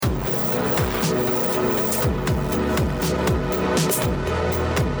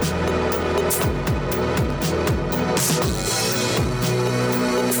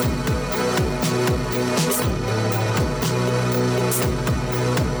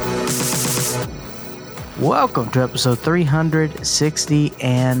Welcome to episode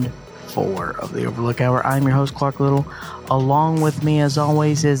 364 of the Overlook Hour. I'm your host, Clark Little. Along with me, as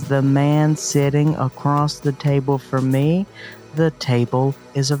always, is the man sitting across the table from me. The table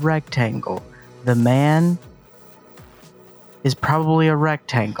is a rectangle. The man is probably a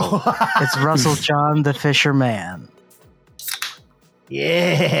rectangle. It's Russell John, the Fisherman.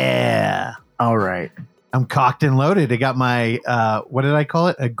 Yeah. All right. I'm cocked and loaded. I got my, what did I call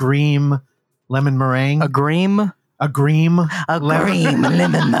it? A Greem lemon meringue. A Greem? A Greem.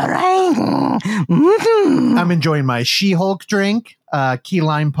 Lemon meringue. Mm-hmm. I'm enjoying my She-Hulk drink, key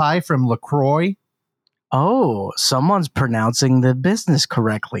lime pie from LaCroix. Oh, someone's pronouncing the business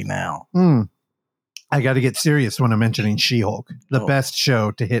correctly now. I got to get serious when I'm mentioning She-Hulk, the best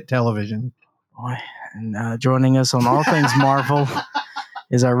show to hit television. Boy, and joining us on all things Marvel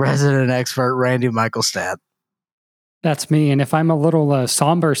is our resident expert, Randy Michaelstadt. That's me. And if I'm a little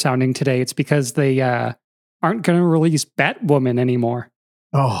somber sounding today, it's because they aren't going to release Batwoman anymore.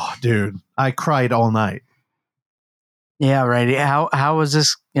 Oh, dude. I cried all night. Yeah, Randy. How is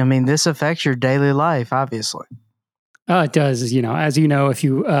this? I mean, this affects your daily life, obviously. It does. You know, as you know, if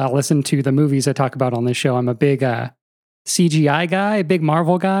you listen to the movies I talk about on this show, I'm a big CGI guy, a big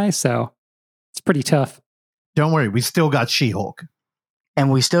Marvel guy. So it's pretty tough. Don't worry. We still got She-Hulk.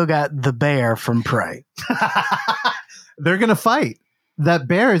 And we still got the bear from Prey. They're going to fight. That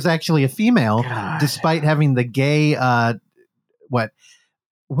bear is actually a female, God. Despite having the gay, what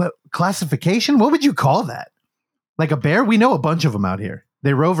classification? What would you call that? Like a bear? We know a bunch of them out here.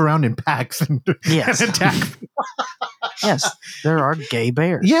 They rove around in packs and, Yes. and attack. Yes, there are gay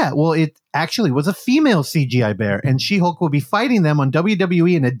bears. Yeah, well, it actually was a female CGI bear, and She-Hulk will be fighting them on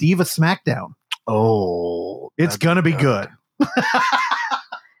WWE in a Diva SmackDown. Oh, It's going to be good.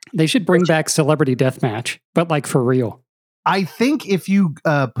 They should bring back Celebrity Deathmatch, but like for real. I think if you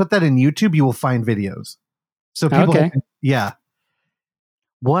put that in YouTube, you will find videos. So people, yeah.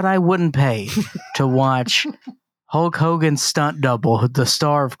 What I wouldn't pay to watch Hulk Hogan's stunt double, the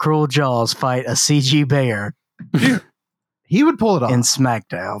star of Cruel Jaws, fight a CG bear. He would pull it off. In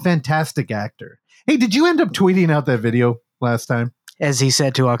SmackDown. Fantastic actor. Hey, did you end up tweeting out that video last time? As he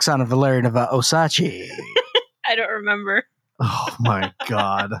said to Oksana Valerianova Osachi. I don't remember. Oh my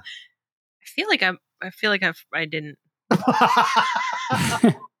God. I feel like I didn't.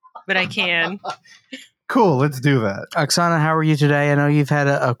 But I can. Cool, let's do that. Oksana, how are you today? I know you've had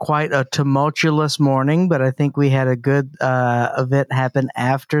a quite a tumultuous morning, but I think we had a good event happen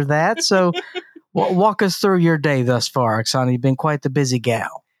after that. So walk us through your day thus far, Oksana. You've been quite the busy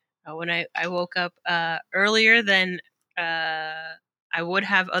gal. When I woke up earlier than I would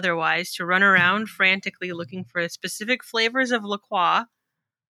have otherwise to run around frantically looking for specific flavors of LaCroix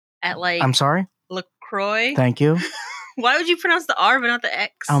at I'm sorry? LaCroix. Thank you. Why would you pronounce the R but not the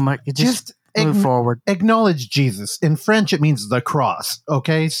X? Oh my, just move forward. Acknowledge Jesus. In French, it means the cross.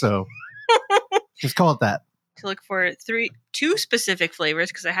 Okay, so just call it that. To look for two specific flavors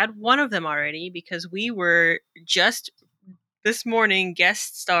because I had one of them already because we were just this morning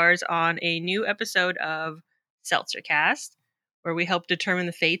guest stars on a new episode of Seltzer Cast, where we help determine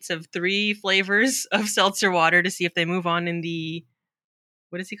the fates of 3 flavors of seltzer water to see if they move on in the,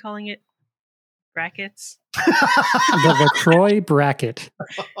 what is he calling it? Brackets? The LaCroix bracket.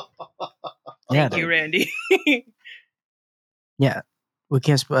 Thank you, Randy. Yeah. We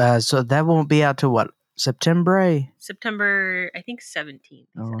can't, so that won't be out till what? September, I think 17th.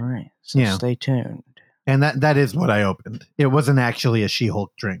 All right. So stay tuned. And that is what I opened. It wasn't actually a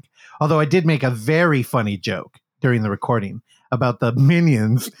She-Hulk drink. Although I did make a very funny joke during the recording about the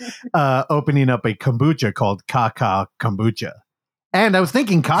Minions opening up a kombucha called Kaka Kombucha. And I was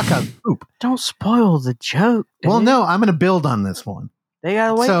thinking Kaka soup. Don't spoil the joke. Well, no, I'm going to build on this one. They got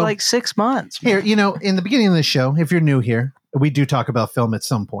to wait like 6 months. Man. Here, in the beginning of the show, if you're new here, we do talk about film at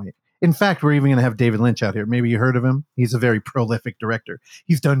some point. In fact, we're even going to have David Lynch out here. Maybe you heard of him. He's a very prolific director.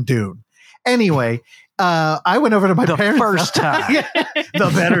 He's done Dune. Anyway, I went over to my parents. The first time. Yeah,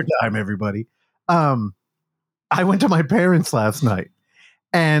 the better time, everybody. I went to my parents last night,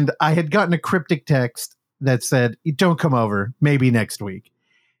 and I had gotten a cryptic text that said, "Don't come over, maybe next week."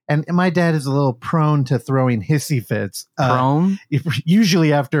 And my dad is a little prone to throwing hissy fits. Prone?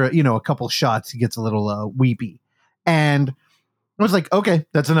 Usually after, a couple shots, he gets a little weepy. And I was like, okay,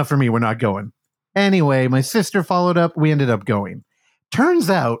 that's enough for me. We're not going. Anyway, my sister followed up. We ended up going. Turns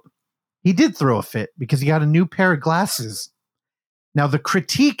out he did throw a fit because he got a new pair of glasses. Now, the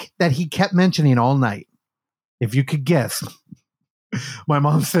critique that he kept mentioning all night, if you could guess, my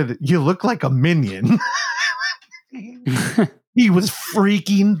mom said, "You look like a minion." He was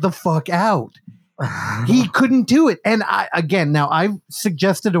freaking the fuck out. He couldn't do it. And I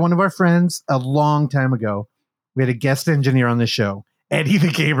suggested to one of our friends a long time ago. We had a guest engineer on the show, Eddie the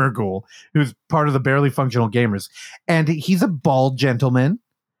Gamer Ghoul, who's part of the Barely Functional Gamers. And he's a bald gentleman.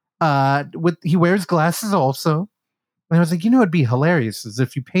 He wears glasses also. And I was like, it'd be hilarious is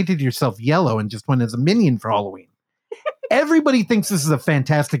if you painted yourself yellow and just went as a minion for Halloween. Everybody thinks this is a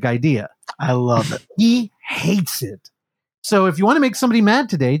fantastic idea. I love it. He hates it. So if you want to make somebody mad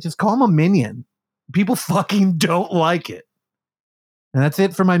today, just call him a minion. People fucking don't like it. And that's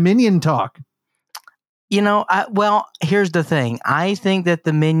it for my minion talk. Here's the thing. I think that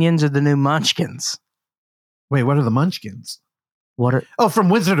the Minions are the new Munchkins. Wait, what are the Munchkins? What? From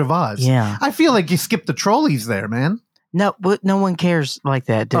Wizard of Oz. Yeah. I feel like you skipped the Trolleys there, man. No, but no one cares like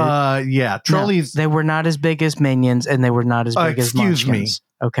that, dude. Yeah, Trolleys. No, they were not as big as Minions, and they were not as big as Munchkins. Excuse me.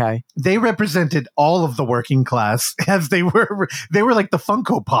 Okay. They represented all of the working class as they were like the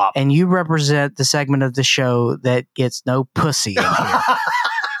Funko Pop. And you represent the segment of the show that gets no pussy in here.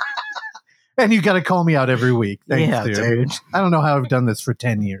 And you got to call me out every week. Thanks, dude. I don't know how I've done this for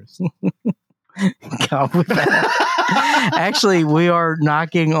 10 years. God, with that. Actually, we are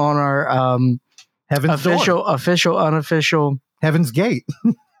knocking on our Heaven's official, unofficial Heaven's Gate.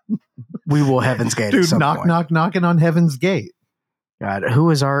 We will Heaven's Gate. Dude, knocking on Heaven's Gate. God, who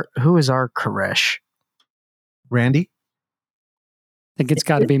is our Koresh? Randy? I think it's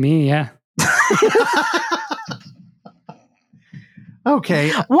got to be me, yeah.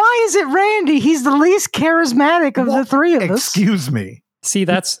 Okay. Why is it Randy? He's the least charismatic of the three of us. Excuse me. See,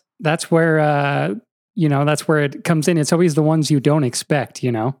 that's where that's where it comes in. It's always the ones you don't expect,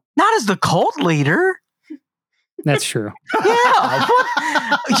 Not as the cult leader. That's true. Yeah.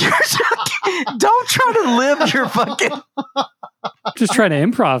 Don't try to live your fucking... Just trying to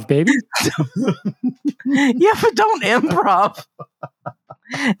improv, baby. Yeah, but don't improv.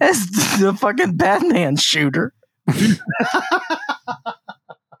 That's the fucking Batman shooter.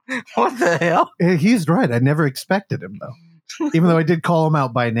 What the hell? He's right. I never expected him, though. Even though I did call him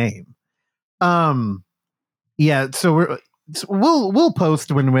out by name. Yeah, so we'll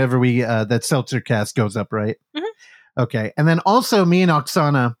post whenever we that Seltzer cast goes up, right? Mm-hmm. Okay. And then also me and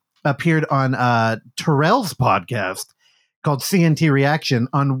Oksana appeared on Terrell's podcast called CNT Reaction.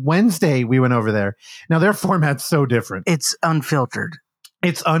 On Wednesday, we went over there. Now, their format's so different. It's unfiltered.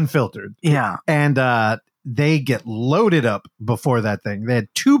 Yeah. And they get loaded up before that thing. They had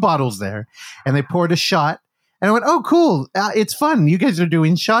 2 bottles there, and they poured a shot. And I went, oh, cool. It's fun. You guys are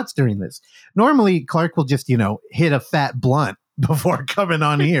doing shots during this. Normally, Clark will just, hit a fat blunt before coming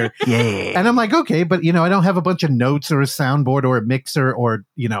on here. Yeah. And I'm like, okay, but, I don't have a bunch of notes or a soundboard or a mixer or,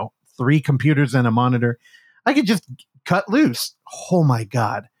 3 computers and a monitor. I could just cut loose. Oh, my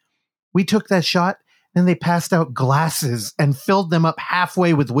God. We took that shot, and they passed out glasses and filled them up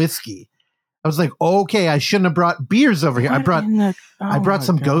halfway with whiskey. I was like, okay, I shouldn't have brought beers over here. I brought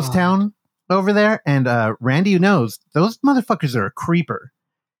some Ghost Town over there, and Randy knows those motherfuckers are a creeper.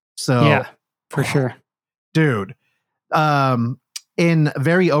 So yeah, for sure, dude. In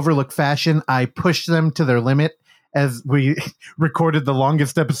very overlooked fashion, I pushed them to their limit as we recorded the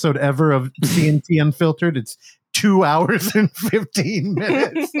longest episode ever of CNT Unfiltered. It's 2 hours and 15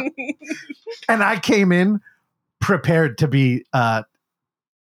 minutes, and I came in prepared to be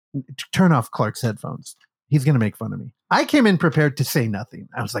turn off Clark's headphones. He's going to make fun of me. I came in prepared to say nothing.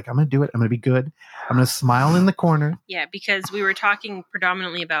 I was like, I'm going to do it. I'm going to be good. I'm going to smile in the corner. Yeah, because we were talking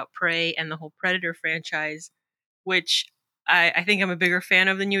predominantly about Prey and the whole Predator franchise, which I think I'm a bigger fan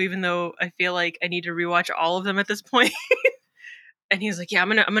of than you, even though I feel like I need to rewatch all of them at this point. And he was like, yeah, I'm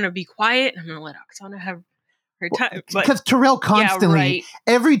gonna be quiet and I'm gonna let Oksana have her time. Because Terrell constantly,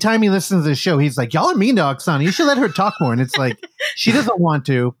 every time he listens to the show, he's like, y'all are mean to Oksana. You should let her talk more. And it's like, she doesn't want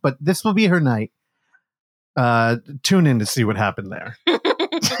to, but this will be her night. Tune in to see what happened there.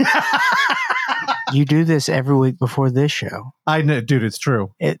 You do this every week before this show. I know, dude, it's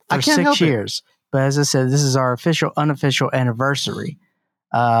true. For 6 years. But as I said, this is our unofficial anniversary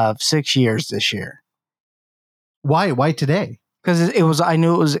of 6 years this year. Why today? Because it was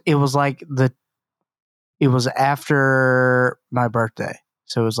after my birthday.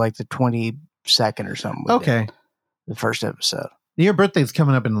 So it was like the 22nd or something. Okay. The first episode. Your birthday's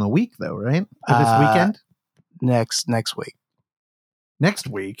coming up in a week though, right? Or this weekend? Next week. Next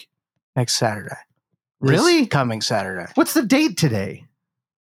week? Next Saturday. Really? Coming Saturday. What's the date today?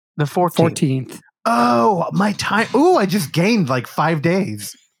 The 14th. Oh, my time. Oh, I just gained like 5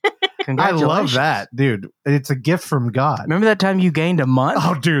 days. I love that, dude. It's a gift from God. Remember that time you gained a month?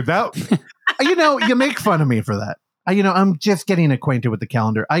 Oh, dude, you make fun of me for that. I'm just getting acquainted with the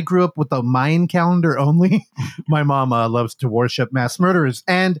calendar. I grew up with the Mayan calendar only. My mom loves to worship mass murderers.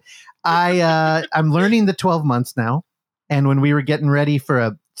 And I'm learning the 12 months now. And when we were getting ready for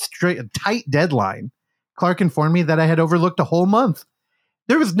a tight deadline, Clark informed me that I had overlooked a whole month.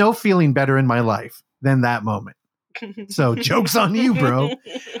 There was no feeling better in my life than that moment. So joke's on you, bro.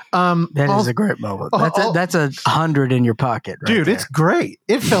 That is a great moment. That's 100 in your pocket, right dude. there. It's great.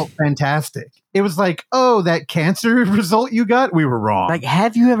 It felt fantastic. It was like, oh, that cancer result you got, we were wrong. Like,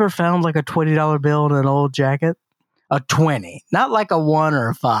 have you ever found like a $20 bill in an old jacket? A 20, not like a 1 or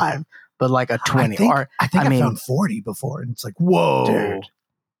a 5, but like a 20. I think I found 40 before, and it's like, whoa, dude,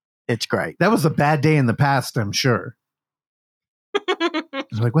 it's great. That was a bad day in the past, I'm sure. I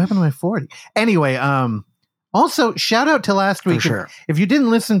was like, what happened to my 40? Anyway, also, shout out to last week. For sure. If you didn't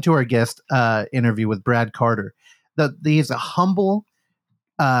listen to our guest interview with Brad Carter, he's a humble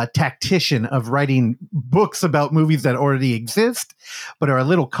tactician of writing books about movies that already exist, but are a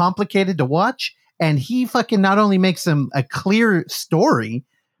little complicated to watch. And he fucking not only makes them a clear story,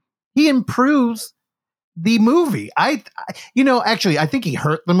 he improves the movie. Actually, I think he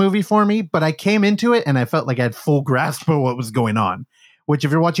hurt the movie for me, but I came into it and I felt like I had full grasp of what was going on. Which, if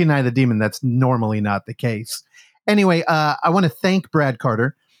you're watching Night of the Demon, that's normally not the case. Anyway, I want to thank Brad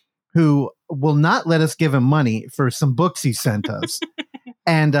Carter, who will not let us give him money for some books he sent us.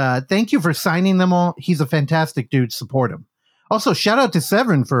 And thank you for signing them all. He's a fantastic dude. Support him. Also, shout out to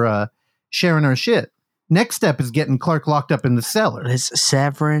Severin for sharing our shit. Next step is getting Clark locked up in the cellar. It's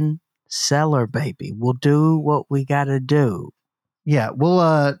Severin cellar, baby. We'll do what we got to do. Yeah,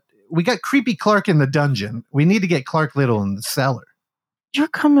 we got creepy Clark in the dungeon. We need to get Clark Little in the cellar. You're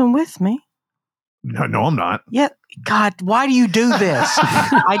coming with me. No, I'm not. Yeah. God, why do you do this?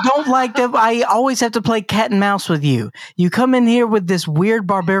 I don't like that. I always have to play cat and mouse with you. You come in here with this weird,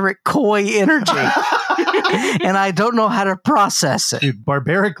 barbaric, coy energy. And I don't know how to process it. Dude,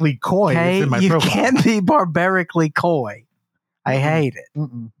 barbarically coy is in my profile. You can't be barbarically coy. I hate it.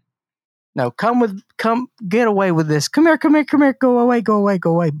 Mm-mm. No, come, get away with this. Come here, go away.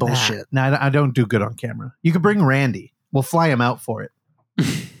 Bullshit. Nah, I don't do good on camera. You could bring Randy. We'll fly him out for it.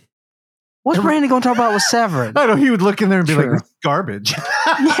 What's Randy going to talk about with Severin? I don't know. He would look in there and be like, this is garbage.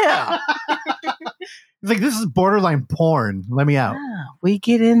 Yeah. He's like, this is borderline porn. Let me out. Yeah, we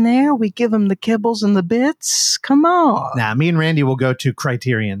get in there. We give him the kibbles and the bits. Come on. Nah, me and Randy will go to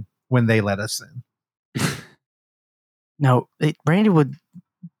Criterion when they let us in. No, Randy would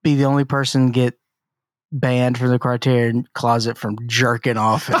be the only person to get banned from the Criterion closet from jerking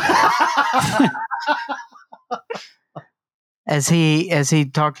off. As he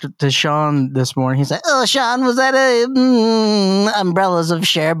talked to Sean this morning, he's like, "Oh, Sean, was that a Umbrellas of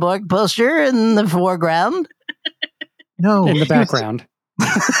Cherbourg poster in the foreground?" No, in the background.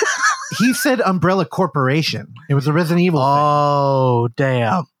 He said Umbrella Corporation. It was a Resident Evil. Oh,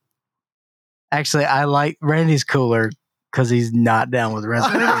 damn! Actually, I like Randy's cooler because he's not down with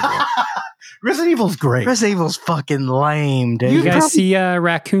Resident Evil. Resident Evil's great. Resident Evil's fucking lame, dude. You guys see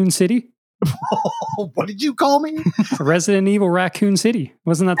Raccoon City? What did you call me? Resident Evil Raccoon City.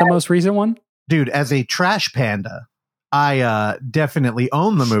 Wasn't that the most recent one? Dude, as a trash panda, I definitely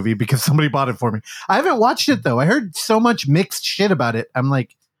own the movie because somebody bought it for me. I haven't watched it, though. I heard so much mixed shit about it. I'm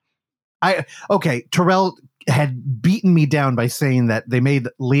like, Terrell had beaten me down by saying that they made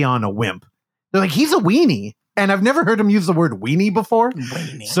Leon a wimp. They're like, he's a weenie. And I've never heard him use the word weenie before.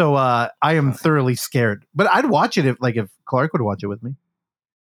 Weenie. So I am thoroughly scared. But I'd watch it if Clark would watch it with me.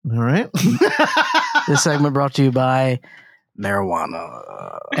 All right. This segment brought to you by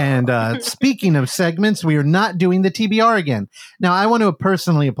marijuana. And speaking of segments, we are not doing the TBR again. Now, I want to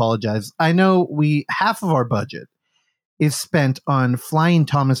personally apologize. I know half of our budget is spent on flying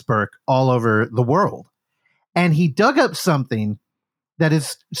Thomas Burke all over the world. And he dug up something that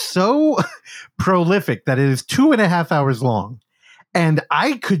is so prolific that it is 2.5 hours long. And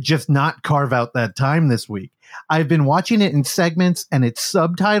I could just not carve out that time this week. I've been watching it in segments and it's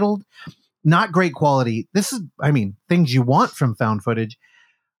subtitled. Not great quality. This is, things you want from found footage.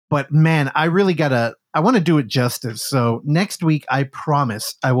 But man, I want to do it justice. So next week, I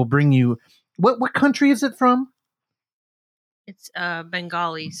promise I will bring you, what country is it from? It's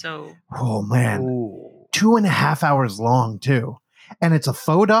Bengali, so. Oh man. Ooh. 2.5 hours long too. And it's a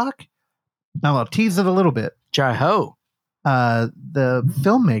faux doc. Now I'll tease it a little bit. Jai ho. The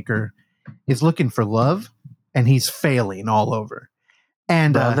filmmaker is looking for love and he's failing all over.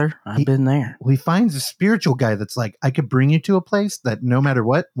 And Brother, I've been there. He finds a spiritual guy that's like, I could bring you to a place that no matter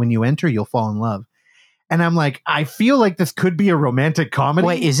what, when you enter, you'll fall in love. And I'm like, I feel like this could be a romantic comedy.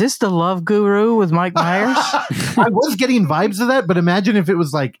 Wait, is this the Love Guru with Mike Myers? I was getting vibes of that, but imagine if it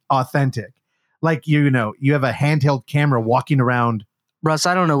was like authentic. Like, you have a handheld camera walking around. Russ,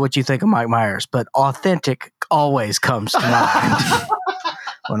 I don't know what you think of Mike Myers, but authentic always comes to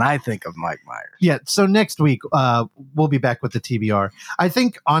mind. when I think of Mike Myers. Yeah, so next week, we'll be back with the TBR. I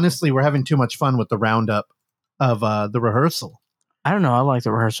think, honestly, we're having too much fun with the roundup of the rehearsal. I don't know. I like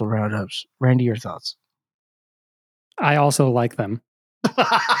the rehearsal roundups. Randy, your thoughts? I also like them.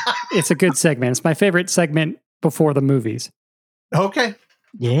 It's a good segment. It's my favorite segment before the movies. Okay.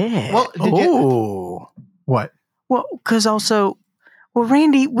 Yeah. Well, did you... What? Well, because also,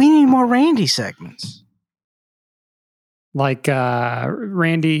 Randy, we need more Randy segments. Like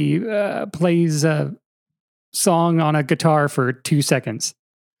Randy plays a song on a guitar for 2 seconds.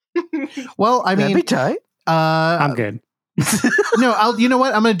 Well, I That'd mean, be tight. I'm good. No, you know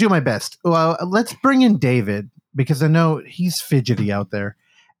what? I'm going to do my best. Well, let's bring in David because I know he's fidgety out there,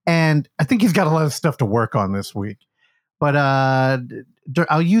 and I think he's got a lot of stuff to work on this week. But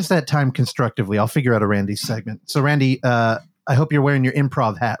I'll use that time constructively. I'll figure out a Randy segment. So, Randy, I hope you're wearing your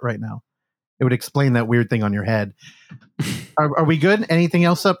improv hat right now. It would explain that weird thing on your head. Are we good? Anything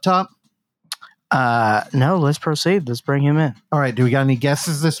else up top? No, let's proceed. Let's bring him in. All right. Do we got any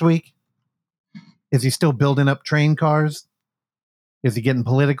guesses this week? Is he still building up train cars? Is he getting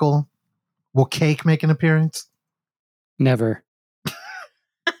political? Will Cake make an appearance? Never.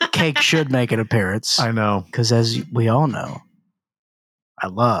 Cake should make an appearance. I know. Because as we all know, I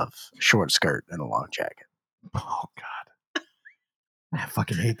love a short skirt and a long jacket. Oh, God. I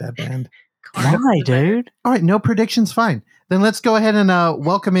fucking hate that band. Why, dude? All right. No predictions. Fine. Then let's go ahead and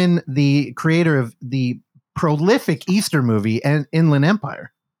welcome in the creator of the prolific Easter movie and Inland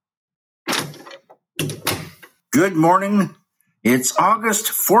Empire. Good morning. It's August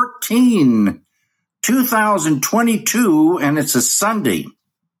 14, 2022, and it's a Sunday.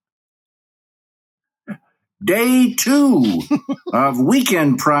 Day 2 of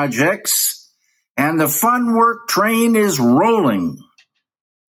weekend projects, and the fun work train is rolling.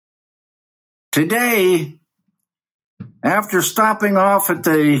 Today, after stopping off at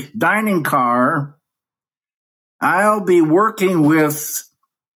the dining car, I'll be working with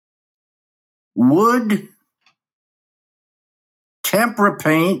wood, tempera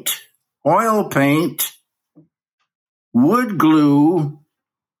paint, oil paint, wood glue,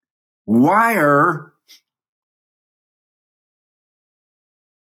 wire,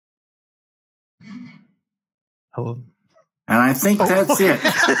 Oh. and I think that's it.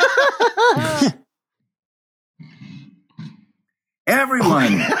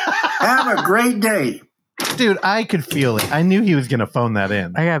 Everyone, have a great day. Dude, I could feel it. I knew he was going to phone that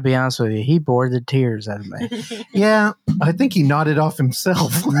in. I gotta be honest with you. He bored the tears out of me. Yeah, I think he nodded off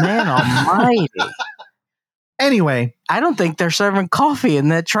himself. Man almighty. Anyway, I don't think they're serving coffee in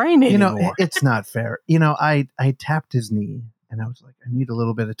that train anymore. you know, it's not fair. You know, I tapped his knee and I was like, I need a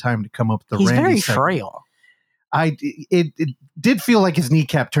little bit of time to come up with the He's Randy very segment. frail. It did feel like his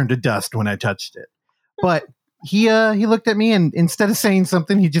kneecap turned to dust when I touched it. But he looked at me and instead of saying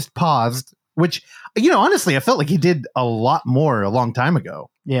something, he just paused, which, you know, honestly, I felt like he did a lot more a long time ago.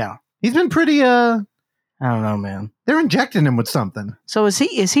 Yeah. He's been pretty, I don't know, man. they're injecting him with something. So is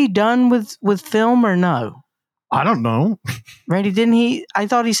he done with film or no? I don't know. Randy, didn't he? I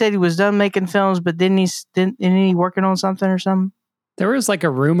thought he said he was done making films, but didn't he working on something or something? There was like a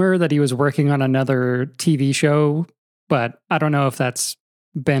rumor that he was working on another TV show, but I don't know if that's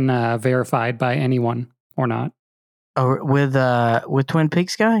been verified by anyone or not. Oh, with Twin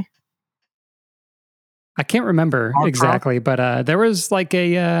Peaks guy? I can't remember exactly, but there was like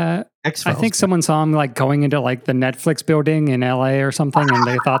a X-Files. I think someone saw him like going into like the Netflix building in LA or something, and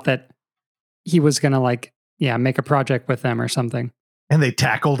they thought that he was gonna like make a project with them or something. And they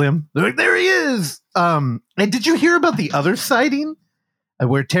tackled him. They're like, there he is. And did you hear about the other sighting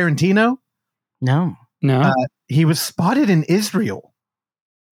where Tarantino? No. He was spotted in Israel.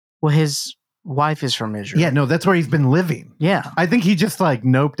 Well, his wife is from Israel. Yeah, no, that's where he's been living. Yeah. I think he just like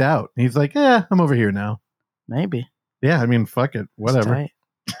noped out. He's like, yeah, I'm over here now. Maybe. Yeah, I mean, fuck it. Whatever.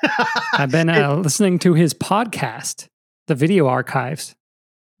 I've been listening to his podcast, The Video Archives.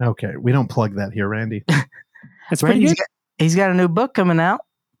 Okay, we don't plug that here, Randy. It's pretty good. He's got a new book coming out.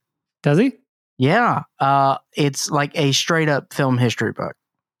 Does he? Yeah. It's like a straight up film history book.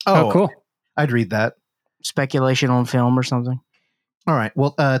 Oh, cool. I'd read that. Speculation on film or something. All right.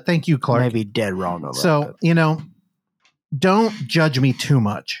 Well, thank you, Clark. Maybe dead wrong about So, that. you know, don't judge me too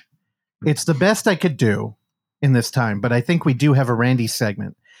much. It's the best I could do in this time, but I think we do have a Randy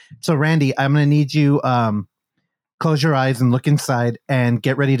segment. So, Randy, I'm going to need you close your eyes and look inside and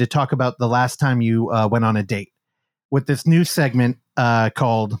get ready to talk about the last time you went on a date with this new segment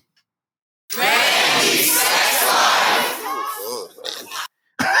called Randy Sex Life.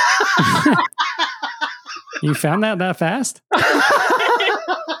 You found that fast?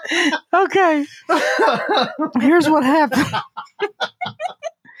 Okay. Here's what happened.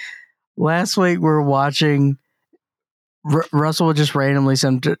 Last week we were watching. Russell will just randomly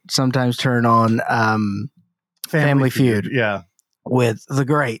sometimes turn on Family Feud. Yeah. With the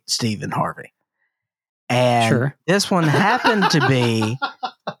great Stephen Harvey. And Sure. this one happened to be,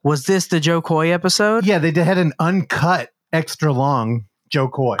 was this the Joe Coy episode? Yeah, they had an uncut, extra long Joe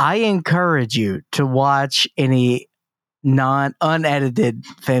Coy. I encourage you to watch any unedited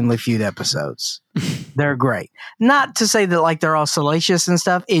Family Feud episodes. They're great. Not to say that like they're all salacious and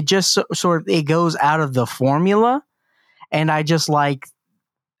stuff. It just sort of, it goes out of the formula. And I just like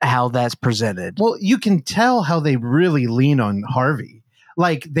how that's presented. Well, you can tell how they really lean on Harvey.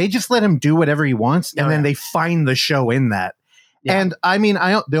 Like they just let him do whatever he wants, and then they find the show in that. Yeah. And I mean,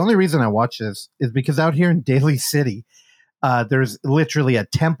 the only reason I watch this is because out here in Daly City, there's literally a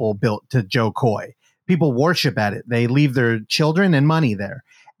temple built to Joe Coy. People worship at it. They leave their children and money there.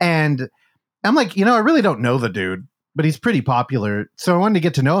 And I'm like, I really don't know the dude, but he's pretty popular. So I wanted to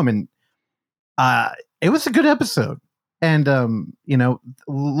get to know him, and it was a good episode. And,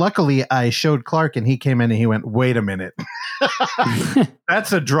 luckily I showed Clark and he came in and he went, wait a minute.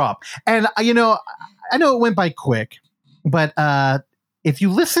 That's a drop. And, I know it went by quick, but if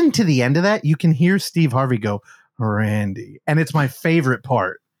you listen to the end of that, you can hear Steve Harvey go, Randy. And it's my favorite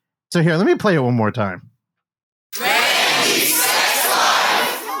part. So here, let me play it one more time. Randy Sex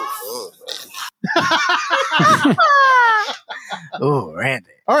Life. Oh, Randy.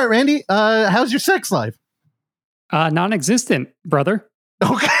 All right, Randy, how's your sex life? Non-existent, brother.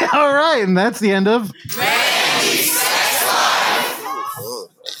 Okay, all right, and that's the end of Randy Sex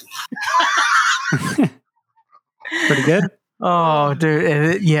Life. Pretty good. Oh,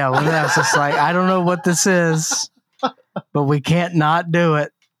 dude. Yeah, well, that's just like, I don't know what this is, but we can't not do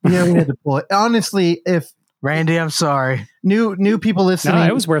it. Yeah, we had to pull it. Honestly, if Randy, I'm sorry. New people listening, No,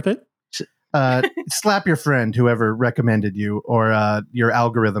 it was worth it. Slap your friend, whoever recommended you, or your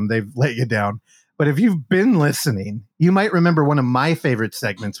algorithm, they've let you down. But if you've been listening, you might remember one of my favorite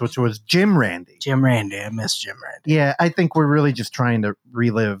segments, which was Jim Randy. Jim Randy. I miss Jim Randy. Yeah, I think we're really just trying to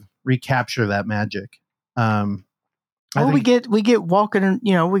recapture that magic. We get walking,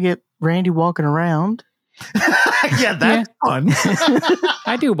 we get Randy walking around. Yeah, that's fun.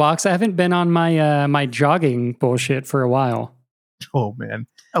 I do walks. I haven't been on my my jogging bullshit for a while. Oh, man.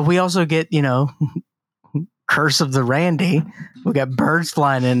 We also get, Curse of the Randy. We got birds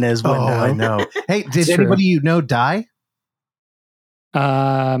flying in his window. Oh, I know. Hey, did anybody you know die?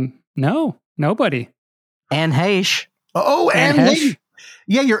 No, nobody. Anne Heche. Oh, Anne Heche.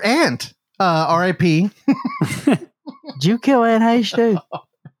 Yeah, your aunt. R.I.P. Did you kill Anne Heche, dude?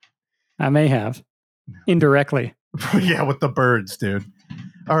 I may have. Indirectly. Yeah, with the birds, dude.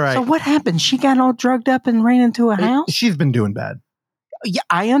 All right. So what happened? She got all drugged up and ran into a house? She's been doing bad. Yeah,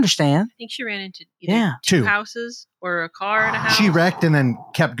 I understand. I think she ran into either two houses or a car and a house. She wrecked and then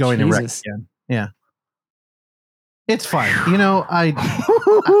kept going to wreck again. Yeah. It's fine. I'm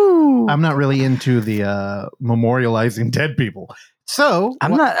not really into the memorializing dead people. So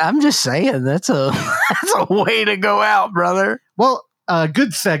I'm just saying that's a way to go out, brother. Well, a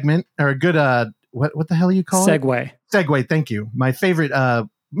good segment or a good what the hell do you call it? Segue. Thank you. My favorite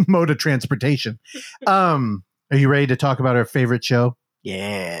mode of transportation. Are you ready to talk about our favorite show?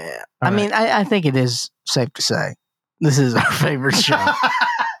 Yeah. I mean, I think it is safe to say this is our favorite show.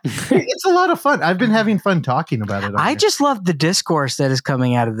 It's a lot of fun. I've been having fun talking about it. I just love the discourse that is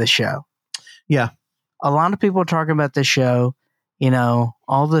coming out of the show. Yeah. A lot of people are talking about this show,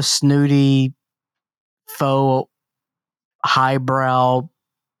 all the snooty, faux, highbrow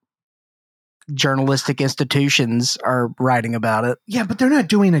journalistic institutions are writing about it. Yeah, but they're not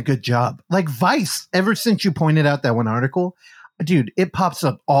doing a good job. Like Vice, ever since you pointed out that one article, dude, it pops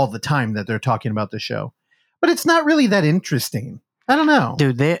up all the time that they're talking about the show. But it's not really that interesting. I don't know.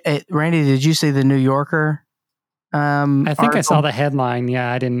 Dude, Randy, did you see the New Yorker? I think article? I saw the headline.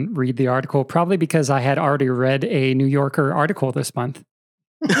 Yeah, I didn't read the article, probably because I had already read a New Yorker article this month.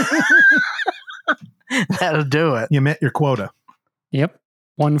 That'll do it. You met your quota. Yep.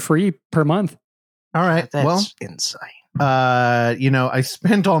 One free per month. All right. That's insane. I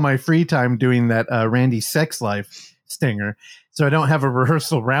spent all my free time doing that Randy Sex Life stinger, so I don't have a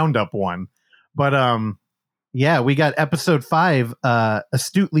rehearsal roundup one. But yeah, we got episode 5,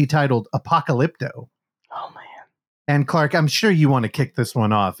 astutely titled Apocalypto. Oh man. And Clark, I'm sure you want to kick this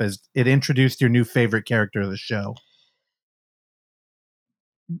one off as it introduced your new favorite character of the show.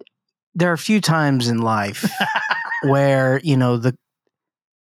 There are a few times in life where,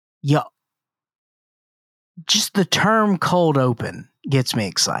 just the term cold open gets me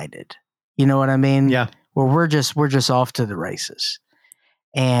excited. You know what I mean? Yeah. Where we're just off to the races.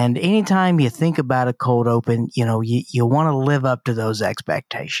 And anytime you think about a cold open, you want to live up to those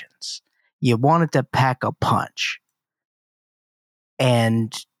expectations. you want it to pack a punch.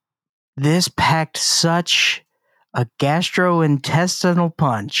 And this packed such a gastrointestinal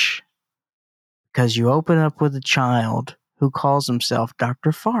punch because you open up with a child who calls himself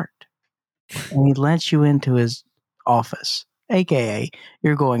Dr. Fart. And he lets you into his office, aka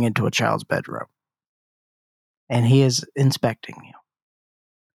you're going into a child's bedroom. And he is inspecting you.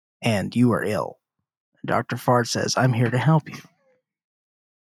 And you are ill. Dr. Fart says, I'm here to help you.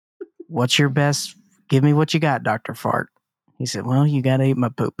 What's your best? Give me what you got, Dr. Fart. He said, well, you got to eat my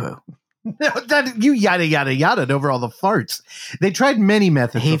poo-poo. You yada, yada, yada over all the farts. They tried many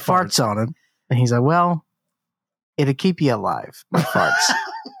methods. He of farts. farts on him. And he's like, well, it'll keep you alive, my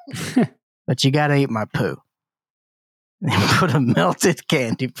farts. But you got to eat my poo. And he put a melted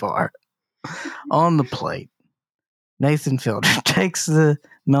candy bar on the plate. Nathan Fielder takes the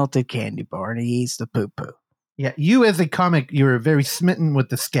melted candy bar and he eats the poo-poo. Yeah, you as a comic, you were very smitten with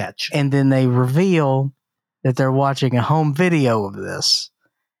the sketch. And then they reveal that they're watching a home video of this.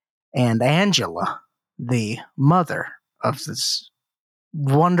 And Angela, the mother of this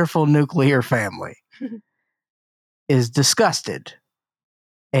wonderful nuclear family, is disgusted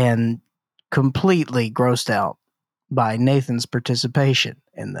and completely grossed out by Nathan's participation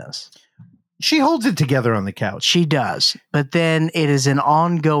in this. She holds it together on the couch. She does. But then it is an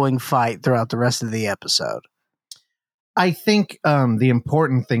ongoing fight throughout the rest of the episode. I think the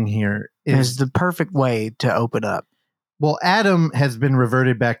important thing here is the perfect way to open up. Well, Adam has been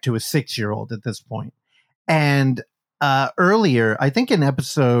reverted back to a 6-year-old at this point. And earlier, I think in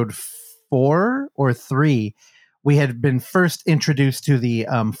episode 4 or 3, we had been first introduced to the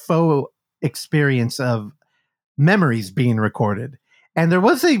faux experience of memories being recorded. And there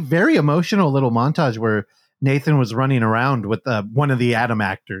was a very emotional little montage where Nathan was running around with one of the Adam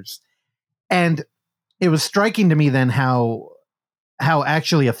actors. And it was striking to me then how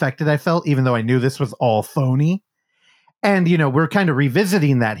actually affected I felt, even though I knew this was all phony. And, you know, we're kind of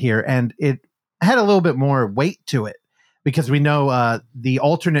revisiting that here, and it had a little bit more weight to it because we know the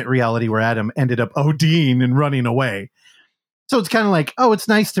alternate reality where Adam ended up ODing and running away. So it's kind of like, oh, it's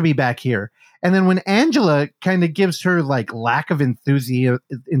nice to be back here. And then when Angela kind of gives her like lack of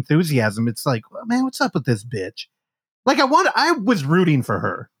enthusiasm, it's like, oh, man, what's up with this bitch? Like I was rooting for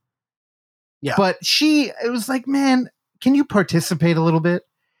her. Yeah. But it was like, man, can you participate a little bit?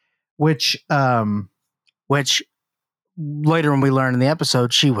 Which later when we learn in the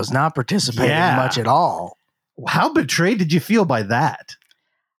episode, she was not participating much at all. How betrayed did you feel by that?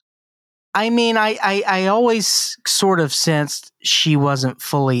 I mean, I always sort of sensed she wasn't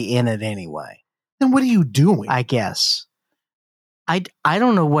fully in it anyway. Then what are you doing? I guess. I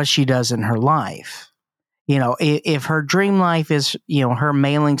don't know what she does in her life. You know, if her dream life is, you know, her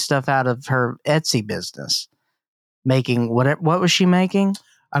mailing stuff out of her Etsy business, making what was she making?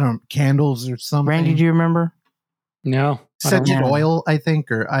 I don't know, candles or something. Randy, do you remember? No. Scented oil, I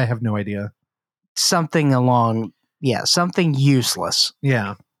think, or I have no idea. Something something useless.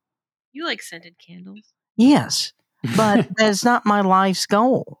 Yeah. You like scented candles? Yes, but that's not my life's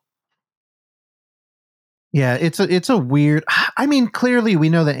goal. Yeah, it's a weird. I mean, clearly we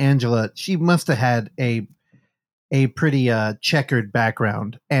know that Angela, she must have had a pretty checkered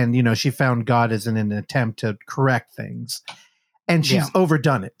background, and you know she found God as in an attempt to correct things, and she's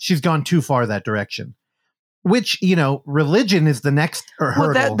overdone it. She's gone too far that direction. Which, you know, religion is the next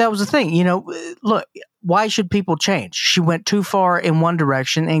hurdle. Well, that was the thing. You know, look, why should people change? She went too far in one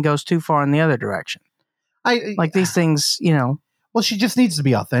direction and goes too far in the other direction. Like these things, you know. Well, she just needs to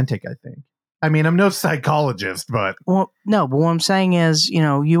be authentic, I think. I mean, I'm no psychologist, but... Well, no, but what I'm saying is, you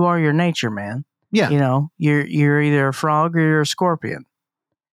know, you are your nature, man. Yeah. You know, you're either a frog or you're a scorpion.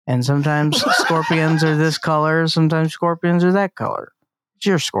 And sometimes scorpions are this color, sometimes scorpions are that color. It's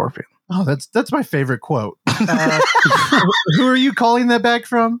your scorpion. Oh, that's my favorite quote. Who are you calling that back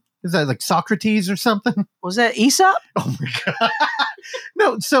from? Is that like Socrates or something? Was that Aesop? Oh my God.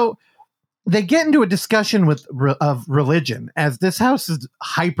 No, so they get into a discussion of religion, as this house is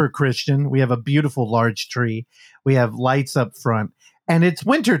hyper Christian. We have a beautiful large tree. We have lights up front, and it's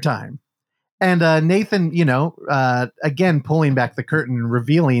wintertime. And Nathan, you know, again, pulling back the curtain and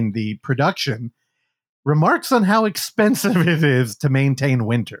revealing the production, remarks on how expensive it is to maintain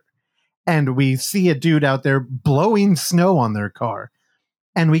winter. And we see a dude out there blowing snow on their car.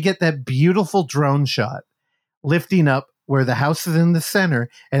 And we get that beautiful drone shot lifting up where the house is in the center.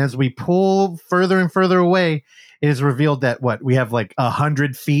 And as we pull further and further away, it is revealed that we have like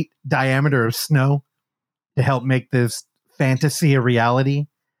 100 feet diameter of snow to help make this fantasy a reality.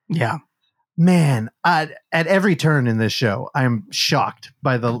 Yeah. Man, at every turn in this show, I'm shocked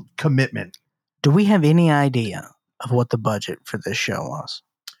by the commitment. Do we have any idea of what the budget for this show was?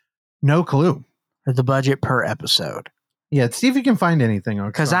 No clue. or the budget per episode? Yeah, see if you can find anything.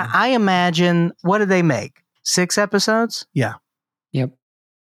 Because I imagine, what did they make? 6 episodes? Yeah. Yep.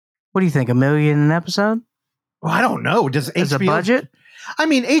 What do you think? $1 million an episode? Well, I don't know. Does As HBO... a budget? I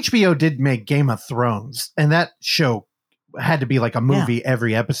mean, HBO did make Game of Thrones, and that show had to be like a movie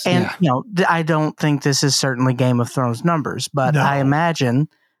every episode. And, I don't think this is certainly Game of Thrones numbers, but No. I imagine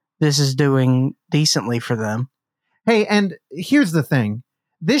this is doing decently for them. Hey, and here's the thing.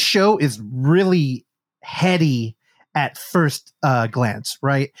 This show is really heady at first glance,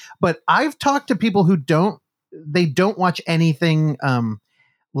 right? But I've talked to people who don't watch anything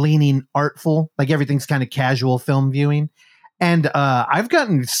leaning artful, like everything's kind of casual film viewing. And I've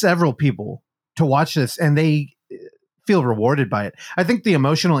gotten several people to watch this, and they feel rewarded by it. I think the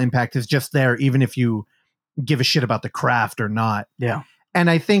emotional impact is just there, even if you give a shit about the craft or not. Yeah. And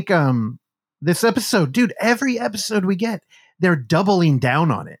I think this episode, dude, every episode we get, they're doubling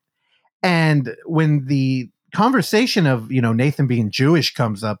down on it. And when the conversation of, Nathan being Jewish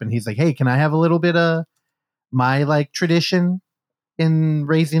comes up and he's like, hey, can I have a little bit of my like tradition in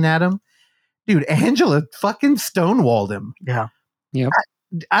raising Adam? Dude, Angela fucking stonewalled him. Yeah. Yep.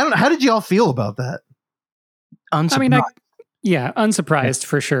 I don't know. How did y'all feel about that? Unsurprised. Unsurprised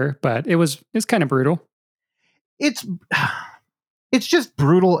for sure, but it's kind of brutal. It's just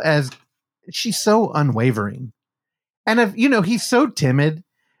brutal as she's so unwavering. And he's so timid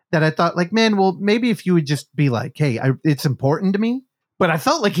that I thought like, man, well, maybe if you would just be like, hey, it's important to me. But I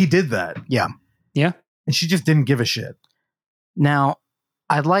felt like he did that. Yeah. Yeah. And she just didn't give a shit. Now,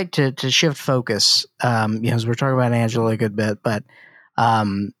 I'd like to shift focus, as we're talking about Angela a good bit, but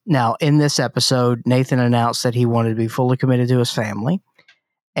now in this episode, Nathan announced that he wanted to be fully committed to his family,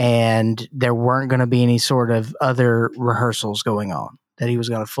 and there weren't going to be any sort of other rehearsals going on, that he was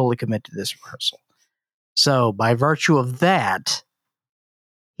going to fully commit to this rehearsal. So by virtue of that,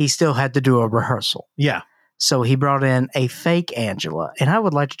 he still had to do a rehearsal. Yeah. So he brought in a fake Angela, and I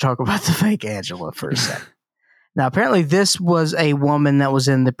would like to talk about the fake Angela for a second. Now, apparently this was a woman that was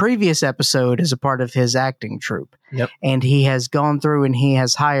in the previous episode as a part of his acting troupe. Yep. And he has gone through and he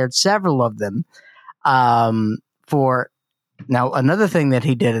has hired several of them for... Now, another thing that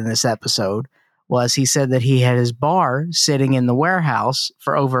he did in this episode was he said that he had his bar sitting in the warehouse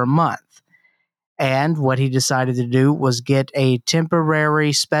for over a month. And what he decided to do was get a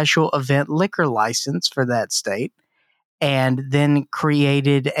temporary special event liquor license for that state, and then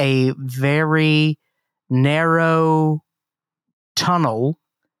created a very narrow tunnel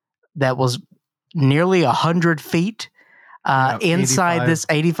that was nearly 100 feet inside 85. this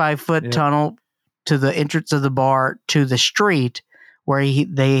 85-foot tunnel to the entrance of the bar to the street, where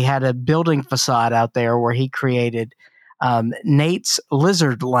they had a building facade out there where he created Nate's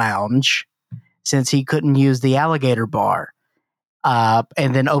Lizard Lounge, since he couldn't use the alligator bar,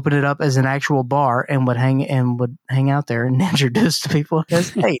 and then open it up as an actual bar and would hang out there and introduce the people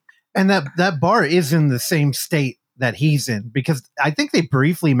as Nate. And that bar is in the same state that he's in, because I think they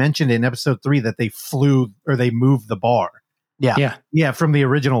briefly mentioned in episode 3 that they moved the bar. Yeah. Yeah, from the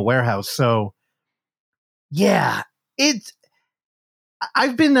original warehouse. So yeah,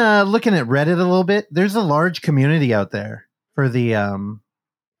 I've been looking at Reddit a little bit. There's a large community out there for the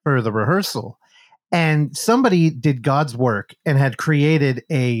rehearsal. And somebody did God's work and had created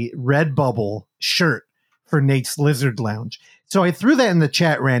a Redbubble shirt for Nate's Lizard Lounge. So I threw that in the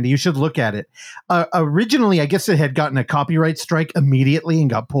chat, Randy. You should look at it. Originally, I guess it had gotten a copyright strike immediately and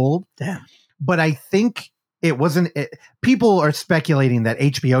got pulled. Damn. But I think it wasn't. People are speculating that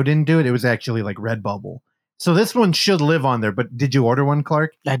HBO didn't do it. It was actually like Redbubble. So this one should live on there. But did you order one,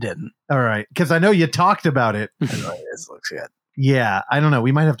 Clark? I didn't. All right. Because I know you talked about it. This looks good. Yeah. I don't know.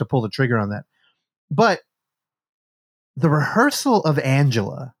 We might have to pull the trigger on that. But the rehearsal of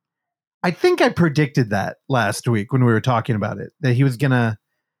Angela, I think I predicted that last week when we were talking about it, that he was going to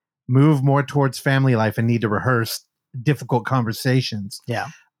move more towards family life and need to rehearse difficult conversations. Yeah.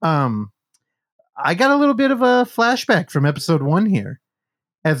 I got a little bit of a flashback from episode 1 here,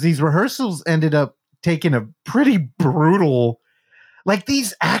 as these rehearsals ended up taking a pretty brutal, like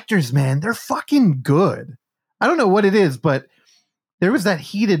these actors, man, they're fucking good. I don't know what it is, but there was that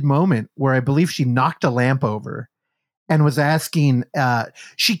heated moment where I believe she knocked a lamp over and was asking,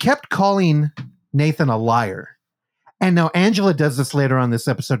 she kept calling Nathan a liar. And now Angela does this later on this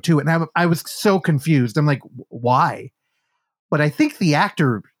episode too. And I was so confused. I'm like, why? But I think the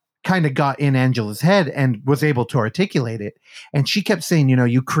actor kind of got in Angela's head and was able to articulate it. And she kept saying,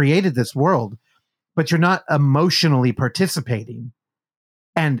 you created this world, but you're not emotionally participating.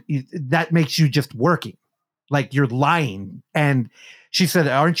 And that makes you just working. Like you're lying. And she said,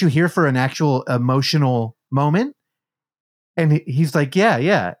 aren't you here for an actual emotional moment? And he's like,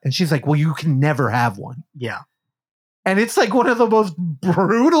 yeah. And she's like, well, you can never have one. Yeah. And it's like one of the most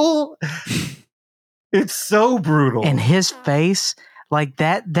brutal. It's so brutal. And his face, like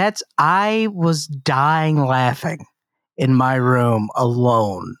I was dying laughing in my room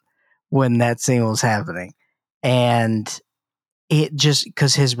alone when that scene was happening. And it just,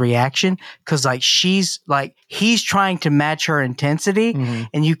 because his reaction, because like he's trying to match her intensity,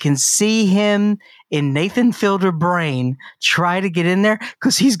 and you can see him in Nathan Fielder brain try to get in there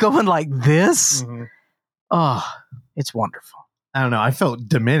because he's going like this. Oh, it's wonderful. I don't know. I felt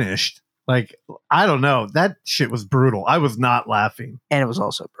diminished. Like, I don't know. That shit was brutal. I was not laughing. And it was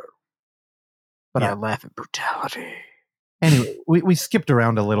also brutal. But Yeah. I laugh at brutality. Anyway, we skipped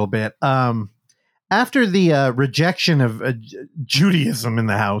around a little bit. After the rejection of Judaism in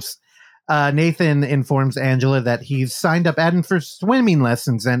the house, Nathan informs Angela that he's signed up Adam for swimming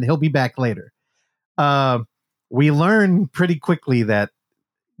lessons and he'll be back later. We learn pretty quickly that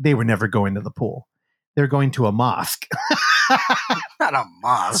they were never going to the pool. They're going to a mosque. Not a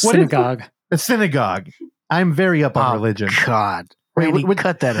mosque. Synagogue. A synagogue. I'm very up on religion. God. Randy,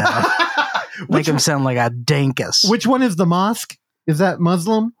 cut that out. Make him sound like a dinkus. Which one is the mosque? Is that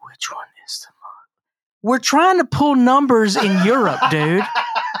Muslim? Which one is the mosque? We're trying to pull numbers in Europe, dude.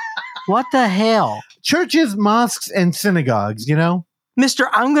 What the hell? Churches, mosques, and synagogues, you know? Mister,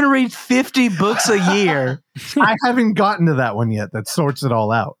 I'm going to read 50 books a year. I haven't gotten to that one yet that sorts it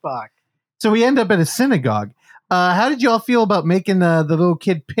all out. Fuck. So we end up at a synagogue. How did you all feel about making the little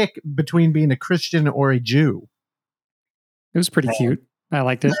kid pick between being a Christian or a Jew? It was pretty cute. I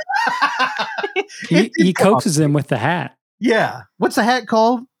liked it. He coaxes him with the hat. Yeah. What's the hat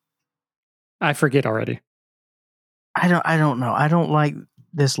called? I forget already. I don't know. I don't like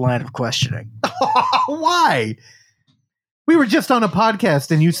this line of questioning. Why? We were just on a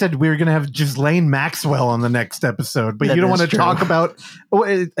podcast and you said we were going to have Ghislaine Maxwell on the next episode, but That you don't is want to true. talk about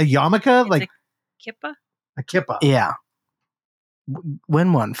a yarmulke? It's Like a kippah? a kippah. Yeah.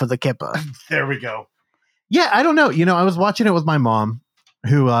 Win one for the kippah. There we go. Yeah, I don't know. You know, I was watching it with my mom,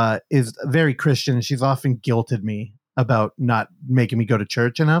 who is very Christian. She's often guilted me about not making me go to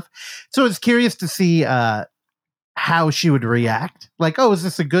church enough. So I was curious to see how she would react. Like, oh, is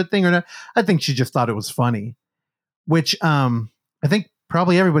this a good thing or not? I think she just thought it was funny, which I think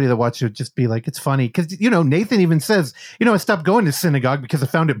probably everybody that watched it would just be like, it's funny. Because, you know, Nathan even says, you know, I stopped going to synagogue because I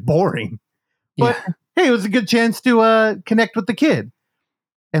found it boring. But hey, it was a good chance to connect with the kid.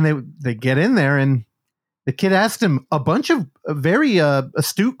 And they get in there and the kid asked him a bunch of very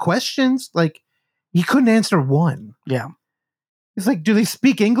astute questions. Like, he couldn't answer one. Yeah. He's like, do they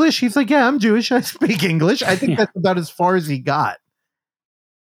speak English? He's like, yeah, I'm Jewish. I speak English. I think that's about as far as he got.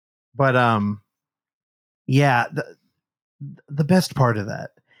 But, yeah, the best part of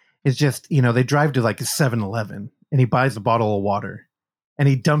that is just, you know, they drive to like a 7-Eleven and he buys a bottle of water and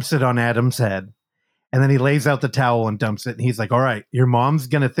he dumps it on Adam's head. And then he lays out the towel and dumps it. And he's like, all right, your mom's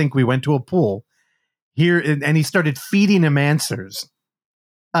going to think we went to a pool here. And he started feeding him answers.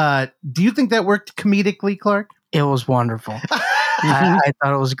 Do you think that worked comedically, Clark? It was wonderful. I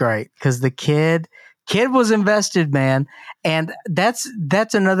thought it was great because the kid was invested, man. And that's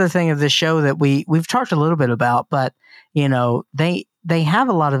another thing of the show that we've talked a little bit about, but you know, they have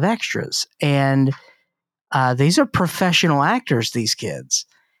a lot of extras and these are professional actors, these kids.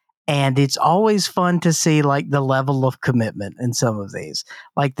 And it's always fun to see like the level of commitment in some of these.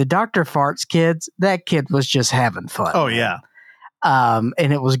 Like the Dr. Farts kids, that kid was just having fun. Oh, man. yeah.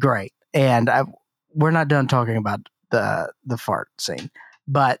 And it was great. And we're not done talking about the fart scene,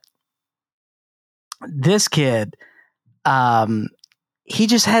 but this kid, he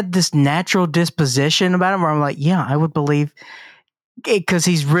just had this natural disposition about him where I'm like, yeah, I would believe, because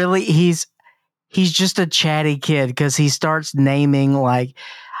he's just a chatty kid because he starts naming like,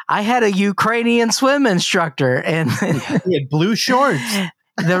 I had a Ukrainian swim instructor and he had blue shorts.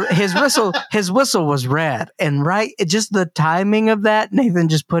 His whistle was red, and just the timing of that, Nathan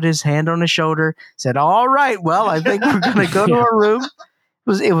just put his hand on his shoulder, said, all right, well, I think we're going to go to our room.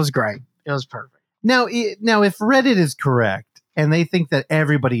 It was great. It was perfect. Now, if Reddit is correct and they think that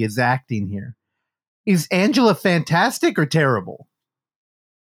everybody is acting here, is Angela fantastic or terrible?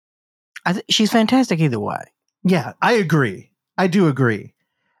 She's fantastic either way. Yeah, I agree. I do agree.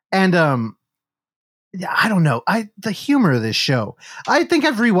 And I don't know. The humor of this show. I think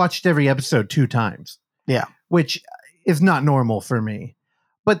I've rewatched every episode 2 times. Yeah. Which is not normal for me.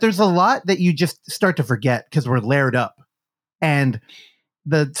 But there's a lot that you just start to forget because we're layered up. And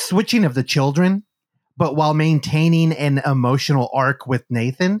the switching of the children, but while maintaining an emotional arc with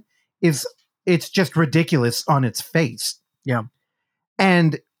Nathan, it's just ridiculous on its face. Yeah.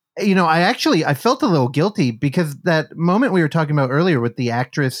 And I felt a little guilty because that moment we were talking about earlier with the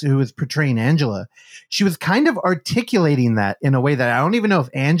actress who was portraying Angela, she was kind of articulating that in a way that I don't even know if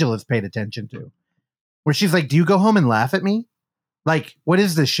Angela's paid attention to. Where she's like, do you go home and laugh at me? Like, what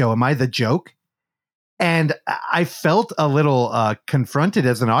is this show? Am I the joke? And I felt a little confronted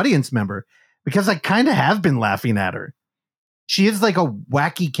as an audience member because I kind of have been laughing at her. She is like a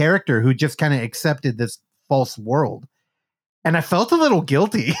wacky character who just kind of accepted this false world. And I felt a little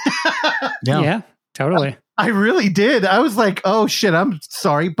guilty. Yeah, totally. I really did. I was like, oh shit, I'm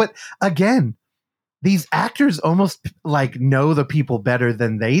sorry. But again, these actors almost like know the people better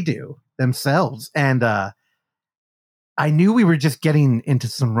than they do themselves. And I knew we were just getting into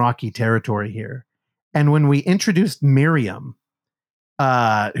some rocky territory here. And when we introduced Miriam,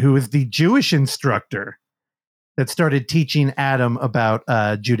 who is the Jewish instructor that started teaching Adam about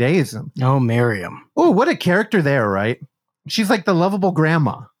Judaism. Oh, Miriam. Oh, what a character there, right? She's like the lovable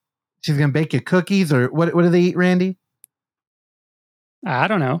grandma. She's going to bake you cookies, or what do they eat, Randy? I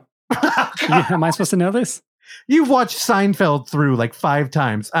don't know. Am I supposed to know this? You've watched Seinfeld through like 5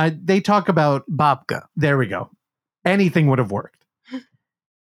 times. They talk about babka. There we go. Anything would have worked.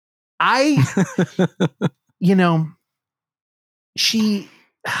 She,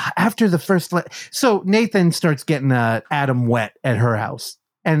 after the first, so Nathan starts getting Adam wet at her house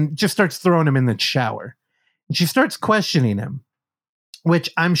and just starts throwing him in the shower. And she starts questioning him, which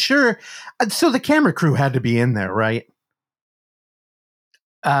I'm sure, so the camera crew had to be in there, right?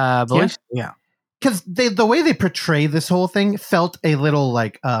 Yeah. Because the way they portray this whole thing felt a little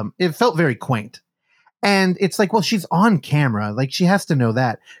like, it felt very quaint. And it's like, well, she's on camera. Like, she has to know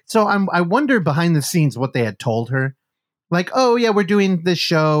that. So I wonder behind the scenes what they had told her. Like, oh, yeah, we're doing this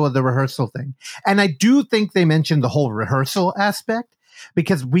show, the rehearsal thing. And I do think they mentioned the whole rehearsal aspect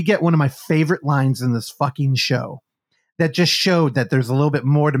because we get one of my favorite lines in this fucking show that just showed that there's a little bit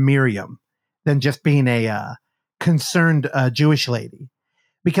more to Miriam than just being a concerned Jewish lady.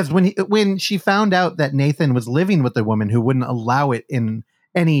 Because when she found out that Nathan was living with a woman who wouldn't allow it in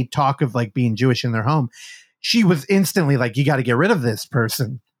any talk of like being Jewish in their home, she was instantly like, you got to get rid of this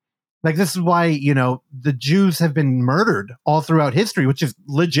person. Like, this is why, the Jews have been murdered all throughout history, which is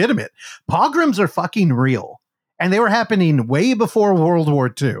legitimate. Pogroms are fucking real. And they were happening way before World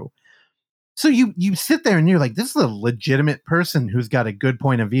War II. So you sit there and you're like, this is a legitimate person who's got a good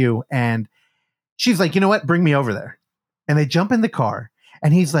point of view. And she's like, you know what? Bring me over there. And they jump in the car.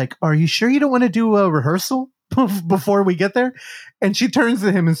 And he's like, are you sure you don't want to do a rehearsal before we get there? And she turns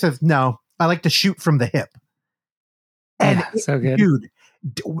to him and says, no, I like to shoot from the hip. And Yeah, so good. Dude,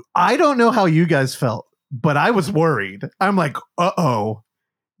 I don't know how you guys felt, but I was worried. I'm like, uh-oh,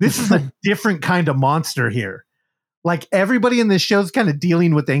 this is a different kind of monster here. Like, everybody in this show is kind of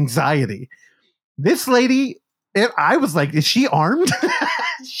dealing with anxiety. This lady, I was like, is she armed?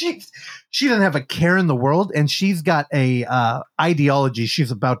 She doesn't have a care in the world, and she's got a ideology she's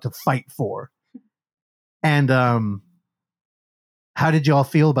about to fight for. And how did you all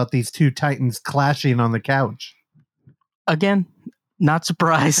feel about these two titans clashing on the couch? Again, not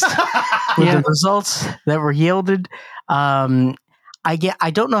surprised with the results that were yielded. I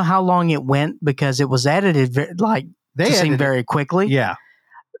don't know how long it went because it was edited very quickly. Yeah.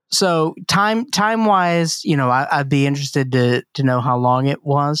 So time wise, I'd be interested to know how long it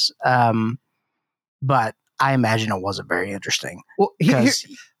was. But I imagine it wasn't very interesting. Well, here's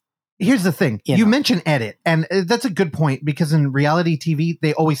the thing. You mentioned edit, and that's a good point because in reality TV,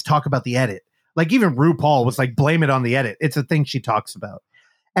 they always talk about the edit. Like, even RuPaul was like, blame it on the edit. It's a thing she talks about.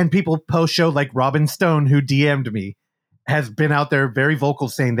 And people post-show, like Robin Stone, who DM'd me, has been out there very vocal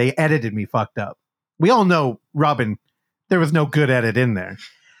saying they edited me fucked up. We all know, Robin, there was no good edit in there.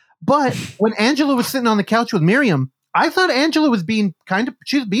 But when Angela was sitting on the couch with Miriam, I thought Angela was being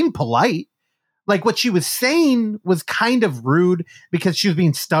she was being polite. Like, what she was saying was kind of rude because she was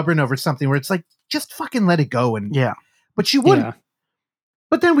being stubborn over something where it's like, just fucking let it go. But she wouldn't. Yeah.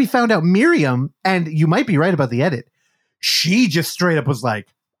 But then we found out Miriam, and you might be right about the edit, she just straight up was like,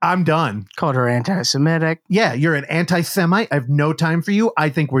 I'm done. Called her anti-Semitic. Yeah, you're an anti-Semite. I have no time for you. I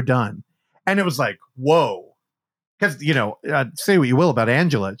think we're done. And it was like, whoa. Because, say what you will about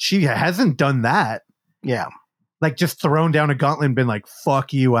Angela. She hasn't done that. Yeah. Like, just thrown down a gauntlet and been like,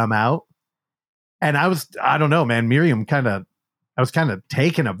 fuck you, I'm out. And I don't know, man. Miriam I was kind of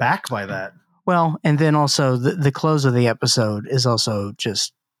taken aback by that. Well, and then also the close of the episode is also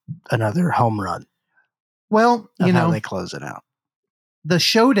just another home run. Well, how they close it out. The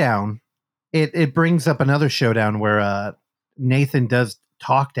showdown, it brings up another showdown where Nathan does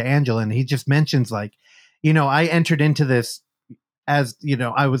talk to Angela, and he just mentions like, I entered into this as,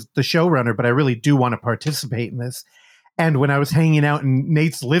 I was the showrunner, but I really do want to participate in this. And when I was hanging out in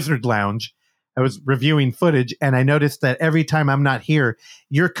Nate's Lizard Lounge, I was reviewing footage, and I noticed that every time I'm not here,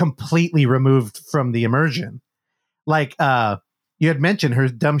 you're completely removed from the immersion. Like you had mentioned her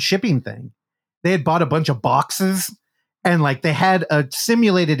dumb shipping thing. They had bought a bunch of boxes, and like they had a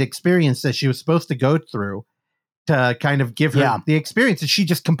simulated experience that she was supposed to go through to kind of give her the experience, and she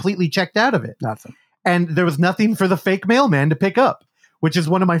just completely checked out of it. Nothing. And there was nothing for the fake mailman to pick up, which is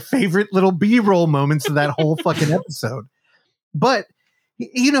one of my favorite little B-roll moments of that whole fucking episode. But,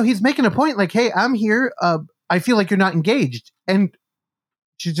 you know, he's making a point like, hey, I'm here. I feel like you're not engaged. And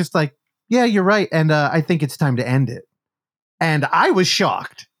she's just like, yeah, you're right. And I think it's time to end it. And I was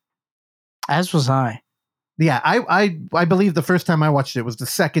shocked. As was I. Yeah, I believe the first time I watched it was the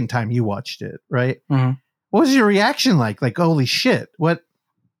second time you watched it, right? Mm-hmm. What was your reaction like? Like, holy shit, what?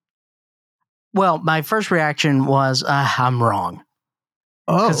 Well, my first reaction was, I'm wrong.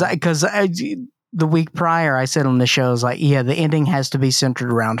 Oh. Because the week prior, I said on the show, I was like, yeah, the ending has to be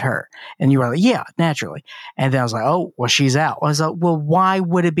centered around her. And you were like, yeah, naturally. And then I was like, oh, well, she's out. I was like, well, why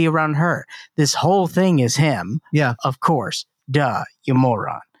would it be around her? This whole thing is him. Yeah. Of course. Duh, you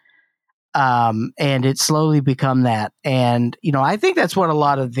moron. And it slowly become that. And, you know, I think that's what a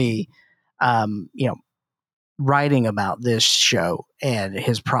lot of the, you know, writing about this show and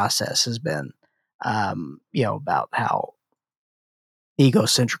his process has been, you know, about how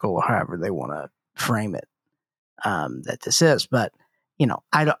egocentrical or however they want to frame it, that this is. But, you know,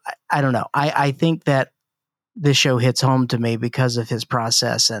 I don't know. I think that this show hits home to me because of his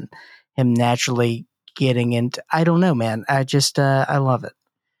process and him naturally getting into, I don't know, man. I just, I love it.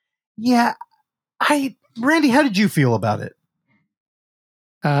 Yeah. Randy, how did you feel about it?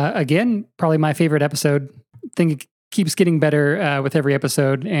 Again, probably my favorite episode. Think it keeps getting better with every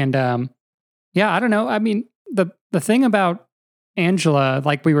episode. And yeah, I don't know. I mean, the thing about Angela,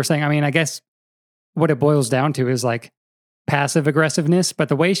 like we were saying, I mean, I guess what it boils down to is like passive aggressiveness, but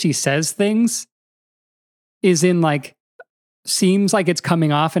the way she says things is in like, seems like it's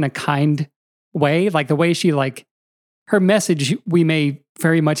coming off in a kind way. Like the way she like, her message we may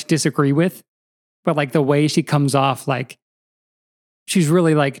very much disagree with, but like the way she comes off, like she's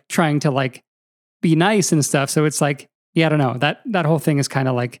really like trying to like be nice and stuff. So it's like, yeah, I don't know. That whole thing is kind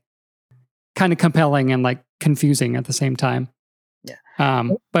of compelling and like confusing at the same time. Yeah.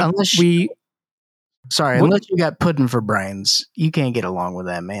 But unless you got pudding for brains, you can't get along with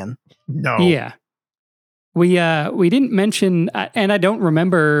that, man. No. Yeah. We didn't mention, and I don't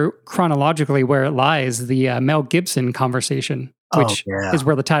remember chronologically where it lies, the Mel Gibson conversation, which is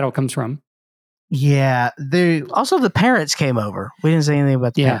where the title comes from. Yeah. Also, the parents came over. We didn't say anything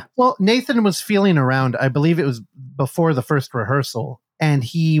about the parents. Well, Nathan was feeling around. I believe it was before the first rehearsal, and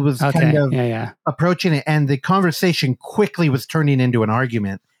he was kind of approaching it, and the conversation quickly was turning into an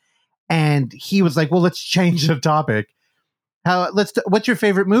argument. And he was like, well, let's change the topic. What's your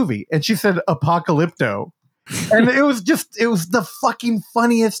favorite movie? And she said Apocalypto. And it was the fucking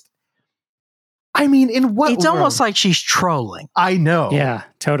funniest. I mean, in what It's world? almost like she's trolling. I know. Yeah,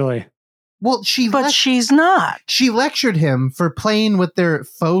 totally. Well, but she's not. She lectured him for playing with their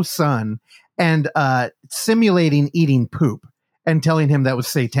faux son and simulating eating poop and telling him that was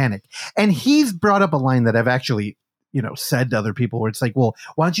satanic. And he's brought up a line that I've actually, you know, said to other people where it's like, well,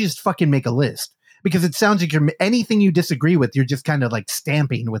 why don't you just fucking make a list? Because it sounds like anything you disagree with, you're just kind of like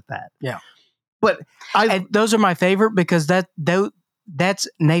stamping with that. Yeah. But and those are my favorite because that's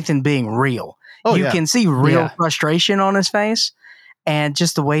Nathan being real. You can see real frustration on his face and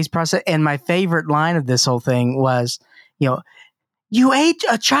just the way he's processed. And my favorite line of this whole thing was, you know, you ate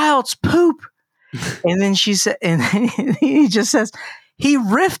a child's poop. And then she said, and he just says, he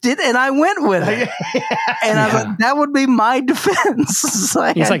riffed it and I went with it. And I was like, that would be my defense.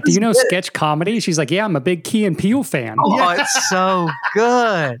 He's like, do you know sketch comedy? She's like, yeah, I'm a big Key and Peele fan. Oh, it's so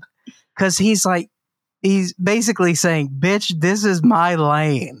good. Because he's basically saying, bitch, this is my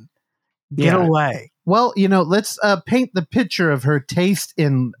lane. Get away. Well, you know, let's paint the picture of her taste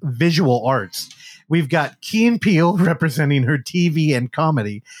in visual arts. We've got Key and Peele representing her TV and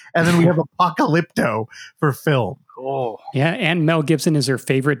comedy, and then we have Apocalypto for film. Cool. Yeah, and Mel Gibson is her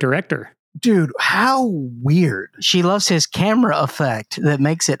favorite director. Dude, how weird. She loves his camera effect that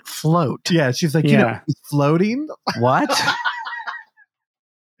makes it float. Yeah, she's like, you know, he's floating. What?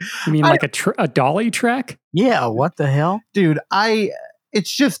 You mean like a dolly track? Yeah, what the hell? Dude,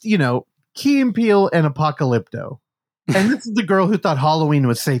 it's just, you know, Key and Peele and Apocalypto. And this is the girl who thought Halloween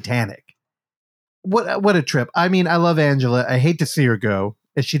was satanic. What a trip. I mean, I love Angela. I hate to see her go,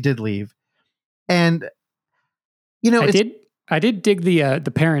 as she did leave. And, you know, I did dig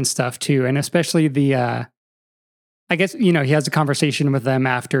the parent stuff too. And especially I guess, you know, he has a conversation with them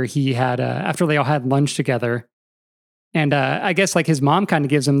after they all had lunch together. And I guess like his mom kind of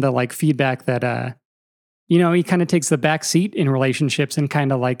gives him the like feedback that, you know, he kind of takes the back seat in relationships and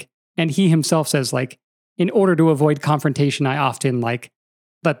kind of like, and he himself says like, in order to avoid confrontation, I often like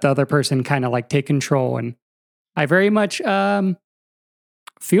let the other person kind of like take control. And I very much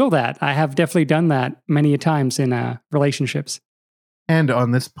feel that. I have definitely done that many a times in relationships. And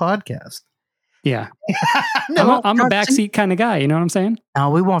on this podcast. Yeah. No, I'm a backseat kind of guy. You know what I'm saying?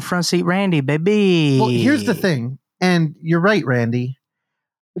 No, we want front seat Randy, baby. well, here's the thing. And you're right, Randy.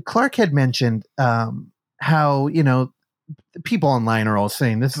 Clark had mentioned how, you know, people online are all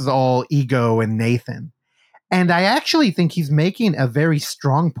saying this is all ego and Nathan. And I actually think he's making a very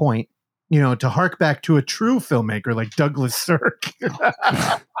strong point, you know, to hark back to a true filmmaker like Douglas Sirk,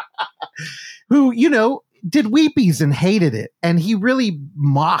 who, you know, did Weepies and hated it. And he really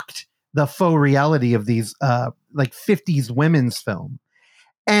mocked the faux reality of these like 50s women's film.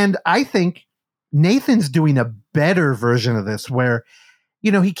 And I think Nathan's doing a better version of this where,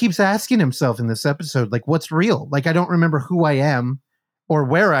 you know, he keeps asking himself in this episode, like, what's real? Like, I don't remember who I am or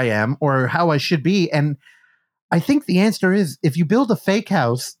where I am or how I should be. And I think the answer is if you build a fake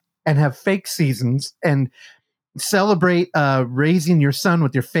house and have fake seasons and celebrate raising your son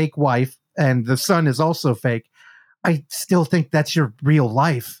with your fake wife, and the son is also fake, I still think that's your real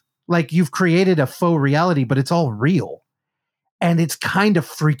life. Like you've created a faux reality, but it's all real. And it's kind of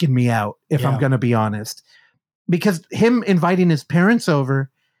freaking me out, if I'm going to be honest. Because him inviting his parents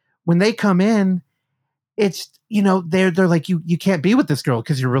over, when they come in, it's, you know, they're like, you can't be with this girl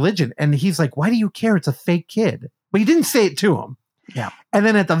because your religion. And he's like, why do you care? It's a fake kid. But he didn't say it to him. Yeah. And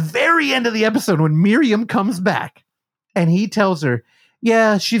then at the very end of the episode, when Miriam comes back and he tells her,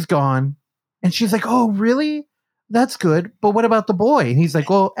 yeah, she's gone. And she's like, oh, really? That's good. But what about the boy? And he's like,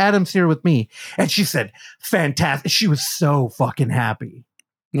 well, Adam's here with me. And she said, fantastic. She was so fucking happy.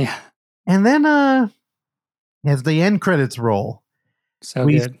 Yeah. And then as the end credits roll, So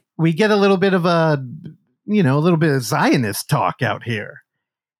good. we get a little bit of a little bit of Zionist talk out here.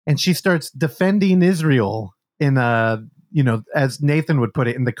 And she starts defending Israel in as Nathan would put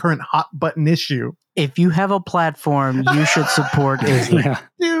it, in the current hot button issue. If you have a platform, you should support Israel.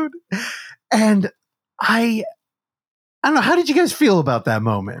 Yeah. Dude. And I don't know, how did you guys feel about that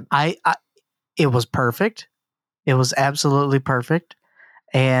moment? It was perfect. It was absolutely perfect.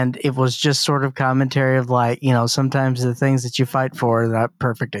 And it was just sort of commentary of like, you know, sometimes the things that you fight for are not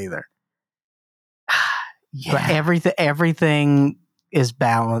perfect either. Yeah. But everything is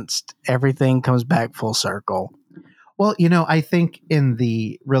balanced. Everything comes back full circle. Well, you know, I think in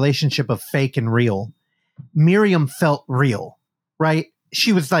the relationship of fake and real, Miriam felt real, right?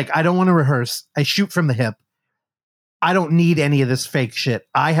 She was like, I don't want to rehearse. I shoot from the hip. I don't need any of this fake shit.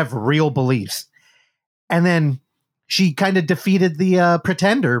 I have real beliefs. And then she kind of defeated the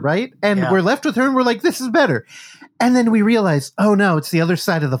pretender, right? And we're left with her and we're like, this is better. And then we realize, oh no, it's the other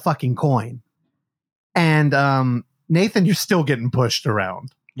side of the fucking coin. And Nathan, you're still getting pushed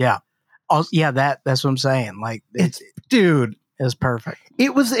around. Yeah. That's what I'm saying. Like, dude, it was perfect.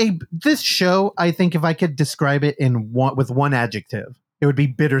 It was this show, I think if I could describe it with one adjective, it would be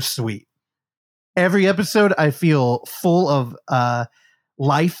bittersweet. Every episode I feel full of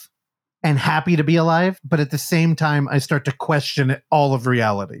life and happy to be alive, but at the same time I start to question all of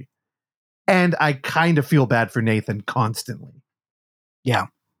reality. And I kind of feel bad for Nathan constantly. Yeah.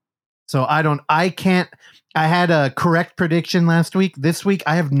 So I had a correct prediction last week. This week,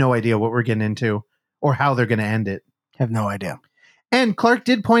 I have no idea what we're getting into or how they're going to end it. Have no idea. And Clark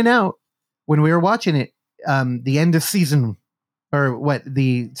did point out when we were watching it, the end of season, or what,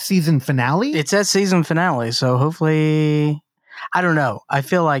 the season finale? It's that season finale. So hopefully, I don't know. I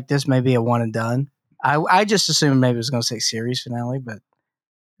feel like this may be a one and done. I just assumed maybe it was going to say series finale, but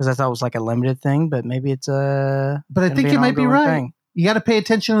because I thought it was like a limited thing, but maybe it's a. But I think you might be right. Thing. You got to pay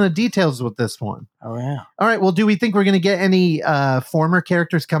attention to the details with this one. Oh, yeah. All right. Well, do we think we're going to get any former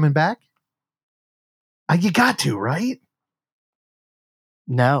characters coming back? You got to, right?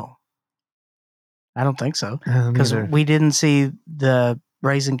 No. I don't think so. Because we didn't see the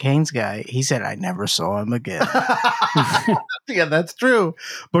Raising Cane's guy. He said, I never saw him again. Yeah, that's true.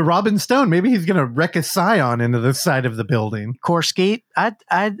 But Robin Stone, maybe he's going to wreck a Scion into the side of the building. Core Skeet,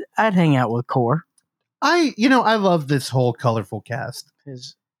 I'd hang out with Core. I love this whole colorful cast.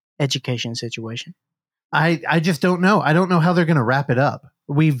 His education situation. I just don't know. I don't know how they're going to wrap it up.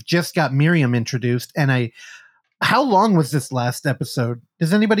 We've just got Miriam introduced, and how long was this last episode?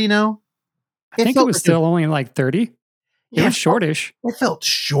 Does anybody know? I think it was still only like 30. It was shortish. It felt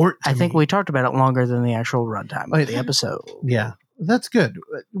short. I think we talked about it longer than the actual runtime of the episode. Yeah, that's good.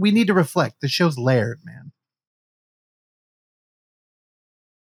 We need to reflect. The show's layered, man.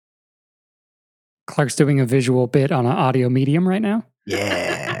 Clark's doing a visual bit on an audio medium right now.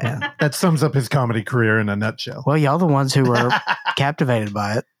 Yeah. That sums up his comedy career in a nutshell. Well, y'all the ones who were captivated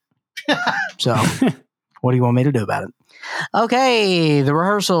by it. So, what do you want me to do about it? Okay, The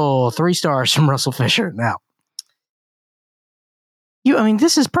Rehearsal, 3 stars from Russell Fisher. Now,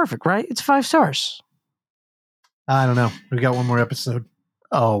 this is perfect, right? It's 5 stars. I don't know. We got one more episode.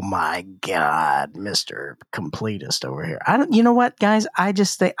 Oh my God, Mr. Completist over here. You know what, guys? I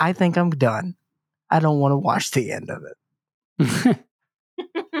think I'm done. I don't want to watch the end of it.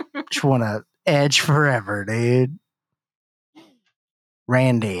 Just want to edge forever, dude.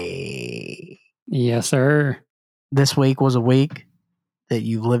 Randy. Yes, sir. This week was a week that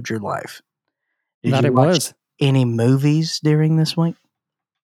you lived your life. Did That you it watch was. any movies during this week?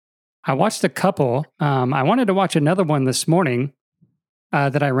 I watched a couple. I wanted to watch another one this morning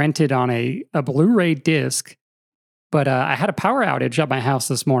that I rented on a Blu-ray disc, but I had a power outage at my house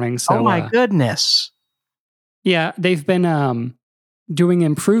this morning. So, oh my goodness. Yeah, they've been doing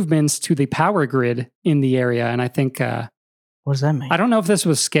improvements to the power grid in the area, and I think what does that mean? I don't know if this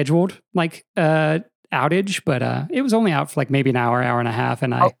was scheduled outage, but it was only out for like maybe an hour and a half,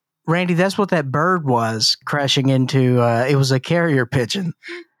 and Randy, that's what that bird was crashing into. It was a carrier pigeon.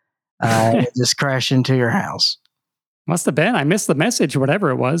 It just crashed into your house. Must have been. I missed the message, whatever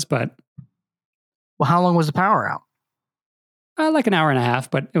it was, but Well, how long was the power out? like an hour and a half,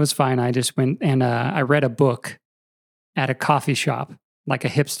 but it was fine. I just went and I read a book at a coffee shop, like a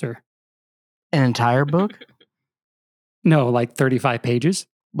hipster. An entire book? No, like 35 pages.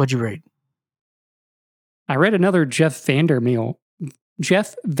 What'd you read? I read another Jeff Vandermeer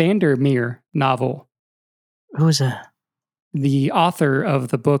novel. Who is that? The author of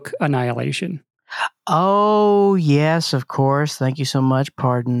the book Annihilation. Oh, yes, of course. Thank you so much.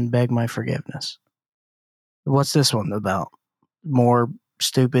 Pardon, beg my forgiveness. What's this one about? More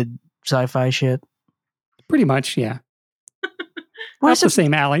stupid sci-fi shit? Pretty much, yeah. What's That's the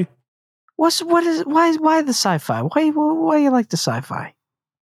same alley. why the sci-fi? Why you like the sci-fi?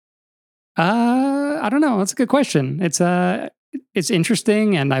 I don't know. That's a good question. It's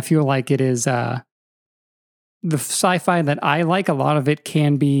interesting, and I feel like it is the sci-fi that I like. A lot of it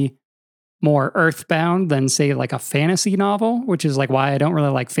can be more earthbound than, say, like a fantasy novel, which is like why I don't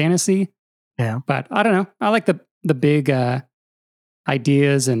really like fantasy. Yeah. But I don't know. I like the big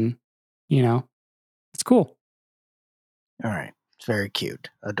ideas, and it's cool. All right. It's very cute.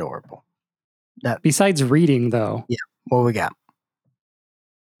 Adorable. Besides reading, though, What we got?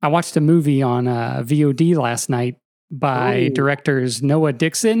 I watched a movie on VOD last night by directors Noah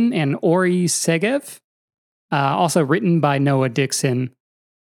Dixon and Ori Segev. Also written by Noah Dixon.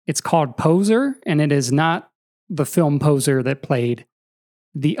 It's called Poser, and it is not the film Poser that played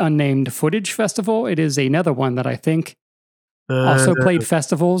the Unnamed Footage Festival. It is another one that I think also played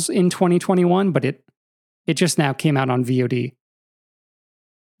festivals in 2021, but it just now came out on VOD.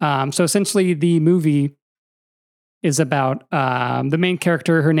 So essentially, the movie is about the main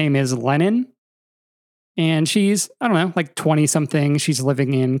character. Her name is Lennon, and she's, I don't know, like 20-something. She's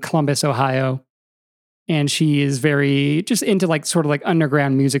living in Columbus, Ohio, and she is very just into like sort of like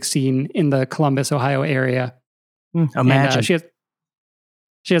underground music scene in the Columbus, Ohio area. Imagine. And,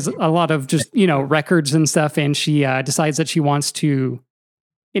 she has a lot of just, records and stuff, and she decides that she wants to,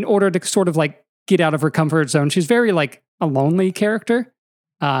 in order to sort of like get out of her comfort zone, she's very like a lonely character.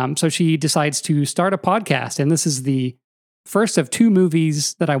 So she decides to start a podcast, and this is the first of 2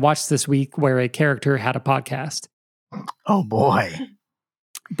 movies that I watched this week where a character had a podcast. Oh boy.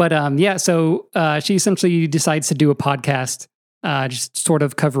 But so she essentially decides to do a podcast, just sort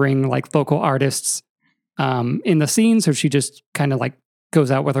of covering like local artists in the scene. So she just kind of like goes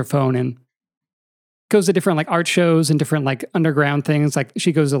out with her phone and goes to different like art shows and different like underground things. Like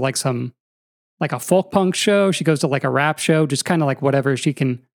she goes to like some like a folk punk show. She goes to like a rap show, just kind of like whatever she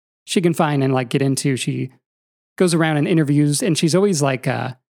can find and like get into. She goes around and interviews, and she's always like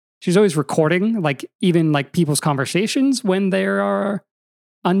she's always recording like even like people's conversations when there are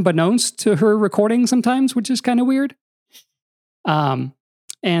unbeknownst to her recording sometimes, which is kind of weird. And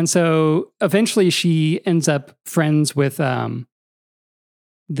so eventually she ends up friends with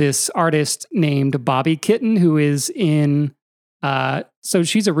this artist named Bobby Kitten, who is in so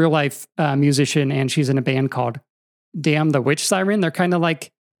she's a real life musician, and she's in a band called Damn the Witch Siren. They're kind of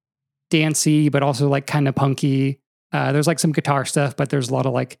like dancey, but also like kind of punky. There's like some guitar stuff, but there's a lot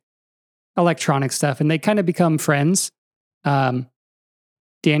of like electronic stuff, and they kind of become friends. Bobby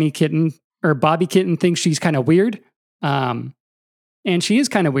Kitten thinks she's kind of weird. And she is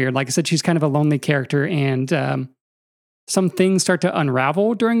kind of weird. Like I said, she's kind of a lonely character, and some things start to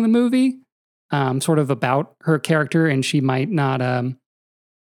unravel during the movie, sort of about her character, and she might not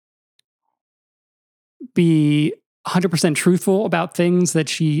be 100% truthful about things that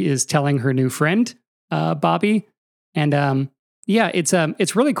she is telling her new friend, Bobby. And yeah,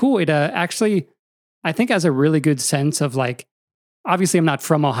 it's really cool. It actually, I think, has a really good sense of like, obviously, I'm not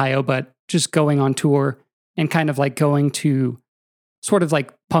from Ohio, but just going on tour and kind of like going to sort of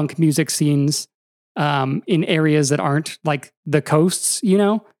like punk music scenes in areas that aren't like the coasts, you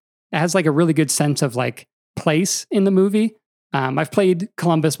know, it has like a really good sense of like place in the movie. I've played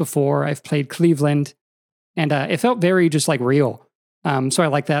Columbus before, I've played Cleveland, and it felt very just like real. So I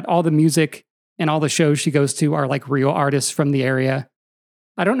like that. All the music and all the shows she goes to are like real artists from the area.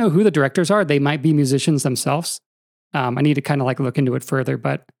 I don't know who the directors are. They might be musicians themselves. I need to kind of like look into it further,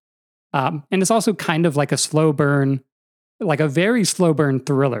 but and it's also kind of like a slow burn, like a very slow burn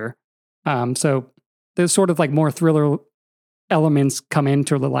thriller. So there's sort of like more thriller elements come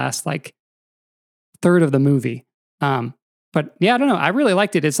into the last like third of the movie. But yeah, I don't know. I really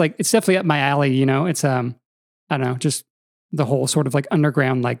liked it. It's like it's definitely up my alley. You know, it's I don't know, just the whole sort of like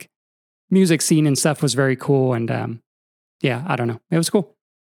underground like music scene and stuff was very cool. And yeah, I don't know, it was cool.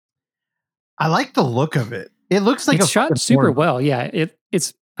 I like the look of it. It looks like It's a shot fucking super porno. well. Yeah,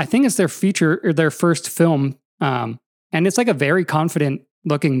 it's I think it's their feature or their first film, and it's like a very confident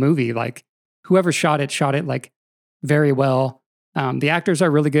looking movie. Like whoever shot it like very well. The actors are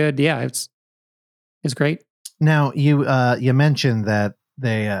really good. Yeah, it's great. Now you mentioned that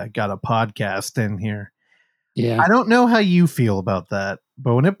they got a podcast in here. Yeah, I don't know how you feel about that,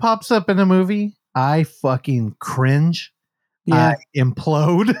 but when it pops up in a movie, I fucking cringe. yeah, I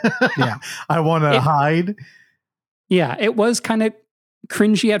implode. Yeah. I want to It- hide. yeah. It was kind of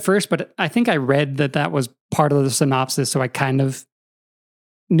cringy at first, but I think I read that was part of the synopsis, so I kind of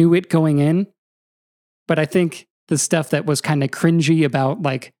knew it going in. But I think the stuff that was kind of cringy about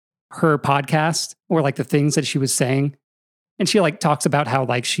like her podcast or like the things that she was saying, and she like talks about how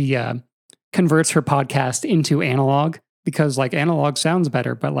like she converts her podcast into analog because like analog sounds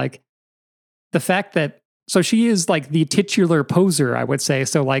better, but like the fact that so she is like the titular poser, I would say.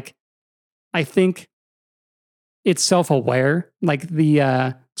 So like I think it's self-aware, like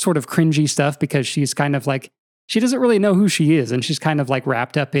the sort of cringy stuff, because she's kind of like she doesn't really know who she is, and she's kind of like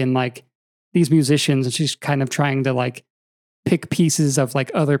wrapped up in like these musicians, and she's kind of trying to like pick pieces of like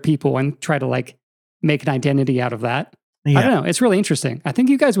other people and try to like make an identity out of that. I Yeah. don't know. It's really interesting. I think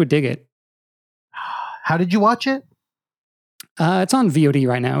you guys would dig it. How did you watch it? It's on VOD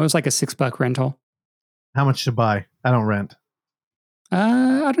right now. It was like a $6 rental. How much to buy? I don't rent.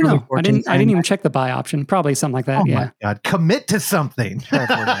 I don't Really know. I didn't $14.99. even check the buy option. Probably something like that. Oh Yeah. my god! Commit to something.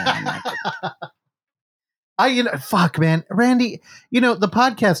 Fuck, man, Randy. You know the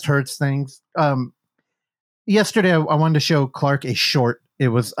podcast hurts things. Yesterday I wanted to show Clark a short. It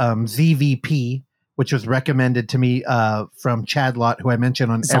was ZVP, which was recommended to me from Chad Lott, who I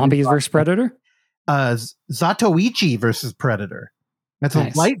mentioned on every Zombies versus podcast. Predator. Zatoichi versus Predator. That's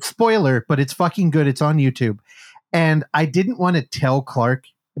Nice. a light spoiler, but it's fucking good. It's on YouTube. And I didn't want to tell Clark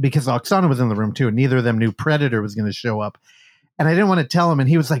because Oksana was in the room too, and neither of them knew Predator was going to show up. And I didn't want to tell him. And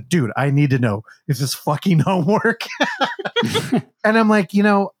he was like, dude, I need to know. Is this fucking homework? And I'm like,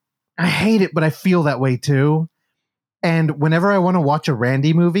 I hate it, but I feel that way too. And whenever I want to watch a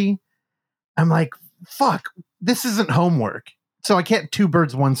Randy movie, I'm like, fuck, this isn't homework. So I can't two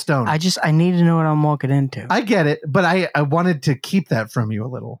birds, one stone. I need to know what I'm walking into. I get it, but I wanted to keep that from you a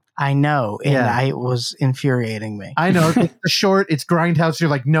little. I know, and Yeah. it was infuriating me. I know it's a short, it's Grindhouse. You're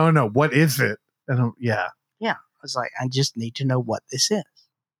like, no, what is it? And yeah. I was like, I just need to know what this is.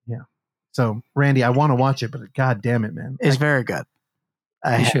 So Randy, I want to watch it, but god damn it, man. It's very good.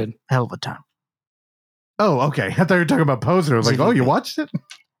 I You had should. a hell of a time. Oh, okay. I thought you were talking about Poser. I was like, oh, you watched it?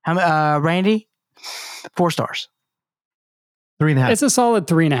 Randy, 4 stars. 3.5. It's a solid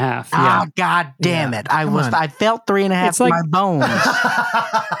 3.5. Yeah. Ah, god damn Yeah, it! come on. I felt 3.5 It's in like- my bones.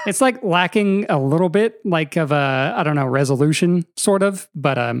 It's like lacking a little bit like of a, I don't know, resolution sort of.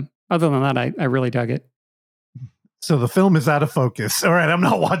 But other than that, I really dug it. So the film is out of focus. All right, I'm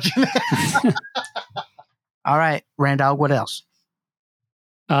not watching it. All right, Randall, what else?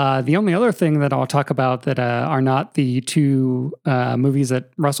 The only other thing that I'll talk about that are not the two movies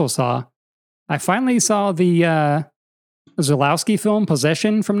that Russell saw, I finally saw the Zalowski film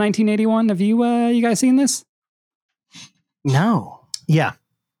Possession from 1981. Have you guys seen this? No. Yeah,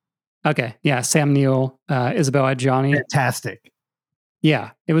 Okay, yeah, Sam Neill, Isabel Adjani. fantastic.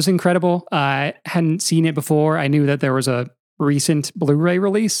 Yeah, it was incredible. I hadn't seen it before. I knew that there was a recent Blu-ray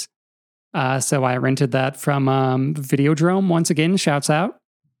release, so I rented that from Videodrome. Once again, shouts out.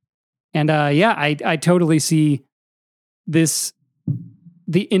 And yeah, I totally see the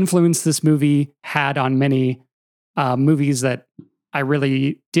influence this movie had on many movies that I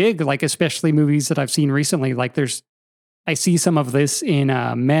really dig, like especially movies that I've seen recently. Like I see some of this in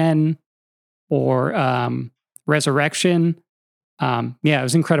Men or Resurrection. Yeah, it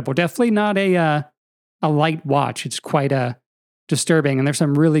was incredible. Definitely not a light watch. It's quite disturbing, and there's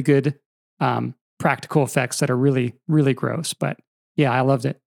some really good practical effects that are really really gross. But yeah, I loved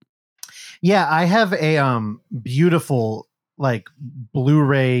it. Yeah, I have a beautiful like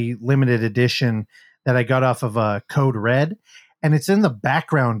Blu-ray limited edition that I got off of Code Red, and it's in the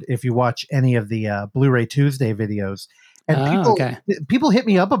background if you watch any of the Blu-ray Tuesday videos. And Okay. people hit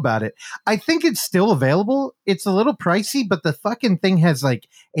me up about it. I think it's still available. It's a little pricey, but the fucking thing has like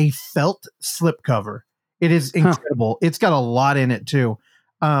a felt slipcover. It is incredible. It's got a lot in it too.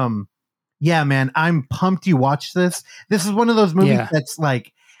 Yeah, man, I'm pumped you watched this. This is one of those movies that's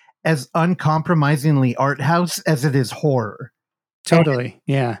like as uncompromisingly art house as it is horror. Totally.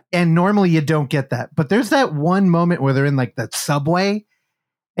 Yeah. And normally you don't get that. But there's that one moment where they're in like the subway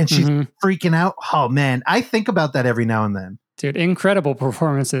and she's freaking out. Oh man, I think about that every now and then. Dude, incredible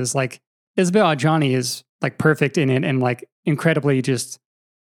performances. Like Isabel Adjani is like perfect in it and like incredibly just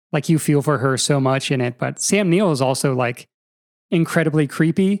like you feel for her so much in it. But Sam Neill is also like incredibly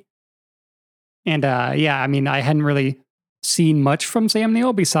creepy. And yeah, I mean, I hadn't really seen much from Sam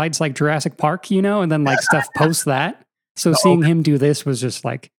Neill besides like Jurassic Park, you know, and then like stuff post that. So seeing him do this was just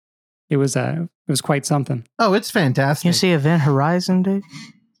like it was quite something. Oh, it's fantastic. You see Event Horizon, dude?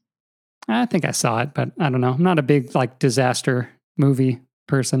 I think I saw it, but I don't know. I'm not a big like disaster movie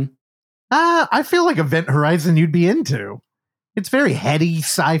person. I feel like Event Horizon you'd be into. It's very heady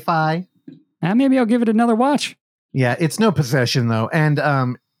sci-fi. Maybe I'll give it another watch. Yeah, it's no Possession though.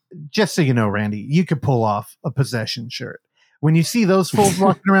 And just so you know, Randy, you could pull off a Possession shirt. When you see those fools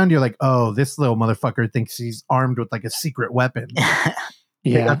walking around, you're like, oh, this little motherfucker thinks he's armed with like a secret weapon.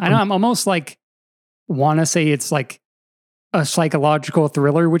 Yeah, I know. I'm almost like want to say it's like a psychological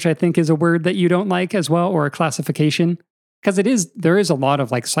thriller, which I think is a word that you don't like as well, or a classification, because there is a lot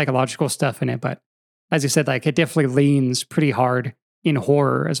of like psychological stuff in it. But as you said, like it definitely leans pretty hard in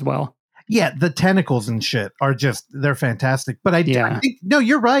horror as well. Yeah, the tentacles and shit are they're fantastic. But I think, no,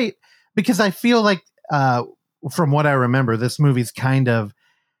 you're right, because I feel like from what I remember, this movie's kind of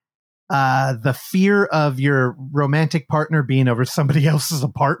the fear of your romantic partner being over somebody else's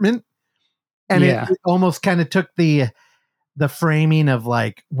apartment. And it almost kind of took the framing of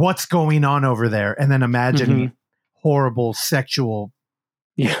like, what's going on over there? And then imagining horrible sexual.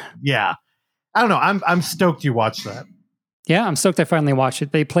 Yeah. I don't know. I'm stoked you watched that. Yeah, I'm stoked I finally watched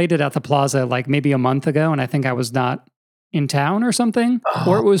it. They played it at the Plaza like maybe a month ago, and I think I was not in town or something,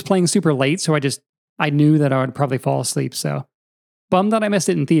 or it was playing super late. So I knew that I would probably fall asleep. So bummed that I missed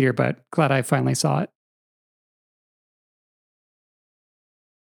it in theater, but glad I finally saw it.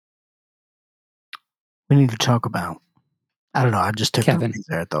 We need to talk about. I don't know. I just took Kevin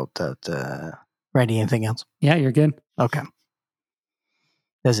there. I thought that. Randy, anything else? Yeah, you're good. Okay.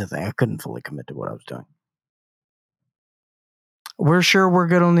 That's the thing. I couldn't fully commit to what I was doing. We're sure we're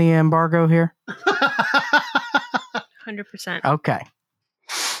good on the embargo here? 100%. Okay.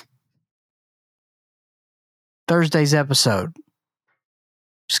 Thursday's episode.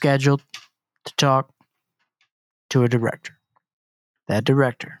 Scheduled to talk to a director. That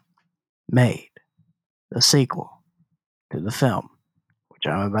director made the sequel to the film, which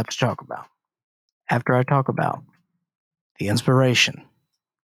I'm about to talk about. After I talk about the inspiration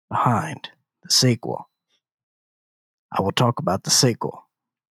behind the sequel, I will talk about the sequel.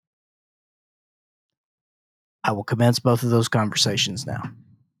 I will commence both of those conversations now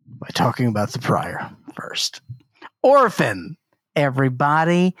by talking about the prior first. Orphan,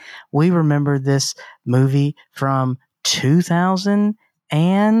 everybody. We remember this movie from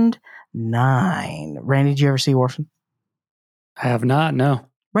 2009. Randy, did you ever see Orphan? I have not, no.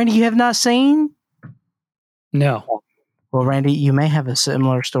 Randy, you have not seen? No. Well, Randy, you may have a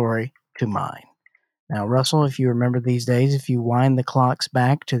similar story to mine. Now, Russell, if you remember these days, if you wind the clocks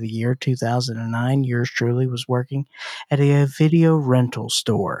back to the year 2009, yours truly was working at a video rental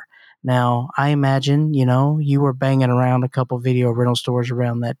store. Now, I imagine, you were banging around a couple video rental stores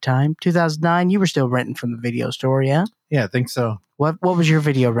around that time. 2009, you were still renting from the video store, yeah? Yeah, I think so. What was your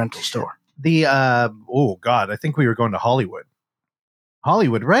video rental store? Oh, God, I think we were going to Hollywood.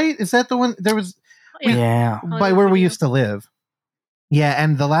 Hollywood, right? Is that the one? There was... Yeah. By where we used to live. Yeah,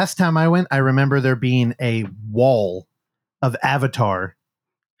 and the last time I went, I remember there being a wall of Avatar.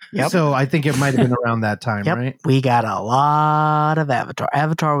 Yep. So I think it might have been around that time, right? We got a lot of Avatar.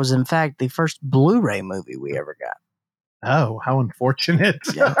 Avatar was, in fact, the first Blu-ray movie we ever got. Oh, how unfortunate.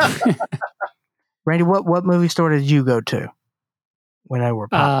 Yep. Randy, what movie store did you go to when I were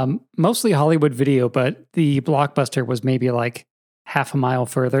mostly Hollywood Video, but the Blockbuster was maybe like half a mile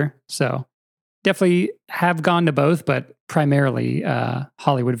further. So definitely have gone to both, but primarily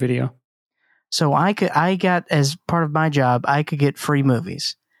Hollywood Video. So I got, as part of my job, I could get free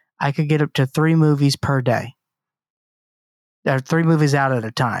movies. I could get up to 3 movies per day. There are 3 movies out at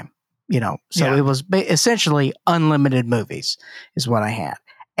a time, So Yeah. it was essentially unlimited movies is what I had.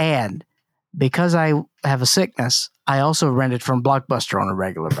 And because I have a sickness, I also rented from Blockbuster on a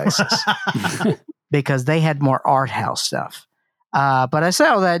regular basis because they had more art house stuff. But I say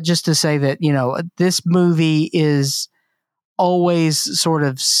all that just to say that, this movie is always sort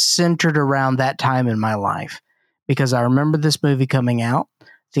of centered around that time in my life because I remember this movie coming out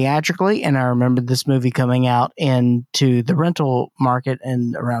theatrically, and I remember this movie coming out into the rental market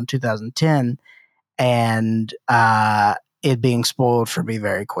in around 2010, and it being spoiled for me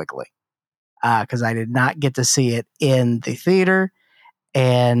very quickly because I did not get to see it in the theater,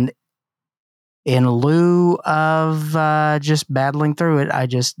 and in lieu of just battling through it, I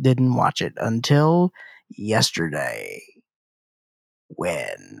just didn't watch it until yesterday,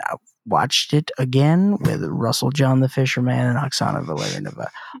 when I watched it again with Russell John the Fisherman and Oksana Valerianova.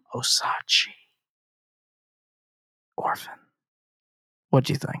 Osachi. Orphan. What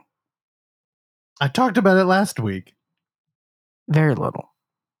do you think? I talked about it last week. Very little.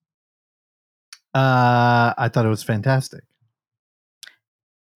 I thought it was fantastic.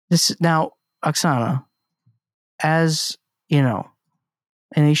 Now, Oksana, as an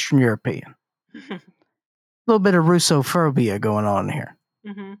Eastern European, a little bit of Russophobia going on here.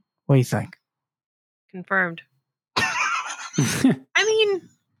 Mm-hmm. What do you think? Confirmed. I mean,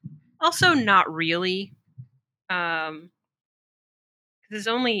 also not really. Because it's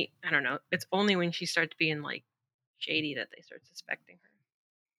only, I don't know, it's only when she starts being like shady that they start suspecting her.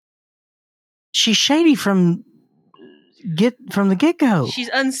 She's shady from the get-go. She's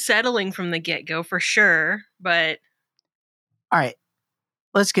unsettling from the get-go for sure, but all right,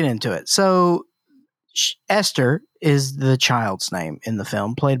 let's get into it. So Esther is the child's name in the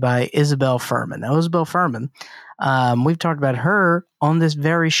film, played by Isabel Fuhrman. Now, Isabel Fuhrman, we've talked about her on this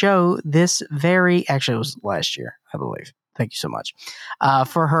very show. Actually, it was last year, I believe. Thank you so much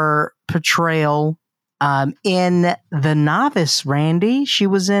for her portrayal in The Novice. Randy, she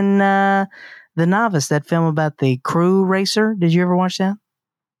was in The Novice, that film about the crew racer. Did you ever watch that?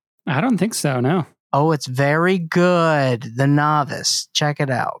 I don't think so, no. Oh, it's very good. The Novice. Check it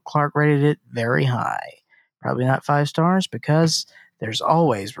out. Clark rated it very high. Probably not 5 stars because there's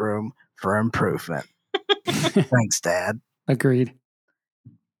always room for improvement. Thanks, Dad. Agreed.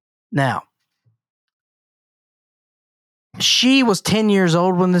 Now, she was 10 years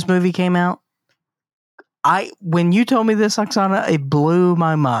old when this movie came out. When you told me this, Oksana, it blew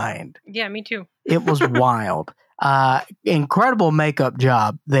my mind. yeah, me too. It was wild. Incredible makeup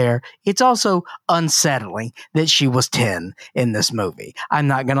job there. It's also unsettling that she was 10 in this movie. I'm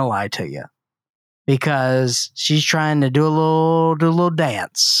not going to lie to you, because she's trying to do a little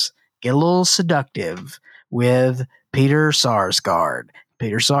dance, get a little seductive with Peter Sarsgaard.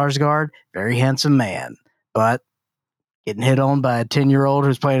 Peter Sarsgaard, very handsome man, but getting hit on by a 10-year-old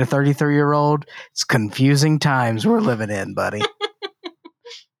who's playing a 33-year-old. It's confusing times we're living in, buddy.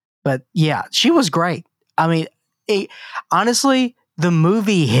 But yeah, she was great. I mean, honestly,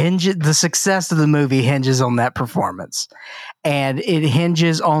 the success of the movie hinges on that performance, and it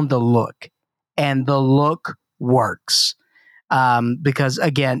hinges on the look, and the look works. Because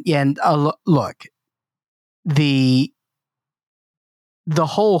again, look, the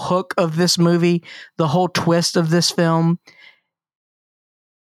whole hook of this movie, the whole twist of this film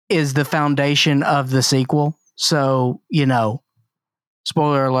is the foundation of the sequel. So,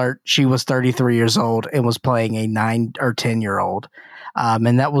 spoiler alert, she was 33 years old and was playing a 9 or 10-year-old.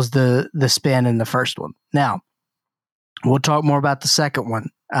 And that was the spin in the first one. Now, we'll talk more about the second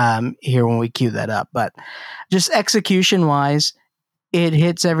one here when we cue that up. But just execution-wise, it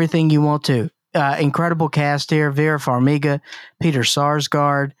hits everything you want to. Incredible cast here. Vera Farmiga, Peter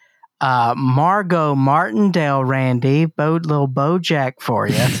Sarsgaard, Margot Martindale, Randy, little Bojack for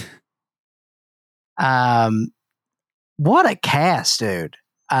you. What a cast, dude.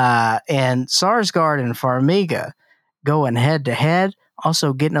 And Sarsgaard and Farmiga going head to head,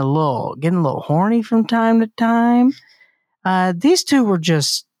 also getting a little horny from time to time. These two were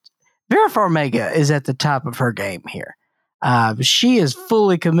just, Vera Farmiga is at the top of her game here. She is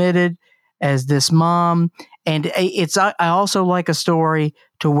fully committed as this mom, and I also like a story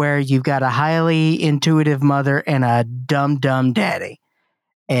to where you've got a highly intuitive mother and a dumb daddy,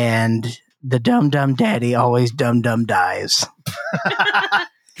 and the dumb daddy always dumb dies.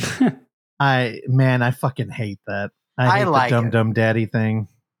 I fucking hate that. I hate like the dumb daddy thing.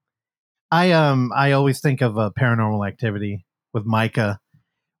 I always think of Paranormal Activity with Micah,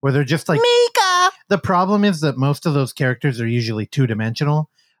 where they're just like Mika. The problem is that most of those characters are usually 2-dimensional,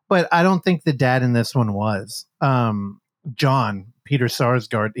 but I don't think the dad in this one was. John Peter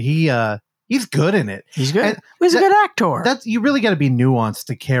Sarsgaard, he's good in it. He's good. And He's a that- good actor. That's you really got to be nuanced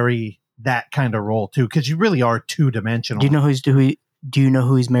to carry that kind of role too, because you really are 2-dimensional. Do you know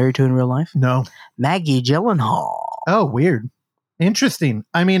who he's married to in real life? No. Maggie Gyllenhaal. Oh, weird. Interesting.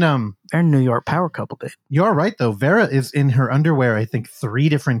 I mean, They're a New York power couple, dude. you're right though. Vera is in her underwear, I think, 3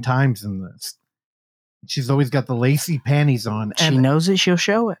 different times in this. She's always got the lacy panties on. She knows it, she'll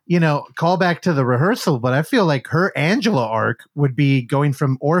show it. Call back to the rehearsal, but I feel like her Angela arc would be going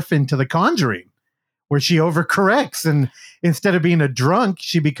from Orphan to The Conjuring, where she overcorrects and instead of being a drunk,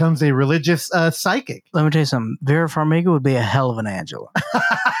 she becomes a religious psychic. Let me tell you something. Vera Farmiga would be a hell of an Angela.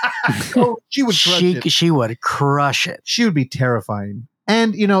 Oh, she would crush it. She would crush it. She would be terrifying.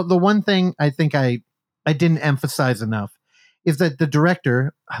 And, the one thing I think I didn't emphasize enough is that the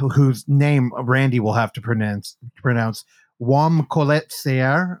director, whose name Randy will have to pronounce Wam Colette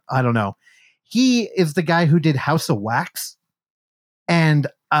Sayre, I don't know. He is the guy who did House of Wax. And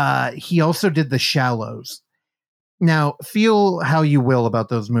he also did The Shallows. Now, feel how you will about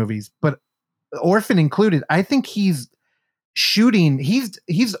those movies, but Orphan included, I think he's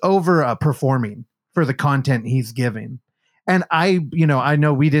over performing for the content he's giving. And I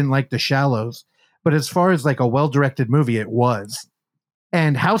know we didn't like The Shallows, but as far as like a well-directed movie, it was.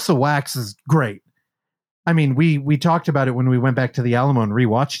 And House of Wax is great. I mean, we talked about it when we went back to the Alamo and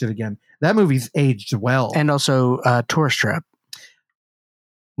rewatched it again. That movie's aged well. And also Tourist Trap.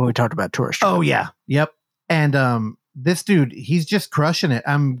 When we talked about Tourist Trap. Oh, yeah. Yep. And this dude, he's just crushing it.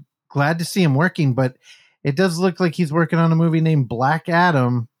 I'm glad to see him working, but it does look like he's working on a movie named Black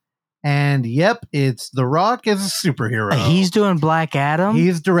Adam. And yep, it's The Rock as a superhero. He's doing Black Adam?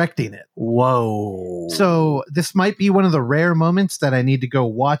 He's directing it. Whoa. So this might be one of the rare moments that I need to go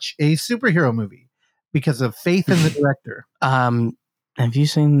watch a superhero movie because of faith in the director. Have you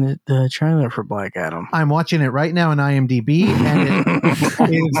seen the trailer for Black Adam? I'm watching it right now on IMDb, and it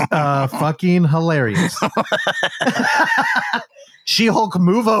is fucking hilarious. She-Hulk,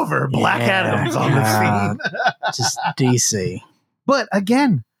 move over. Black Adam's on the scene. Just DC. But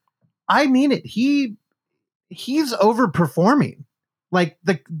again, I mean it. He's overperforming. Like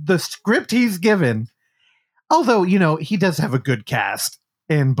the script he's given, although, he does have a good cast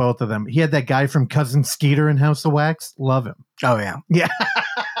in both of them. He had that guy from Cousin Skeeter in House of Wax. Love him. Oh, yeah. Yeah.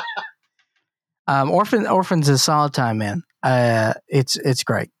 Orphan's a solid time, man. It's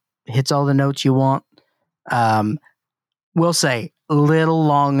great. Hits all the notes you want. We'll say little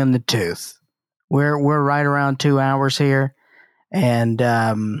long in the tooth. We're right around 2 hours here, and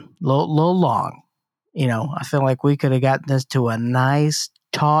little long. I feel like we could have gotten this to a nice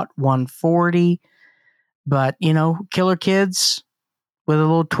taut 140, but Killer Kids with a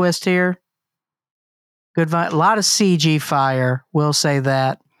little twist here. Good vibe. A lot of CG fire. We'll say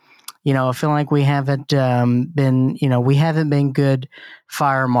that. I feel like we haven't been good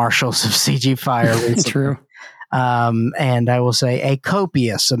fire marshals of CG fire recently. True. And I will say a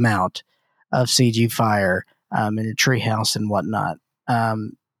copious amount of CG fire in a treehouse and whatnot,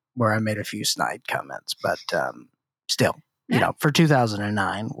 where I made a few snide comments, but still, for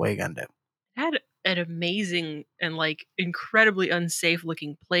 2009, what are you gonna do? Had an amazing and incredibly unsafe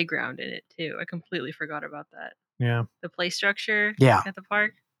looking playground in it too. I completely forgot about that. Yeah. The play structure at the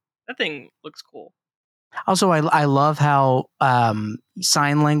park. That thing looks cool. Also, I love how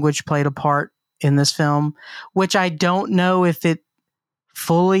sign language played a part in this film, which I don't know if it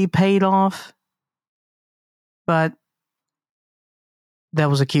fully paid off, but that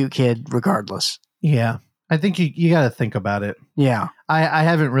was a cute kid regardless. Yeah. I think you got to think about it. Yeah. I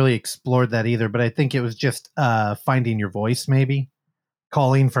haven't really explored that either, but I think it was just finding your voice, maybe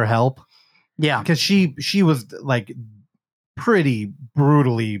calling for help. Yeah. Because she was pretty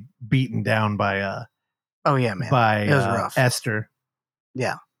brutally beaten down by oh yeah, man. By it was rough. Esther.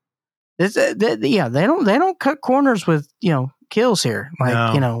 Yeah. They don't cut corners with kills here.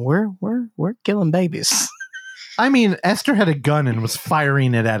 We're killing babies. I mean, Esther had a gun and was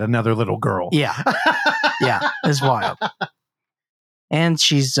firing it at another little girl. Yeah. Yeah, it's wild. And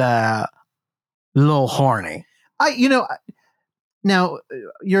she's a little horny. Now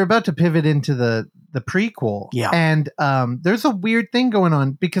you're about to pivot into the prequel. Yeah. And there's a weird thing going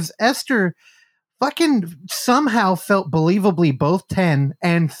on because Esther fucking somehow felt believably both 10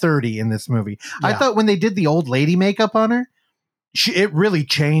 and 30 in this movie. Yeah. I thought when they did the old lady makeup on her, it really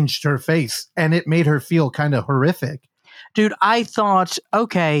changed her face and it made her feel kind of horrific. Dude, I thought,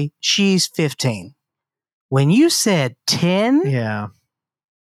 okay, she's 15. When you said 10? Yeah.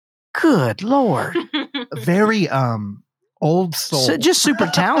 Good Lord. Very Old soul. So just super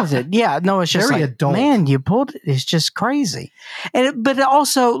talented. Yeah, no, it's just Very like, adult. man, you pulled it. It's just crazy. But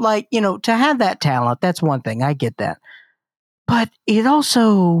also, like, to have that talent, that's one thing. I get that. But it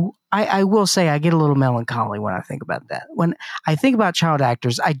also, I will say, I get a little melancholy when I think about that. When I think about child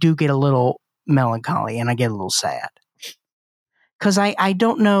actors, I do get a little melancholy and I get a little sad. Because I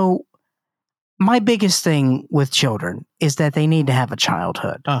don't know. My biggest thing with children is that they need to have a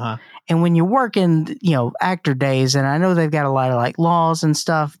childhood. Uh-huh. And when you work in, actor days, and I know they've got a lot of like laws and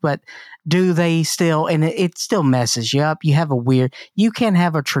stuff, but do they still, and it still messes you up. You have you can't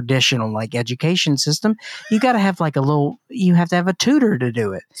have a traditional like education system. You got to have like you have to have a tutor to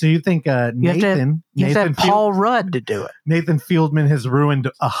do it. So you think Nathan You have to have Paul Rudd to do it. Nathan Fieldman has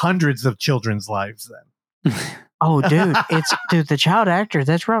ruined hundreds of children's lives then. Oh, dude, dude, the child actor,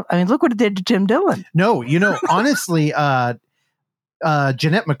 that's rough. I mean, look what it did to Tim Dillon. No, honestly, Jeanette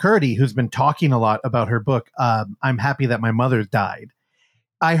McCurdy, who's been talking a lot about her book, I'm Happy That My Mother Died.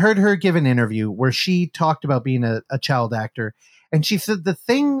 I heard her give an interview where she talked about being a child actor. And she said the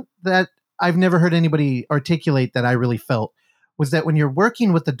thing that I've never heard anybody articulate that I really felt was that when you're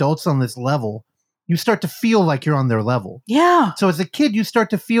working with adults on this level, you start to feel like you're on their level. Yeah. So as a kid, you start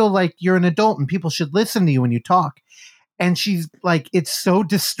to feel like you're an adult and people should listen to you when you talk. And she's like, it's so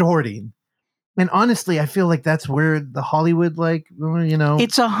distorting. And honestly, I feel like that's where the Hollywood,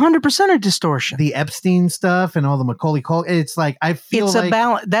 it's 100% a distortion. The Epstein stuff and all the Macaulay Culkin. It's like, I feel it's a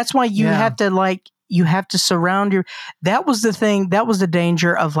balance. That's why you have to surround that was the thing. That was the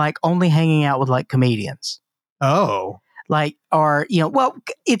danger of like only hanging out with like comedians. Oh. Like, or,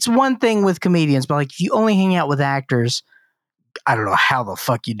 it's one thing with comedians, but like if you only hang out with actors, I don't know how the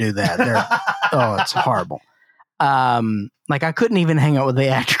fuck you do that. It's horrible. Like I couldn't even hang out with the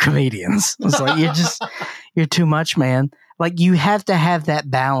actor comedians. It's like, you're too much, man. Like you have to have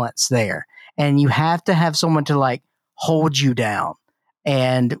that balance there, and you have to have someone to like hold you down.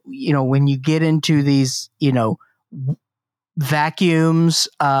 And, when you get into these, vacuums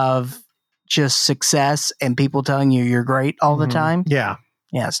of just success and people telling you you're great all the time. Yeah.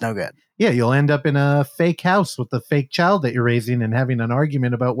 Yeah, it's no good. Yeah, you'll end up in a fake house with a fake child that you're raising and having an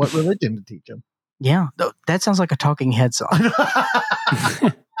argument about what religion to teach them. Yeah, that sounds like a Talking Head song.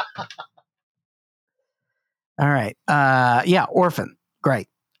 All right. Orphan. Great.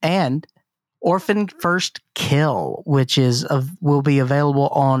 And Orphan First Kill, which will be available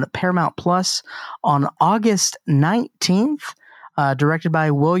on Paramount Plus on August 19th. Directed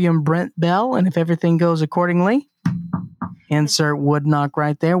by William Brent Bell, and if everything goes accordingly, insert wood knock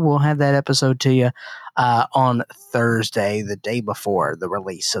right there. We'll have that episode to you on Thursday, the day before the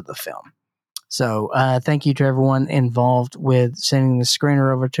release of the film. So thank you to everyone involved with sending the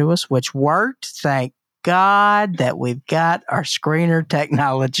screener over to us, which worked. Thank God that we've got our screener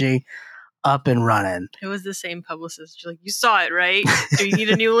technology up and running. It was the same publicist. She's like, you saw it, right? Do you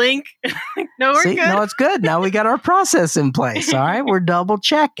need a new link? No, we're good. No, it's good. Now we got our process in place. All right. We're double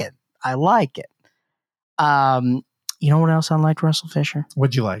checking. I like it. You know what else I liked, Russell Fisher?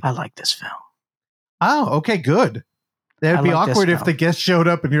 What'd you like? I like this film. Oh, okay, good. That'd be awkward if the guest showed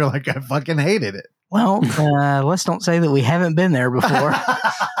up and you're like, I fucking hated it. Well, let's don't say that we haven't been there before,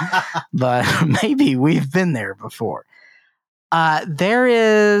 but maybe we've been there before.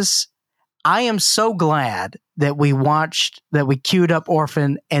 I am so glad that we queued up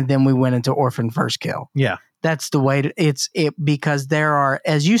Orphan and then we went into Orphan First Kill. Yeah. That's the way because there are,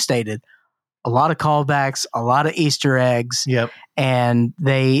 as you stated, a lot of callbacks, a lot of Easter eggs. Yep. And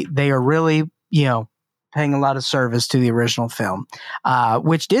they are really, paying a lot of service to the original film,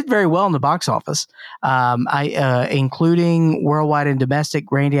 which did very well in the box office. Including worldwide and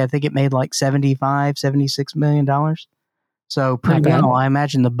domestic, Randy, I think it made like $76 million. So pretty well. I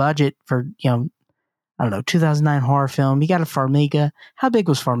imagine the budget for, 2009 horror film. You got a Farmiga. How big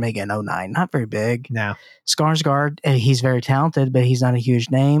was Farmiga in 2009? Not very big. No. Skarsgård, he's very talented, but he's not a huge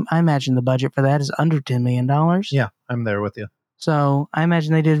name. I imagine the budget for that is under $10 million. Yeah, I'm there with you. So I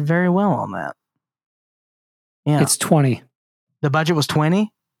imagine they did very well on that. Yeah. It's 20. The budget was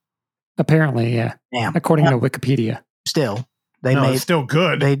 20? Apparently, yeah. Damn. According to Wikipedia. Still, it's still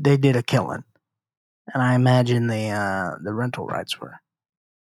good. They did a killing. And I imagine the rental rights were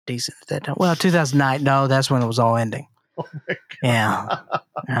decent at that time. Well, 2009, no, that's when it was all ending. Oh my God. Yeah,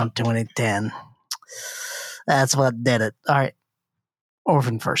 around 2010. That's what did it. All right,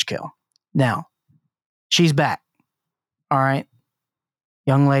 Orphan First Kill. Now, she's back. All right,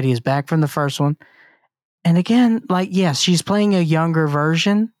 young lady is back from the first one. And again, yes, she's playing a younger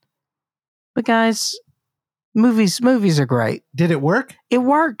version. But guys, movies are great. Did it work? It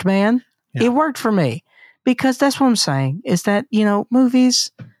worked, man. Yeah. It worked for me. Because that's what I'm saying, is that,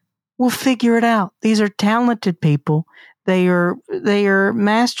 movies will figure it out. These are talented people. They are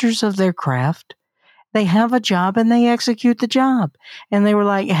masters of their craft. They have a job and they execute the job. And they were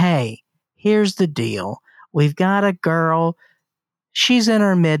like, hey, here's the deal. We've got a girl. She's in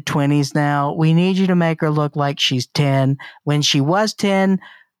her mid-20s now. We need you to make her look like she's 10. When she was 10,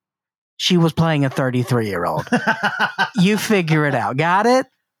 she was playing a 33-year-old. You figure it out. Got it?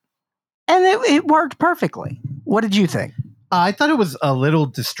 And it worked perfectly. What did you think? I thought it was a little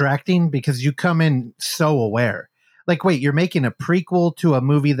distracting because you come in so aware. Like, wait, you're making a prequel to a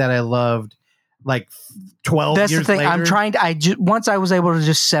movie that I loved like 12 That's years the thing. later. I'm trying to, once I was able to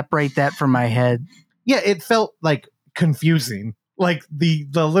just separate that from my head. Yeah, it felt like confusing. Like the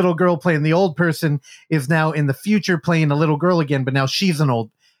little girl playing the old person is now in the future playing a little girl again, but now she's an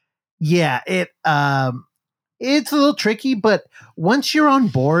old. Yeah, it's a little tricky, but once you're on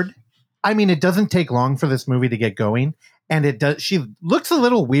board, I mean, it doesn't take long for this movie to get going, and it does. She looks a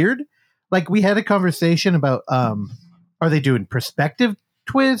little weird. Like we had a conversation about, are they doing perspective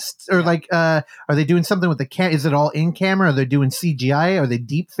twists or are they doing something with the is it all in camera? Are they doing CGI? Are they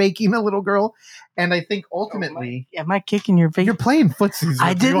deep faking a little girl? And I think ultimately, am I kicking your feet? You're playing footsies.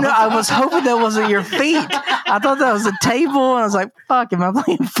 I didn't know. I was hoping that wasn't your feet. I thought that was a table, and I was like, "Fuck, am I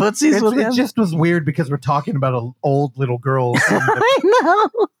playing footsies with him?" It just was weird because we're talking about an old little girl. I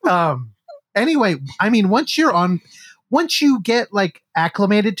know. Anyway, I mean, once you get like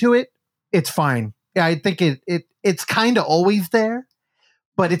acclimated to it, it's fine. Yeah, I think it's kind of always there,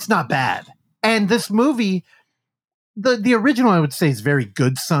 but it's not bad. And this movie, the original, I would say, is very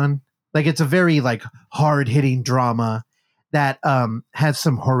good, son. Like it's a very like hard hitting drama that has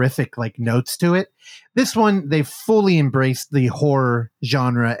some horrific like notes to it. This one, they fully embraced the horror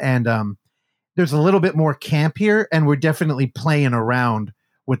genre, and there's a little bit more camp here, and we're definitely playing around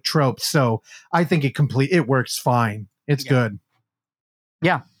with tropes. So I think it works fine. It's good.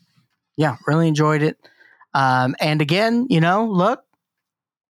 Yeah, really enjoyed it. And again, look,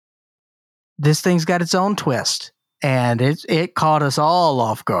 this thing's got its own twist, and it caught us all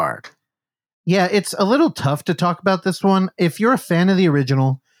off guard. Yeah, it's a little tough to talk about this one. If you're a fan of the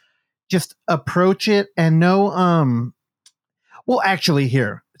original, just approach it and know. Well, actually,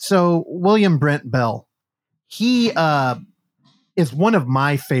 here. So William Brent Bell, he is one of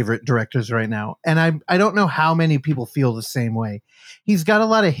my favorite directors right now, and I don't know how many people feel the same way. He's got a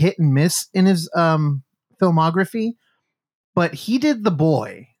lot of hit and miss in his filmography, but he did The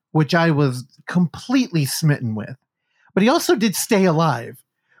Boy, which I was completely smitten with. But he also did Stay Alive,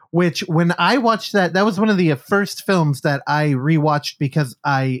 which when I watched that was one of the first films that I rewatched because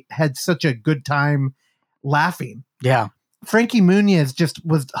I had such a good time laughing. Yeah. Frankie Muniz just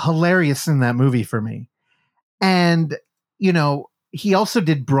was hilarious in that movie for me. And, he also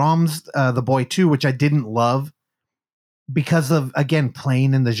did Brahms' The Boy 2, which I didn't love because of, again,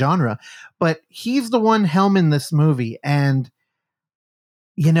 playing in the genre. But he's the one helming this movie. And,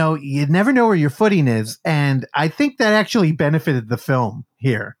 you never know where your footing is. And I think that actually benefited the film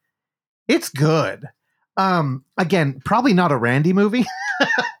here. It's good. Again, probably not a Randy movie.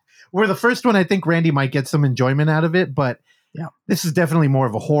 Where the first one, I think Randy might get some enjoyment out of it, but yeah, this is definitely more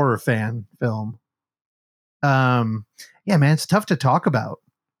of a horror fan film. Yeah, man, it's tough to talk about.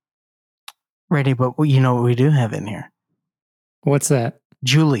 Randy, but you know what we do have in here? What's that?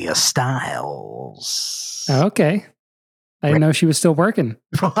 Julia Stiles. Oh, okay. I didn't know she was still working.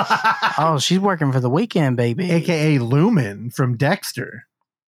 Oh, she's working for the weekend, baby. AKA Lumen from Dexter.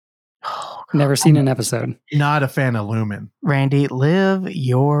 Oh, never seen an episode. Not a fan of Lumen. Randy, live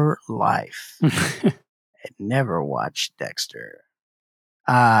your life. Never watched Dexter.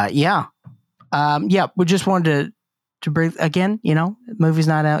 Yeah. We just wanted to bring, again, the movie's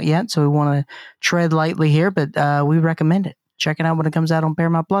not out yet, so we want to tread lightly here, but we recommend it. Check it out when it comes out on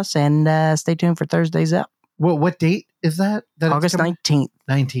Paramount Plus, and stay tuned for Thursday's up. Well, what date is that? August 19th.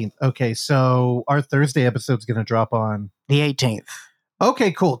 19th. Okay, so our Thursday episode's going to drop on the 18th.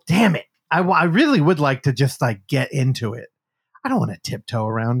 Okay, cool. Damn it. I really would like to just get into it. I don't want to tiptoe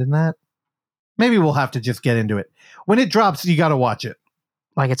around in that. Maybe we'll have to just get into it. When it drops, you got to watch it.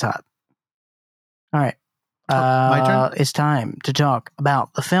 Like it's hot. All right. My turn? It's time to talk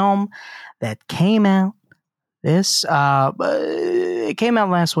about the film that came out it came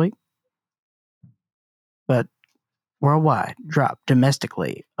out last week, but worldwide dropped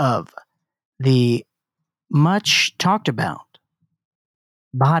domestically of the much talked about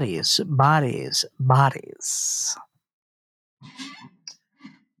Bodies. BX3.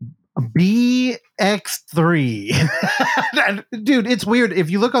 Dude, it's weird.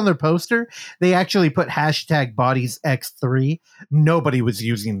 If you look on their poster, they actually put hashtag Bodies X3. Nobody was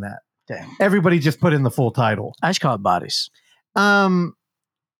using that. Damn. Everybody just put in the full title. I just call it Bodies. All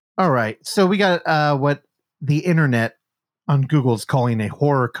right. So we got what the internet on Google is calling a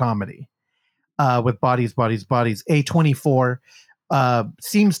horror comedy with bodies, bodies, bodies. A24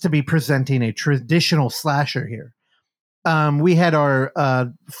 seems to be presenting a traditional slasher here. We had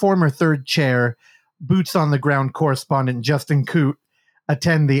our former third chair, boots on the ground correspondent Justin Coote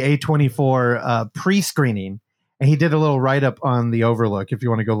attend the A24 pre-screening, and he did a little write-up on the Overlook if you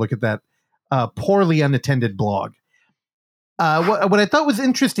want to go look at that poorly unattended blog. What I thought was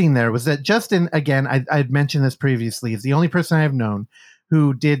interesting there was that Justin, again, I'd mentioned this previously, is the only person I've known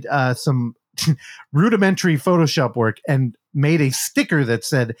who did some rudimentary Photoshop work and made a sticker that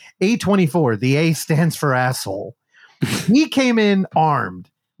said A24, the A stands for asshole. He came in armed,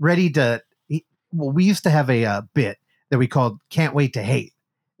 ready to... we used to have a bit that we called Can't Wait to Hate.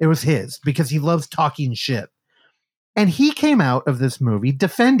 It was his, because he loves talking shit. And he came out of this movie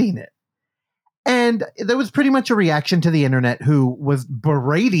defending it. And there was pretty much a reaction to the internet who was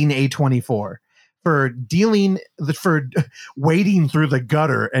berating A24 for wading through the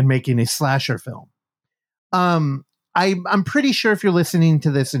gutter and making a slasher film. I'm pretty sure if you're listening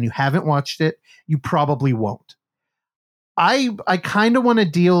to this and you haven't watched it, you probably won't. I kind of want to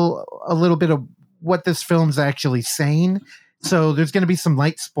deal a little bit of what this film's actually saying. So there's going to be some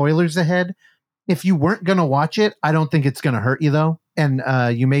light spoilers ahead. If you weren't going to watch it, I don't think it's going to hurt you, though. And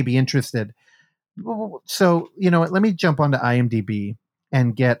you may be interested. So, you know what? Let me jump onto IMDb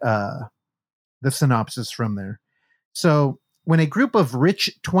and get the synopsis from there. So, when a group of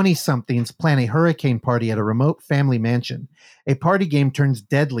rich 20-somethings plan a hurricane party at a remote family mansion, a party game turns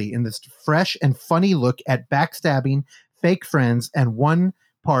deadly in this fresh and funny look at backstabbing, fake friends, and one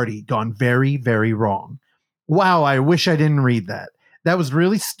party gone very, very wrong. Wow, I wish I didn't read that. That was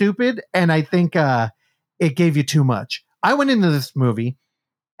really stupid, and I think it gave you too much. I went into this movie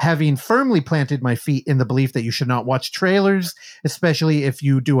having firmly planted my feet in the belief that you should not watch trailers, especially if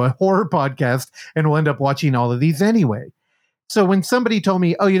you do a horror podcast and will end up watching all of these anyway. So when somebody told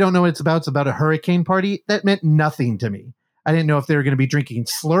me, oh, you don't know what it's about a hurricane party, that meant nothing to me. I didn't know if they were going to be drinking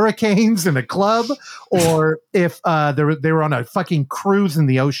slurricanes in a club or if they were on a fucking cruise in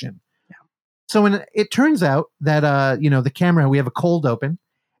the ocean. Yeah. So when it turns out that, the camera, we have a cold open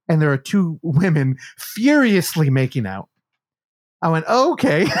and there are two women furiously making out. I went, oh,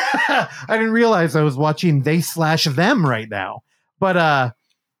 okay. I didn't realize I was watching They Slash Them right now. But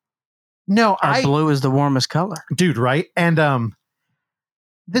no, blue is the warmest color. Dude, right? And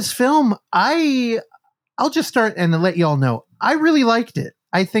this film, I'll just start and let you all know, I really liked it.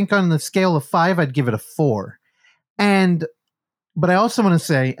 I think on the scale of 5, I'd give it a 4. But I also want to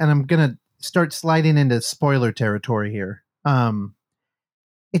say, and I'm going to start sliding into spoiler territory here.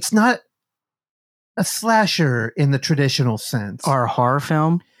 It's not a slasher in the traditional sense. Or a horror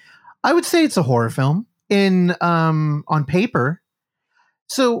film? I would say it's a horror film on paper.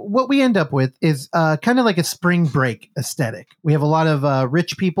 So what we end up with is kind of like a spring break aesthetic. We have a lot of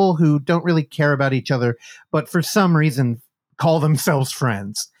rich people who don't really care about each other, but for some reason call themselves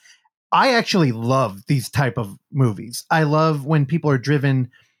friends. I actually love these type of movies. I love when people are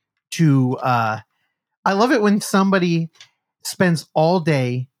driven to... I love it when somebody spends all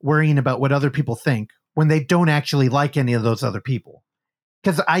day worrying about what other people think when they don't actually like any of those other people.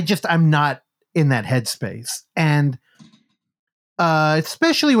 Because I'm not in that headspace. And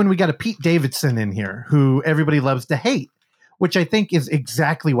especially when we got a Pete Davidson in here, who everybody loves to hate, which I think is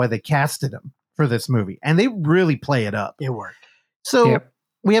exactly why they casted him for this movie. And they really play it up. It worked. So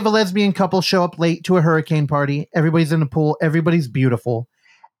we have a lesbian couple show up late to a hurricane party. Everybody's in a pool. Everybody's beautiful.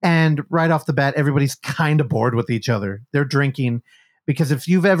 And right off the bat, everybody's kind of bored with each other. They're drinking because if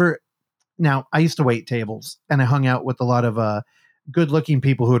you've ever... Now, I used to wait tables, and I hung out with a lot of good-looking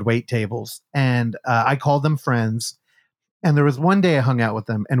people who would wait tables, and I called them friends. And there was one day I hung out with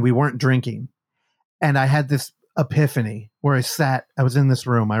them, and we weren't drinking. And I had this epiphany where I was in this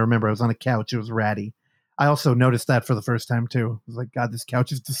room. I remember I was on a couch. It was ratty. I also noticed that for the first time, too. I was like, God, this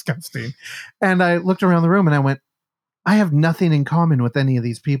couch is disgusting. And I looked around the room, and I went, I have nothing in common with any of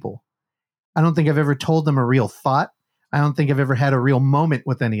these people. I don't think I've ever told them a real thought. I don't think I've ever had a real moment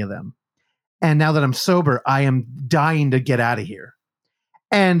with any of them. And now that I'm sober, I am dying to get out of here.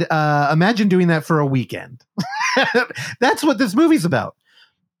 And imagine doing that for a weekend. That's what this movie's about.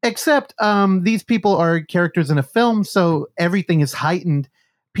 Except these people are characters in a film, so everything is heightened.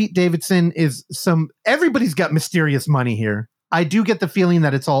 Pete Davidson is everybody's got mysterious money here. I do get the feeling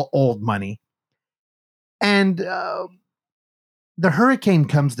that it's all old money. And the hurricane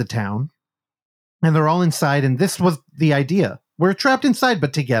comes to town, and they're all inside, and this was the idea. We're trapped inside,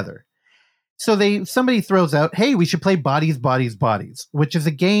 but together. So somebody throws out, hey, we should play Bodies, Bodies, Bodies, which is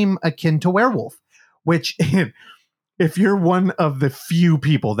a game akin to Werewolf, which if you're one of the few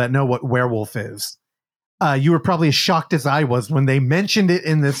people that know what Werewolf is, you were probably as shocked as I was when they mentioned it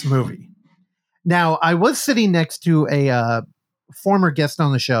in this movie. Now, I was sitting next to a former guest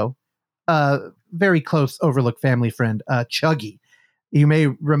on the show, very close Overlook family friend, Chuggy. You may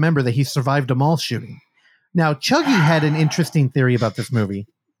remember that he survived a mall shooting. Now, Chuggy had an interesting theory about this movie,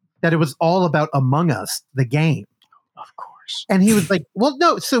 that it was all about Among Us, the game. Of course. And he was like, well,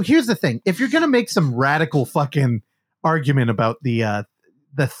 no. So here's the thing. If you're going to make some radical fucking argument about the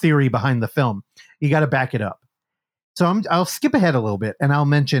theory behind the film, you got to back it up. So I'll skip ahead a little bit and I'll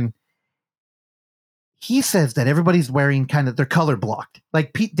mention, he says that everybody's wearing they're color blocked.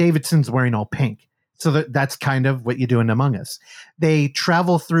 Like Pete Davidson's wearing all pink. So that's kind of what you do in Among Us. They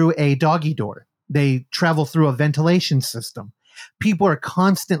travel through a doggy door. They travel through a ventilation system. People are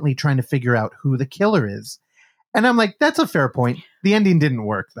constantly trying to figure out who the killer is. And I'm like, that's a fair point. The ending didn't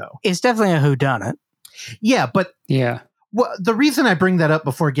work, though. It's definitely a whodunit. Yeah, but Yeah. well, the reason I bring that up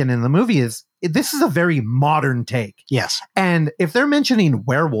before getting into the movie is this is a very modern take. Yes. And if they're mentioning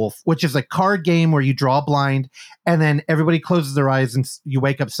Werewolf, which is a card game where you draw a blind and then everybody closes their eyes and you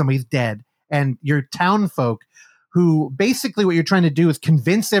wake up, somebody's dead, and your town folk, who basically what you're trying to do is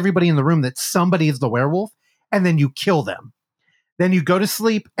convince everybody in the room that somebody is the werewolf, and then you kill them. Then you go to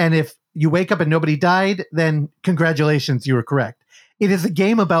sleep, and if you wake up and nobody died, then congratulations, you were correct. It is a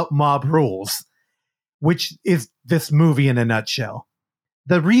game about mob rules, which is this movie in a nutshell.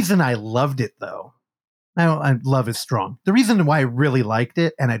 The reason I loved it, though, love is strong. The reason why I really liked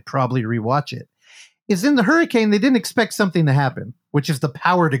it, and I'd probably rewatch it, is in the hurricane, they didn't expect something to happen, which is the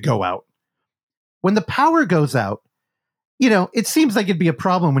power to go out. When the power goes out, it seems like it'd be a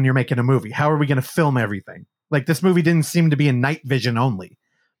problem when you're making a movie. How are we going to film everything? Like, this movie didn't seem to be in night vision only.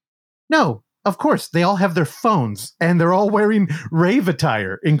 No, of course, they all have their phones, and they're all wearing rave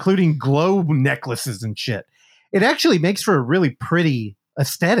attire, including glow necklaces and shit. It actually makes for a really pretty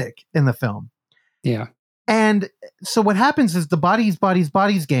aesthetic in the film. Yeah. And so what happens is the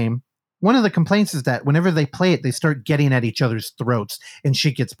bodies game, one of the complaints is that whenever they play it, they start getting at each other's throats, and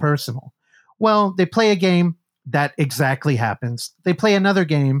shit gets personal. Well, they play a game, that exactly happens. They play another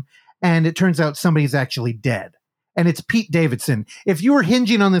game, and it turns out somebody's actually dead. And it's Pete Davidson. If you were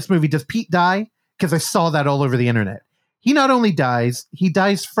hinging on this movie, does Pete die? Because I saw that all over the internet. He not only dies, he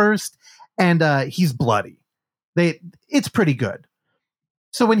dies first, and he's bloody. It's pretty good.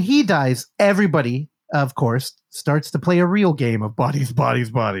 So when he dies, everybody, of course, starts to play a real game of bodies.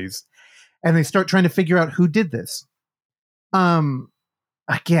 And they start trying to figure out who did this.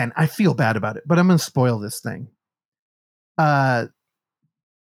 Again, I feel bad about it, but I'm going to spoil this thing. While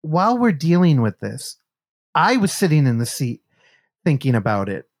we're dealing with this, I was sitting in the seat thinking about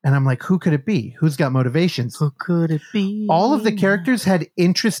it, and I'm like, who could it be? Who's got motivations? Who could it be? All of the characters had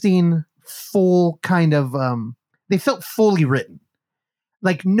interesting, full kind of, they felt fully written.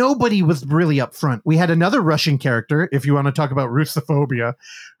 Like, nobody was really up front. We had another Russian character, if you want to talk about Russophobia,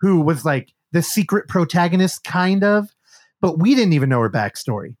 who was like the secret protagonist, kind of, but we didn't even know her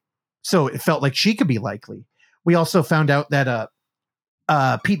backstory. So it felt like she could be likely. We also found out that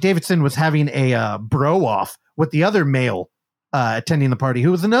Pete Davidson was having a bro off with the other male attending the party, who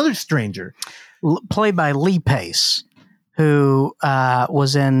was another stranger. Played by Lee Pace, who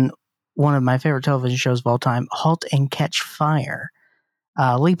was in one of my favorite television shows of all time, Halt and Catch Fire.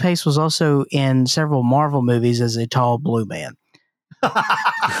 Lee Pace was also in several Marvel movies as a tall blue man.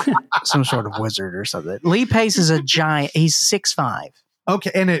 Some sort of wizard or something. Lee Pace is a giant. He's 6'5".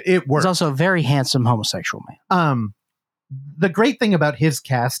 Okay, and it works. He's also a very handsome homosexual man. The great thing about his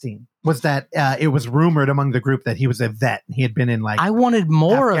casting was that it was rumored among the group that he was a vet. He had been in like I wanted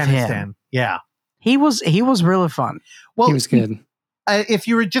more of him. Yeah, he was really fun. Well, He was good. If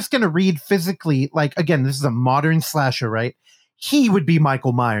you were just going to read physically, like, again, this is a modern slasher, right? He would be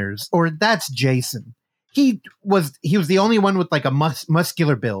Michael Myers, or that's Jason. He was the only one with like a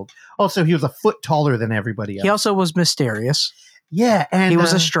muscular build. Also, he was a foot taller than everybody else. He also was mysterious. Yeah, and he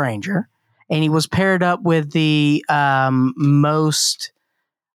was a stranger, and he was paired up with the most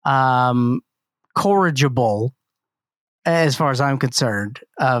corrigible, as far as I'm concerned,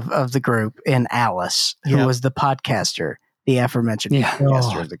 of the group in Alice, who was the podcaster, the aforementioned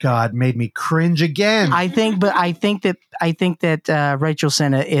podcaster. Oh, God, made me cringe again. I think that Rachel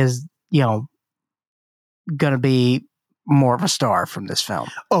Sennett is, going to be more of a star from this film.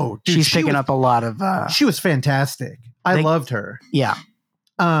 Oh, dude, she's picking up a lot of. She was fantastic. I loved her. Yeah.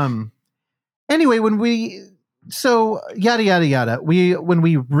 Anyway, when we yada yada yada, when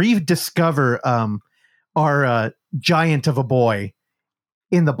we rediscover our giant of a boy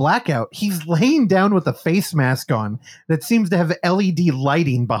in the blackout, he's laying down with a face mask on that seems to have LED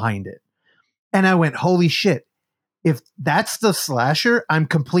lighting behind it, and I went, holy shit! If that's the slasher, I'm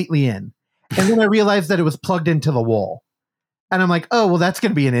completely in. And then I realized that it was plugged into the wall. And I'm like, oh, well, that's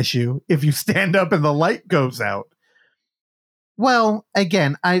going to be an issue if you stand up and the light goes out. Well,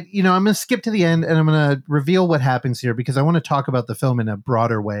 again, I'm going to skip to the end and I'm going to reveal what happens here because I want to talk about the film in a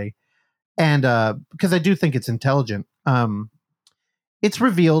broader way. And because I do think it's intelligent. It's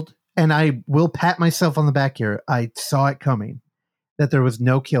revealed, and I will pat myself on the back here. I saw it coming, that there was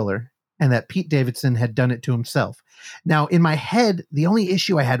no killer and that Pete Davidson had done it to himself. Now, in my head, the only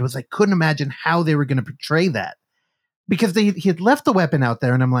issue I had was I couldn't imagine how they were going to portray that. Because he had left the weapon out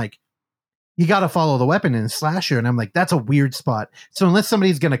there, and I'm like, you got to follow the weapon in a slasher. And I'm like, that's a weird spot. So unless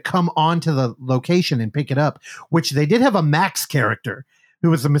somebody's going to come onto the location and pick it up, which they did have a Max character who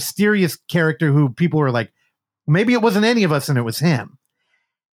was a mysterious character who people were like, maybe it wasn't any of us and it was him.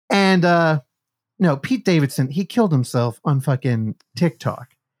 And no, Pete Davidson, he killed himself on fucking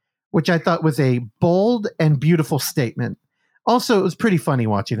TikTok, which I thought was a bold and beautiful statement. Also, it was pretty funny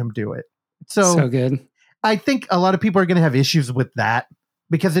watching him do it. So good. I think a lot of people are going to have issues with that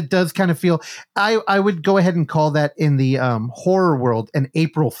because it does kind of feel, I would go ahead and call that in the horror world an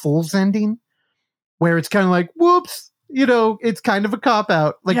April Fool's ending, where it's kind of like, whoops, it's kind of a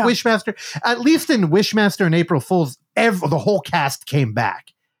cop-out. Like Wishmaster, at least in Wishmaster and April Fool's, the whole cast came back.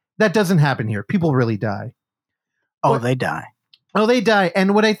 That doesn't happen here. People really die. They die. Oh, they die.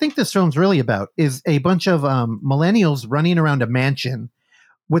 And what I think this film's really about is a bunch of millennials running around a mansion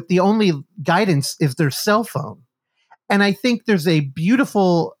with the only guidance is their cell phone. And I think there's a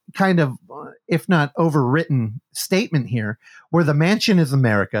beautiful kind of, if not overwritten statement here, where the mansion is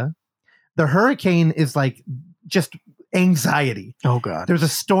America. The hurricane is like just anxiety. Oh, God. There's a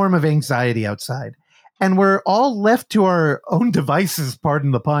storm of anxiety outside. And we're all left to our own devices,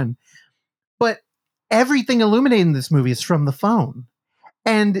 pardon the pun. But everything illuminating this movie is from the phone.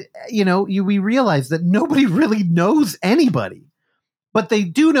 And, we realize that nobody really knows anybody. But they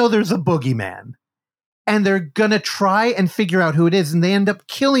do know there's a boogeyman. And they're going to try and figure out who it is. And they end up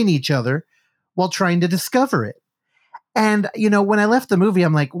killing each other while trying to discover it. And, when I left the movie,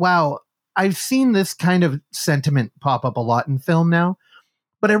 I'm like, wow, I've seen this kind of sentiment pop up a lot in film now.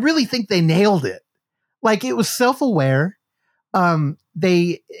 But I really think they nailed it. Like, it was self-aware.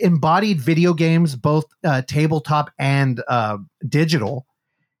 They embodied video games, both tabletop and digital.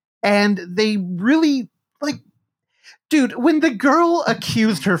 And they really, dude, when the girl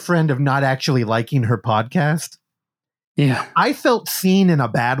accused her friend of not actually liking her podcast, I felt seen in a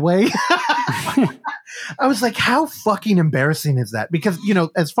bad way. I was like, how fucking embarrassing is that? Because,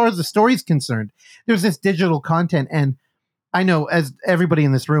 as far as the story's concerned, there's this digital content. And I know, as everybody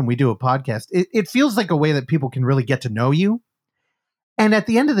in this room, we do a podcast. It feels like a way that people can really get to know you. And at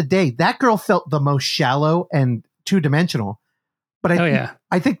the end of the day, that girl felt the most shallow and two-dimensional. But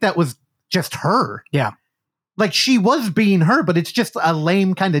I think that was just her. Yeah. Like, she was being her, but it's just a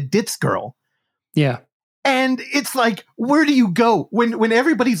lame kind of ditz girl. Yeah. And it's like, where do you go when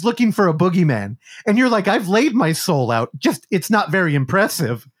everybody's looking for a boogeyman? And you're like, I've laid my soul out. Just, it's not very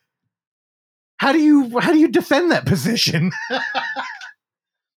impressive. How do you defend that position?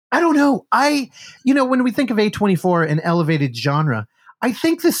 I don't know. When we think of A24 and elevated genre, I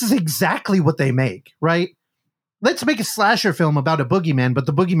think this is exactly what they make, right? Let's make a slasher film about a boogeyman, but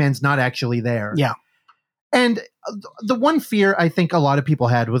the boogeyman's not actually there. Yeah. And the one fear I think a lot of people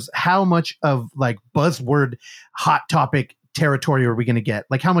had was how much of buzzword hot topic territory are we going to get?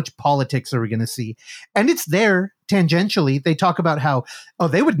 Like, how much politics are we going to see? And it's there tangentially. They talk about how,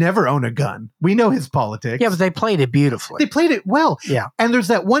 they would never own a gun. We know his politics. Yeah, but they played it beautifully. They played it well. Yeah. And there's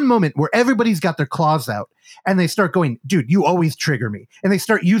that one moment where everybody's got their claws out and they start going, dude, you always trigger me. And they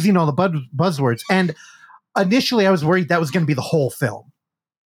start using all the buzzwords. And initially I was worried that was going to be the whole film.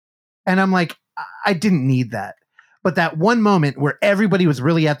 And I'm like, I didn't need that. But that one moment where everybody was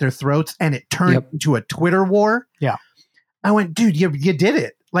really at their throats and it turned into a Twitter war. Yeah. I went, dude, you did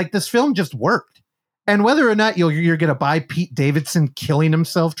it. Like, this film just worked. And whether or not you're going to buy Pete Davidson killing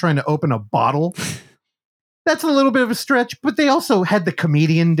himself trying to open a bottle, that's a little bit of a stretch. But they also had the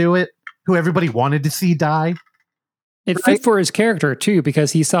comedian do it, who everybody wanted to see die. It fit for his character, too,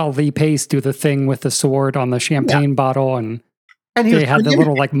 because he saw Lee Pace do the thing with the sword on the champagne bottle. And they had the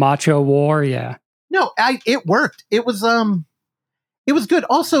little, macho war. Yeah. No, it worked. It was good.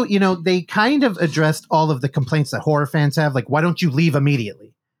 Also, they kind of addressed all of the complaints that horror fans have. Like, why don't you leave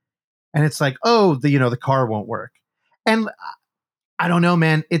immediately? And it's like, the car won't work. And I don't know,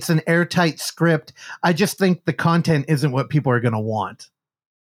 man. It's an airtight script. I just think the content isn't what people are going to want.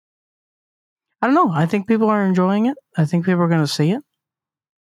 I don't know. I think people are enjoying it. I think people are going to see it.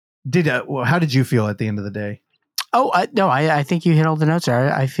 How did you feel at the end of the day? I think you hit all the notes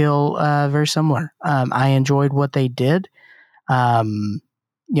there. I feel very similar. I enjoyed what they did.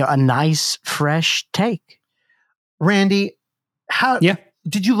 a nice fresh take. Randy, how Yeah.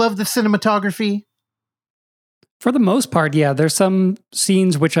 did you love the cinematography? For the most part, yeah. There's some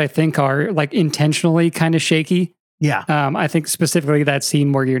scenes which I think are like intentionally kind of shaky. Yeah. I think specifically that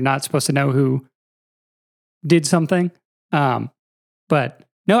scene where you're not supposed to know who did something. But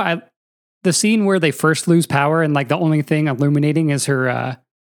no, the scene where they first lose power and like the only thing illuminating is her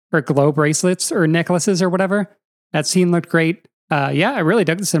glow bracelets or necklaces or whatever. That scene looked great. Yeah, I really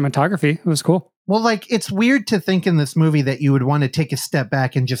dug the cinematography. It was cool. Well, like, it's weird to think in this movie that you would want to take a step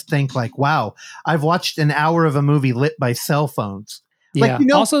back and just think like, wow, I've watched an hour of a movie lit by cell phones. Yeah.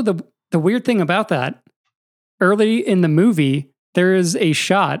 Like, Also, the weird thing about that, early in the movie, there is a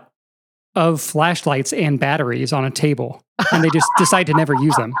shot of flashlights and batteries on a table, and they just decide to never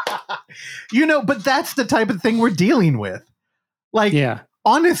use them. But that's the type of thing we're dealing with. Like, Yeah.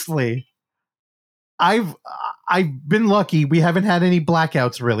 honestly, I've been lucky. We haven't had any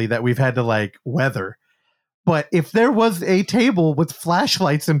blackouts really that we've had to like weather. But if there was a table with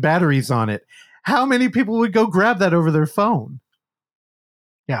flashlights and batteries on it, how many people would go grab that over their phone?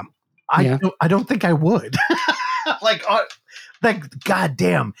 Yeah. I don't think I would. Like,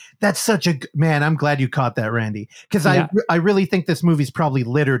 goddamn, that's such a man. I'm glad you caught that, Randy, because I really think this movie's probably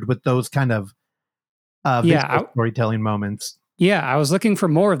littered with those kind of visual storytelling moments. Yeah, I was looking for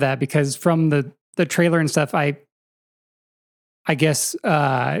more of that because from the trailer and stuff, I guess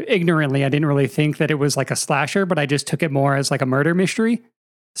ignorantly, I didn't really think that it was like a slasher, but I just took it more as like a murder mystery.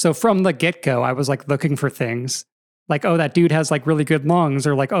 So from the get-go, I was like looking for things like, oh, that dude has like really good lungs,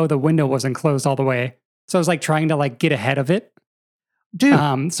 or like, oh, the window wasn't closed all the way. So I was like trying to like get ahead of it.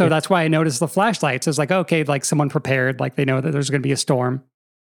 Dude. So that's why I noticed the flashlights. It's like, okay, like someone prepared, like they know that there's going to be a storm.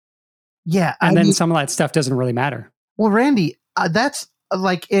 Yeah. And then some of that stuff doesn't really matter. Well, Randy, that's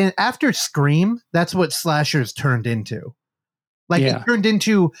like after Scream, that's what slashers turned into. Like, it turned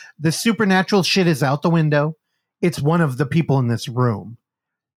into the supernatural shit is out the window. It's one of the people in this room.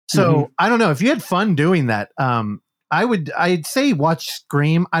 So I don't know if you had fun doing that. I'd say watch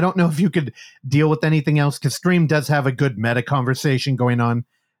Scream. I don't know if you could deal with anything else, because Scream does have a good meta conversation going on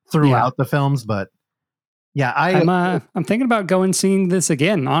throughout the films. But yeah, I'm thinking about going seeing this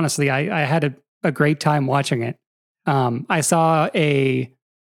again. Honestly, I had a great time watching it. I saw it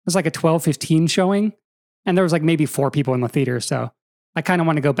was like a 12:15 showing, and there was like maybe 4 people in the theater. So I kind of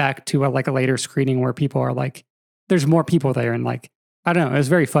want to go back to a later screening where people are like, there's more people there, and like, I don't know, it was a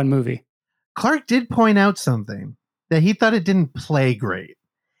very fun movie. Clark did point out something, that he thought it didn't play great.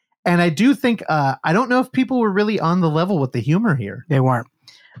 And I do think, I don't know if people were really on the level with the humor here. They weren't.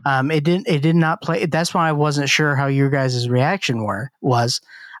 It did not play. That's why I wasn't sure how your guys' reaction was.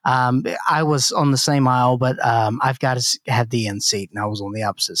 I was on the same aisle, but I've got to have the end seat, and I was on the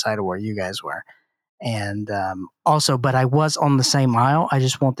opposite side of where you guys were. And also, but I was on the same aisle. I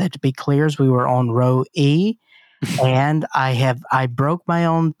just want that to be clear, as we were on row E, and I broke my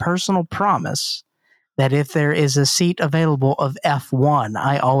own personal promise that if there is a seat available of F1,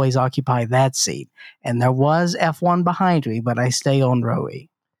 I always occupy that seat. And there was F1 behind me, but I stay on row E.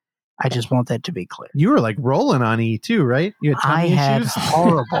 I just want that to be clear. You were like rolling on E too, right? You had tummy had issues?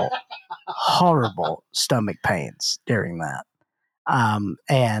 horrible stomach pains during that.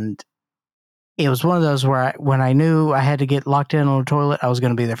 And it was one of those where when I knew I had to get locked in on the toilet, I was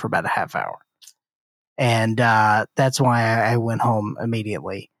going to be there for about a half hour. And that's why I went home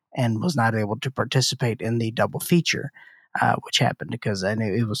immediately and was not able to participate in the double feature, which happened because I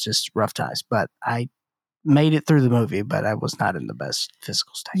knew it was just rough times. But I made it through the movie, but I was not in the best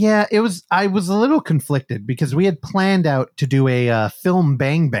physical state. Yeah, I was a little conflicted because we had planned out to do a film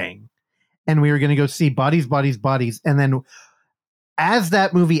Bang Bang, and we were going to go see Bodies, Bodies, Bodies. And then as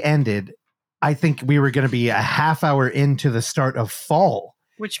that movie ended, I think we were going to be a half hour into the start of fall.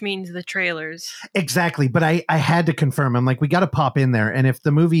 Which means the trailers. Exactly. But I had to confirm. I'm like, we got to pop in there. And if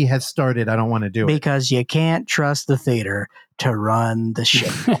the movie has started, I don't want to do it. Because you can't trust the theater to run the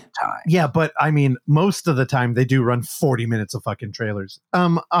shit all the time. Yeah, but I mean, most of the time they do run 40 minutes of fucking trailers.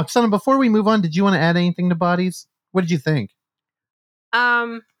 Oksana, before we move on, did you want to add anything to Bodies? What did you think?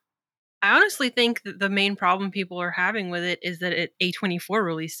 I honestly think that the main problem people are having with it is that A24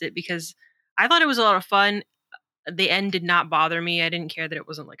 released it, because I thought it was a lot of fun. The end did not bother me. I didn't care that it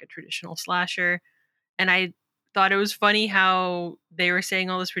wasn't like a traditional slasher. And I thought it was funny how they were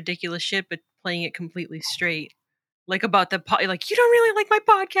saying all this ridiculous shit, but playing it completely straight. Like about like, you don't really like my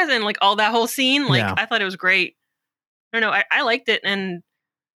podcast, and like all that whole scene. Like, Yeah. I thought it was great. I don't know. I liked it, and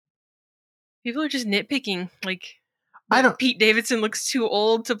people are just nitpicking. Like, Pete Davidson looks too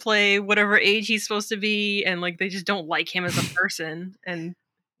old to play whatever age he's supposed to be, and like they just don't like him as a person. And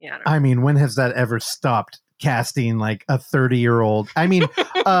yeah, I mean, when has that ever stopped casting like a 30-year-old. I mean,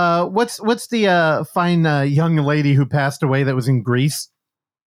 what's the fine young lady who passed away that was in Grease?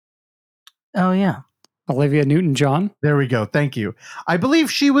 Oh yeah. Olivia Newton-John. There we go. Thank you. I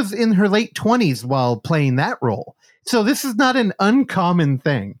believe she was in her late 20s while playing that role. So this is not an uncommon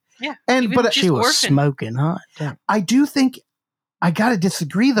thing. Yeah. But She was Orphan. smoking hot. Damn. I do think, I gotta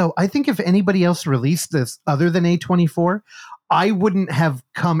disagree though. I think if anybody else released this other than A24, I wouldn't have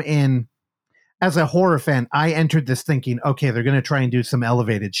come in as a horror fan. I entered this thinking, okay, they're going to try and do some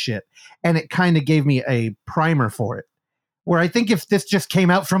elevated shit. And it kind of gave me a primer for it. Where I think if this just came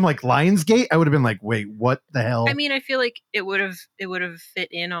out from like Lionsgate, I would have been like, wait, what the hell? I mean, I feel like it would have fit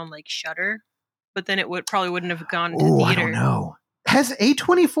in on like Shudder, but then it probably wouldn't have gone to theater. I don't know. Has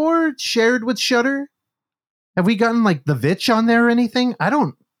A24 shared with Shudder? Have we gotten like The Vitch on there or anything?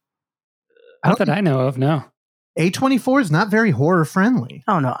 Not that I know of, no. A24 is not very horror friendly.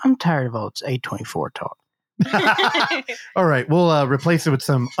 Oh no, I'm tired of all its A24 talk. All right, we'll replace it with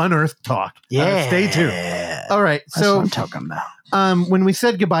some unearthed talk. Yeah. Stay tuned. All right, That's so what I'm talking about. when we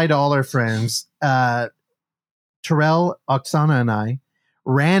said goodbye to all our friends, Terrell, Oksana, and I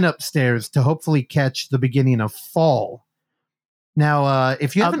ran upstairs to hopefully catch the beginning of fall. Now,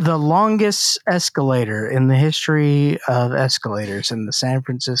 if you haven't... the longest escalator in the history of escalators in the San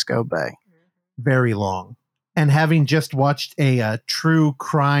Francisco Bay. Very long. And having just watched a true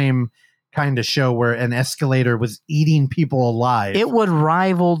crime kind of show where an escalator was eating people alive. It would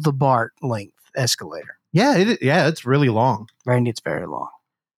rival the BART length escalator. Yeah, it's really long. Randy, it's very long.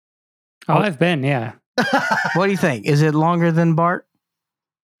 Oh, I've been, yeah. What do you think? Is it longer than BART?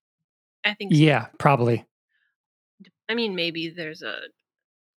 I think so. Yeah, probably. I mean, maybe there's a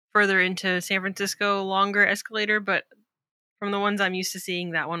further into San Francisco longer escalator, but from the ones I'm used to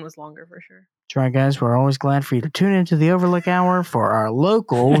seeing, that one was longer for sure. That's right, guys. We're always glad for you to tune into the Overlook Hour for our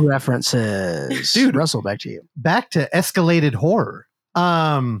local references. Dude. Russell, back to you. Back to escalated horror.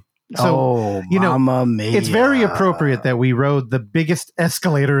 Mamma mia. It's very appropriate that we rode the biggest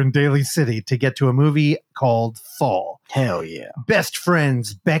escalator in Daly City to get to a movie called Fall. Hell yeah. Best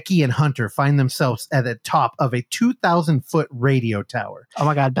friends Becky and Hunter find themselves at the top of a 2,000-foot radio tower. Oh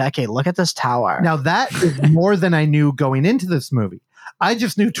my God, Becky, look at this tower. Now, that is more than I knew going into this movie. I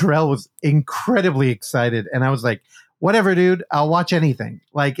just knew Terrell was incredibly excited, and I was like, whatever, dude, I'll watch anything.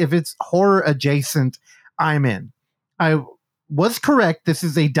 Like, if it's horror adjacent, I'm in. I was correct. This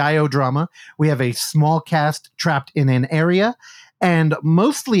is a diodrama. We have a small cast trapped in an area, and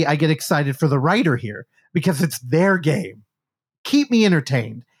mostly I get excited for the writer here because it's their game. Keep me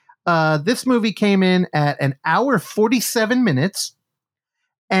entertained. This movie came in at an hour 47 minutes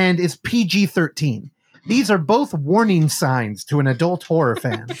and is PG-13. These are both warning signs to an adult horror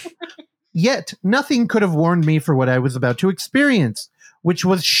fan. Yet, nothing could have warned me for what I was about to experience, which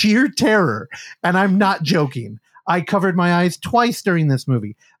was sheer terror. And I'm not joking. I covered my eyes twice during this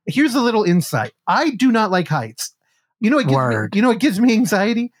movie. Here's a little insight. I do not like heights. You know what gives me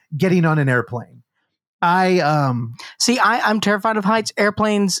anxiety? Getting on an airplane. I'm terrified of heights.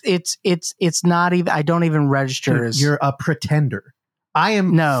 Airplanes, it's not even, I don't even register as... You're a pretender. I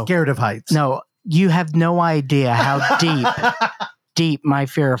am scared of heights. No, you have no idea how deep my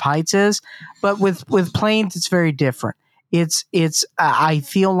fear of heights is. But with planes, it's very different. I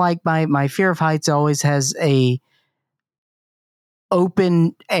feel like my fear of heights always has a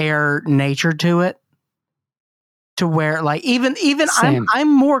open air nature to it, to where like even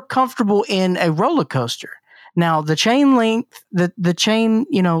I'm more comfortable in a roller coaster. Now the chain length, the chain,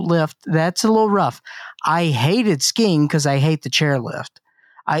 lift, that's a little rough. I hated skiing because I hate the chairlift.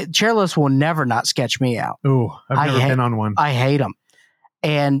 Chairlifts will never not sketch me out. Ooh, I've never been on one. I hate them.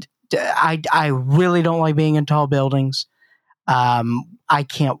 And I really don't like being in tall buildings. I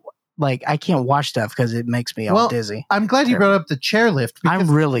can't watch stuff because it makes me all dizzy. I'm glad you brought up the chairlift.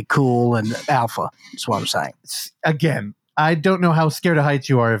 I'm really cool and alpha. That's what I'm saying. Again, I don't know how scared of heights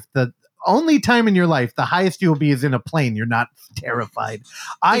you are. If the only time in your life the highest you will be is in a plane, you're not terrified.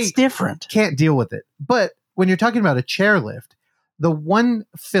 It's different. Can't deal with it. But when you're talking about a chairlift, the one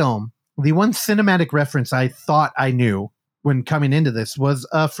cinematic reference I thought I knew when coming into this was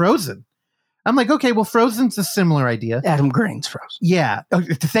Frozen. I'm like, okay, well, Frozen's a similar idea. Adam Green's Frozen. Yeah.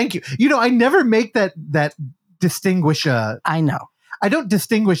 Thank you. I never make that distinguish. I know. I don't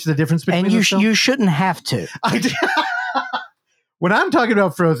distinguish the difference between and you shouldn't have to. When I'm talking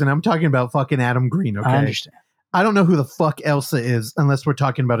about Frozen, I'm talking about fucking Adam Green, okay? I understand. I don't know who the fuck Elsa is unless we're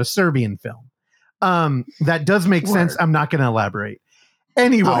talking about a Serbian film. That does make sense. I'm not going to elaborate.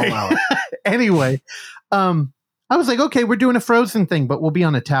 Anyway, I was like, okay, we're doing a Frozen thing, but we'll be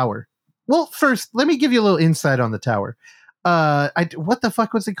on a tower. Well, first, let me give you a little insight on the tower. What the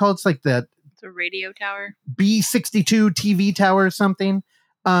fuck was it called? It's like the The radio tower. B62 TV tower or something.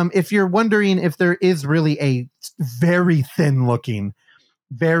 If you're wondering if there is really a very thin looking,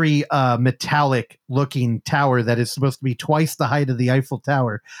 very metallic looking tower that is supposed to be twice the height of the Eiffel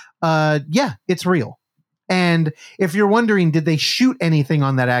Tower, yeah, it's real. And if you're wondering, did they shoot anything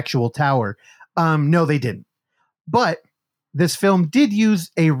on that actual tower? No, they didn't. But this film did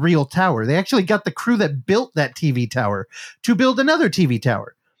use a real tower. They actually got the crew that built that TV tower to build another TV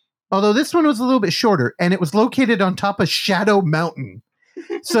tower. Although this one was a little bit shorter, and it was located on top of Shadow Mountain.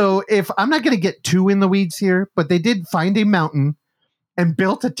 So if I'm not going to get too in the weeds here, but they did find a mountain and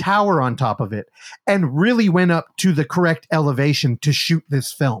built a tower on top of it and really went up to the correct elevation to shoot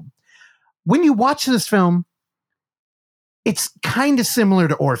this film. When you watch this film, it's kind of similar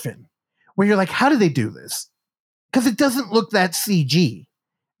to Orphan, where you're like, how do they do this? Because it doesn't look that CG.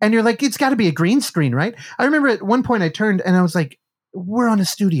 And you're like, it's got to be a green screen, right? I remember at one point I turned and I was like, we're on a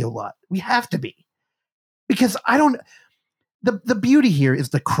studio lot. We have to be. Because the beauty here is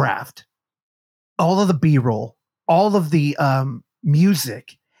the craft. All of the B-roll, all of the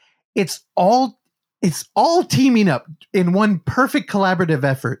music. It's all teaming up in one perfect collaborative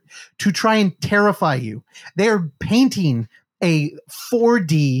effort to try and terrify you. They're painting a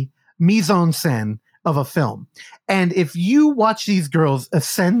 4D mise-en-scène of a film. And if you watch these girls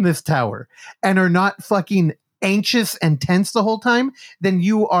ascend this tower and are not fucking anxious and tense the whole time, then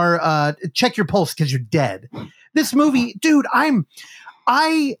you are check your pulse because you're dead. This movie, dude,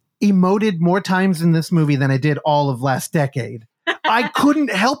 I emoted more times in this movie than I did all of last decade. I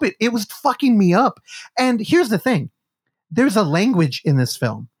couldn't help it. It was fucking me up. And here's the thing. There's a language in this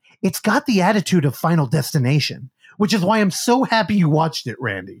film. It's got the attitude of Final Destination, which is why I'm so happy you watched it,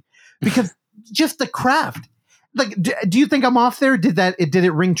 Randy. Because just the craft. Like, do you think I'm off there? Did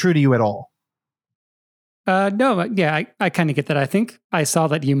it ring true to you at all? No, yeah, I kind of get that. I think I saw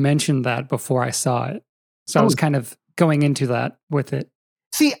that you mentioned that before I saw it. So I was kind of going into that with it.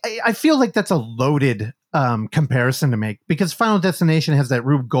 See, I feel like that's a loaded comparison to make because Final Destination has that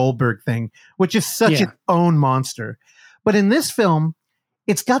Rube Goldberg thing, which is such its own monster. But in this film,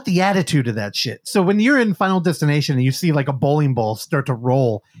 it's got the attitude of that shit. So when you're in Final Destination and you see like a bowling ball start to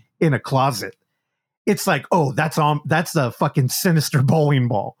roll in a closet, it's like, oh, that's a fucking sinister bowling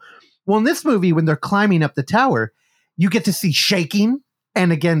ball. Well, in this movie, when they're climbing up the tower, you get to see shaking.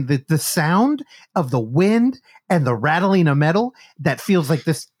 And again, the sound of the wind and the rattling of metal that feels like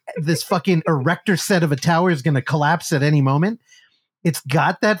this fucking erector set of a tower is going to collapse at any moment. It's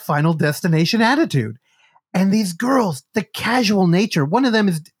got that Final Destination attitude. And these girls, the casual nature, one of them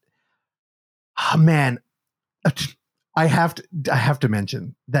is, oh man, I have to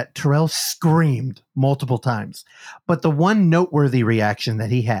mention that Terrell screamed multiple times. But the one noteworthy reaction that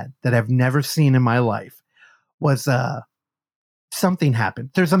he had that I've never seen in my life was something happened.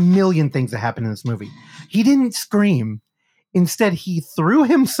 There's a million things that happen in this movie. He didn't scream. Instead, he threw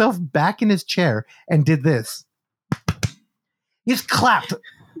himself back in his chair and did this. He just clapped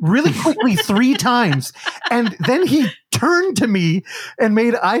really quickly 3 times. And then he turned to me and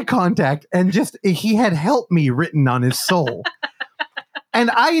made eye contact and he had "help me" written on his soul.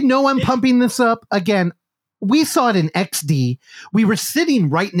 And I know I'm pumping this up. Again, we saw it in XD. We were sitting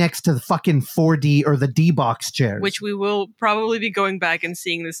right next to the fucking 4D or the D-box chairs. Which we will probably be going back and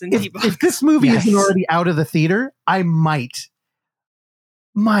seeing this in D-box. If this movie isn't already out of the theater, I might.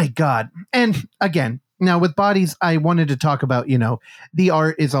 My God. And again, now with Bodies, I wanted to talk about, the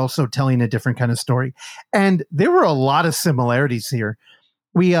art is also telling a different kind of story. And there were a lot of similarities here.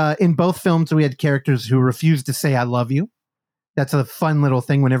 We, in both films, we had characters who refused to say, "I love you." That's a fun little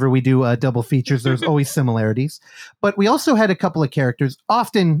thing whenever we do double features. There's always similarities. But we also had a couple of characters,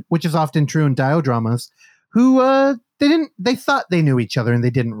 which is often true in diodramas, who they thought they knew each other and they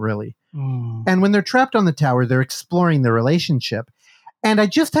didn't really. And when they're trapped on the tower, they're exploring their relationship. And I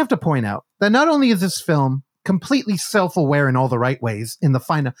just have to point out that not only is this film completely self-aware in all the right ways in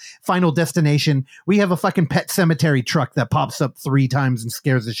the Final Destination, we have a fucking Pet Cemetery truck that pops up 3 times and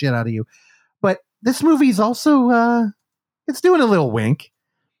scares the shit out of you. But this movie's also... it's doing a little wink.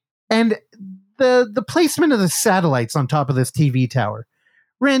 And the placement of the satellites on top of this TV tower.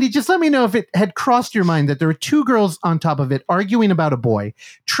 Randy, just let me know if it had crossed your mind that there were 2 girls on top of it arguing about a boy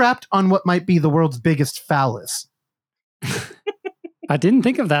trapped on what might be the world's biggest phallus. I didn't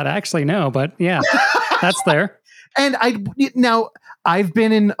think of that actually, no, but yeah, that's there. And I've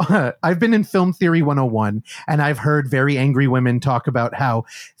been in Film Theory 101, and I've heard very angry women talk about how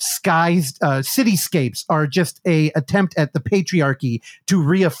cityscapes are just a attempt at the patriarchy to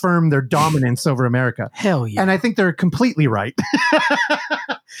reaffirm their dominance over America. Hell yeah. And I think they're completely right.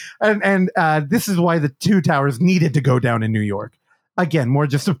 and this is why the 2 towers needed to go down in New York. Again, more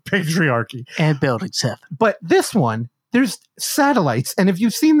just a patriarchy. And Building 7. But this one, there's satellites. And if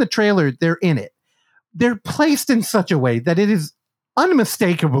you've seen the trailer, they're in it. They're placed in such a way that it is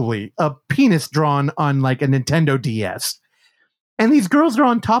unmistakably a penis drawn on like a Nintendo DS. And these girls are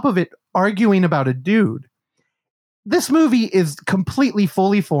on top of it arguing about a dude. This movie is completely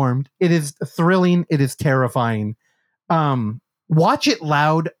fully formed. It is thrilling. It is terrifying. Watch it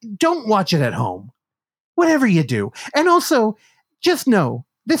loud. Don't watch it at home. Whatever you do. And also, just know,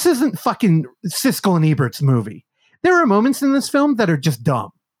 this isn't fucking Siskel and Ebert's movie. There are moments in this film that are just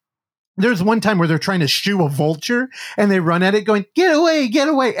dumb. There's one time where they're trying to shoo a vulture and they run at it going, get away, get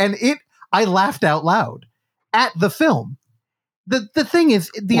away. And I laughed out loud at the film. The thing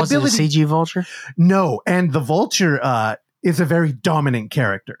is, Was it a CG vulture? No, and the vulture is a very dominant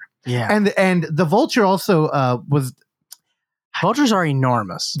character. Yeah. And the vulture also was... Vultures are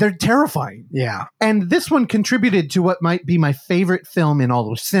enormous. They're terrifying. Yeah. And this one contributed to what might be my favorite film in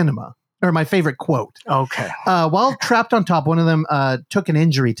all of cinema. Or my favorite quote. Okay. While trapped on top, one of them took an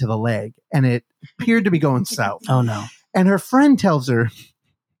injury to the leg, and it appeared to be going south. Oh, no. And her friend tells her,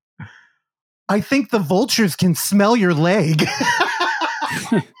 I think the vultures can smell your leg.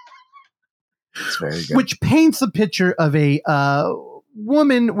 It's very good. Which paints a picture of a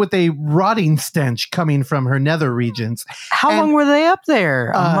woman with a rotting stench coming from her nether regions. How long were they up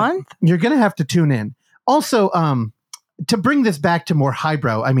there? A month? You're going to have to tune in. Also, to bring this back to more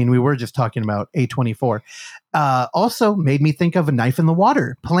highbrow, I mean, we were just talking about A24. Also made me think of A Knife in the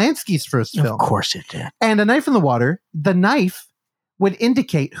Water, Polanski's first film. Of course it did. And A Knife in the Water, the knife would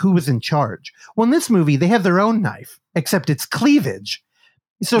indicate who was in charge. Well, in this movie, they have their own knife, except it's cleavage.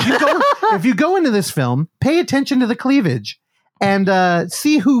 So if you go into this film, pay attention to the cleavage and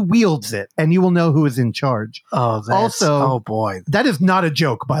see who wields it, and you will know who is in charge. Oh, oh boy. That is not a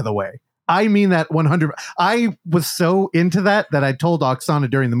joke, by the way. I mean that 100. I was so into that I told Oksana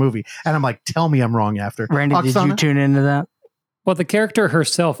during the movie, and I'm like, tell me I'm wrong after. Randy, Oksana? did you tune into that? Well, the character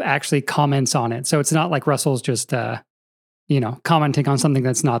herself actually comments on it. So it's not like Russell's just, commenting on something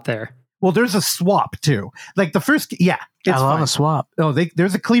that's not there. Well, there's a swap too. Like the first, yeah. I love a swap. Oh,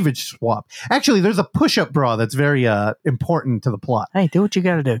 there's a cleavage swap. Actually, there's a push-up bra that's very important to the plot. Hey, do what you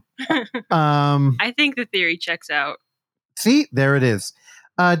got to do. I think the theory checks out. See, there it is.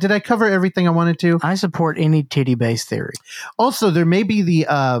 Did I cover everything I wanted to? I support any titty-based theory. Also, there may be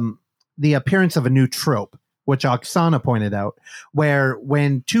the appearance of a new trope, which Oksana pointed out, where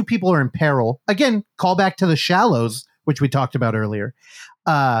when two people are in peril, again, call back to The Shallows, which we talked about earlier,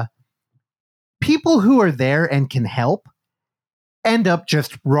 people who are there and can help end up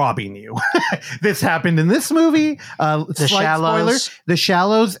just robbing you. This happened in this movie. The Shallows. Spoiler, The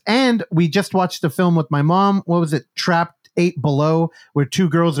Shallows. And we just watched a film with my mom. What was it? Trapped 8 Below, where two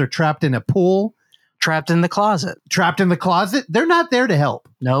girls are trapped in a pool. Trapped in the closet. Trapped in the closet. They're not there to help.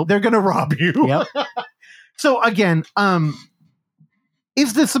 Nope. They're going to rob you. Yep. So again,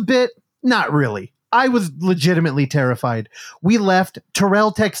 is this a bit? Not really. I was legitimately terrified. We left.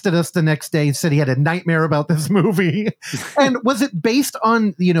 Terrell texted us the next day and said he had a nightmare about this movie. And was it based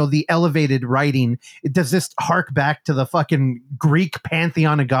on, the elevated writing? Does this hark back to the fucking Greek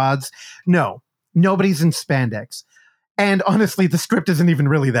pantheon of gods? No. Nobody's in spandex. And honestly, the script isn't even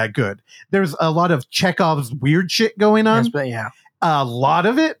really that good. There's a lot of Chekhov's weird shit going on. Yes, but yeah. A lot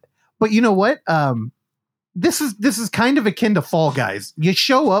of it. But you know what? This is kind of akin to Fall Guys. You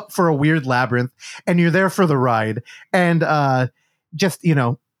show up for a weird labyrinth and you're there for the ride. And how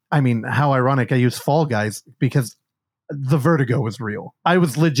ironic I use Fall Guys because the vertigo was real. I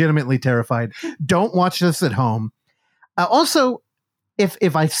was legitimately terrified. Don't watch this at home. Also,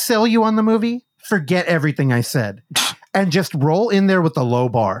 if I sell you on the movie, forget everything I said and just roll in there with the low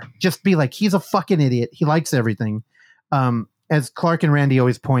bar. Just be like, he's a fucking idiot. He likes everything. As Clark and Randy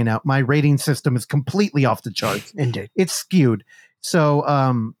always point out, my rating system is completely off the charts. Indeed. It's skewed.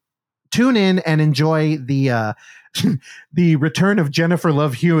 So tune in and enjoy the the return of Jennifer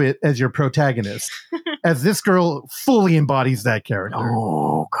Love Hewitt as your protagonist, as this girl fully embodies that character.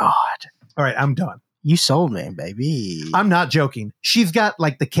 Oh, God. All right, I'm done. You sold me, baby. I'm not joking. She's got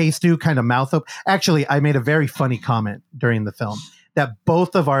like the K-Stew kind of mouth up. Actually, I made a very funny comment during the film that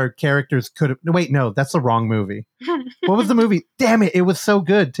both of our characters could have... Wait, no, that's the wrong movie. What was the movie? Damn it, it was so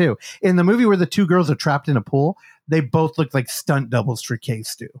good, too. In the movie where the two girls are trapped in a pool, they both look like stunt doubles for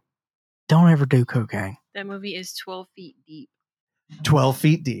K-Stew. Don't ever do cocaine. That movie is 12 feet deep. 12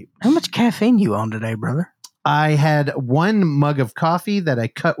 feet deep. How much caffeine you on today, brother? I had 1 mug of coffee that I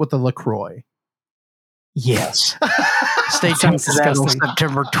cut with a LaCroix. Yes. Stay tuned to that on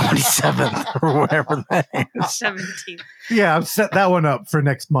September 27th or whatever that is. 17th. Yeah, I've set that one up for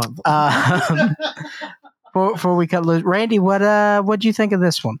next month. Before we cut loose, Randy, what'd you think of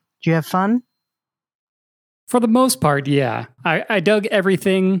this one? Did you have fun? For the most part, yeah. I dug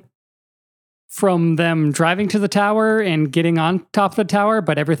everything from them driving to the tower and getting on top of the tower,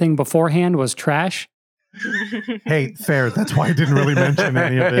 but everything beforehand was trash. Hey, fair. That's why I didn't really mention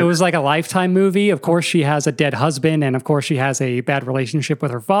any of it. It was like a Lifetime movie. Of course, she has a dead husband, and of course, she has a bad relationship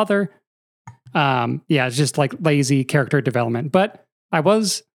with her father. Yeah, it's just like lazy character development. But I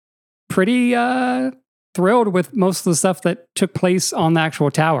was pretty thrilled with most of the stuff that took place on the actual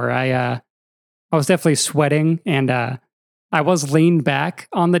tower. I was definitely sweating, and I was leaned back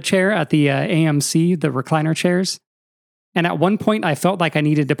on the chair at the AMC, the recliner chairs. And at one point, I felt like I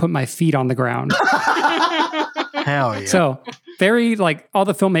needed to put my feet on the ground. Hell yeah. So very like all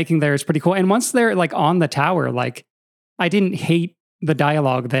the filmmaking there is pretty cool. And once they're like on the tower, like I didn't hate the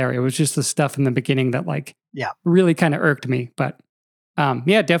dialogue there. It was just the stuff in the beginning that like really kind of irked me. But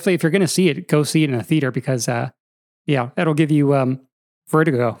yeah, definitely if you're going to see it, go see it in a theater because yeah, that'll give you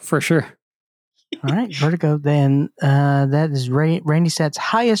vertigo for sure. All right, Vertigo. Then that is Randy Stat's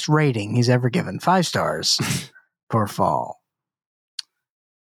highest rating he's ever given, 5 stars for Fall.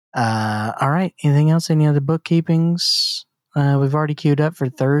 All right. Anything else? Any other bookkeepings? We've already queued up for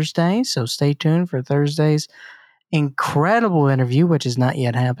Thursday, so stay tuned for Thursday's incredible interview, which has not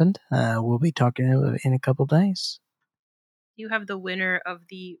yet happened. We'll be talking in a couple days. You have the winner of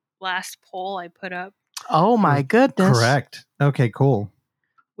the last poll I put up, Oh my goodness! Correct. Okay, cool.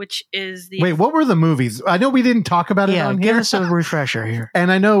 which is the Wait, what were the movies? I know we didn't talk about it Yeah, on give here. us a refresher here.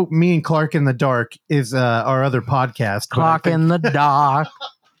 And I know Me and Clark in the Dark is our other podcast. but I Clock think- in the dark.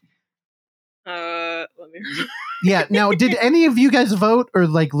 let me remember. Yeah. Now, did any of you guys vote or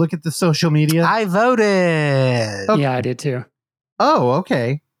like look at the social media? I voted. Okay. Yeah, I did too. Oh,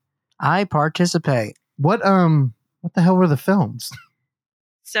 okay. I participate. What the hell were the films?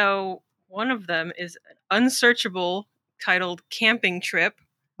 So one of them is an unsearchable titled Camping Trip.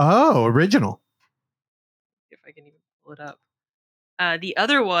 Oh, original. If I can even pull it up. The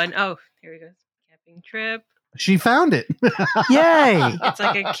other one, oh, here it goes. Camping Trip. She found it. Yay! It's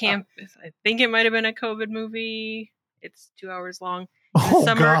like a camp. I think it might have been a COVID movie. It's 2 hours long. Oh,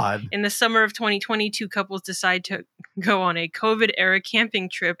 summer- God. In the summer of 2020, 2 couples decide to go on a COVID-era camping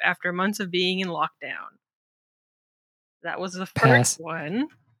trip after months of being in lockdown. That was the Pass. first one.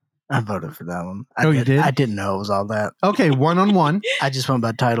 I voted for that one. You did? I didn't know it was all that. Okay, 1-on-1. I just went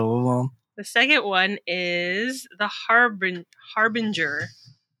by title alone. The second one is The Harbinger,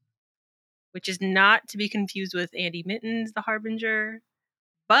 which is not to be confused with Andy Mitten's The Harbinger.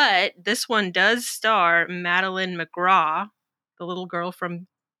 But this one does star Madeline McGraw, the little girl from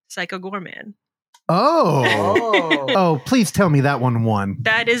Psycho Goreman. Oh. Oh, please tell me that one won.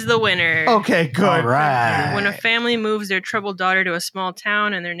 That is the winner. Okay, good. All right. When a family moves their troubled daughter to a small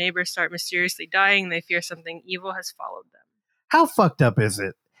town and their neighbors start mysteriously dying, they fear something evil has followed them. How fucked up is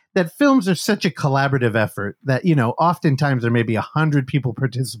it that films are such a collaborative effort that, you know, oftentimes there may be 100 people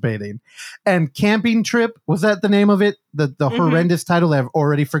participating. And Camping Trip, was that the name of it? The horrendous title I've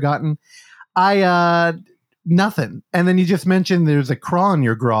already forgotten. Nothing. And then you just mentioned there's a craw in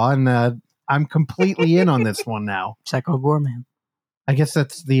your graw, and I'm completely in on this one now. Psycho Goreman. I guess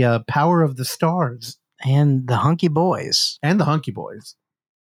that's the power of the stars And the Hunky Boys. and the Hunky Boys.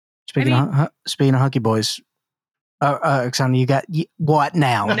 Speaking of Hunky Boys, Oksana, you got what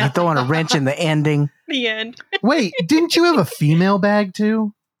now? No. You're throwing a wrench in the ending. The end. Wait, didn't you have a female bag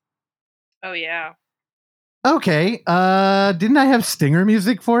too? Oh, yeah. Okay. Didn't I have stinger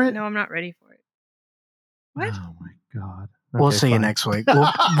music for it? No, I'm not ready for it. What? Oh my god. We'll Okay, see you fine. next week.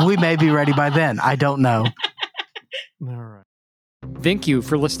 We may be ready by then. I don't know. All right. Thank you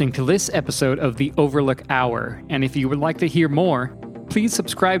for listening to this episode of the Overlook Hour. And if you would like to hear more, please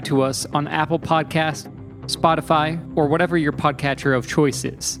subscribe to us on Apple Podcasts, Spotify, or whatever your podcatcher of choice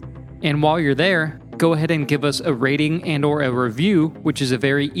is. And while you're there, go ahead and give us a rating and or a review, which is a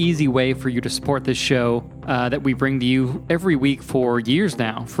very easy way for you to support this show that we bring to you every week for years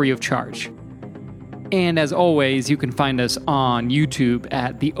now, free of charge. And as always, you can find us on YouTube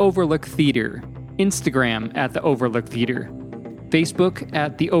at The Overlook Theater, Instagram at The Overlook Theater, Facebook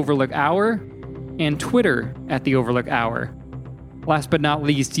at The Overlook Hour, and Twitter at The Overlook Hour. Last but not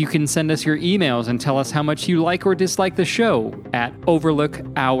least, you can send us your emails and tell us how much you like or dislike the show at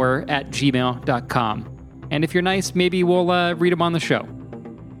overlookhour@gmail.com. And if you're nice, maybe we'll read them on the show.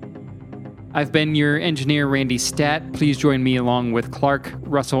 I've been your engineer, Randy Stat. Please join me along with Clark,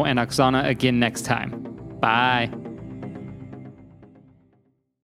 Russell, and Oksana again next time. Bye.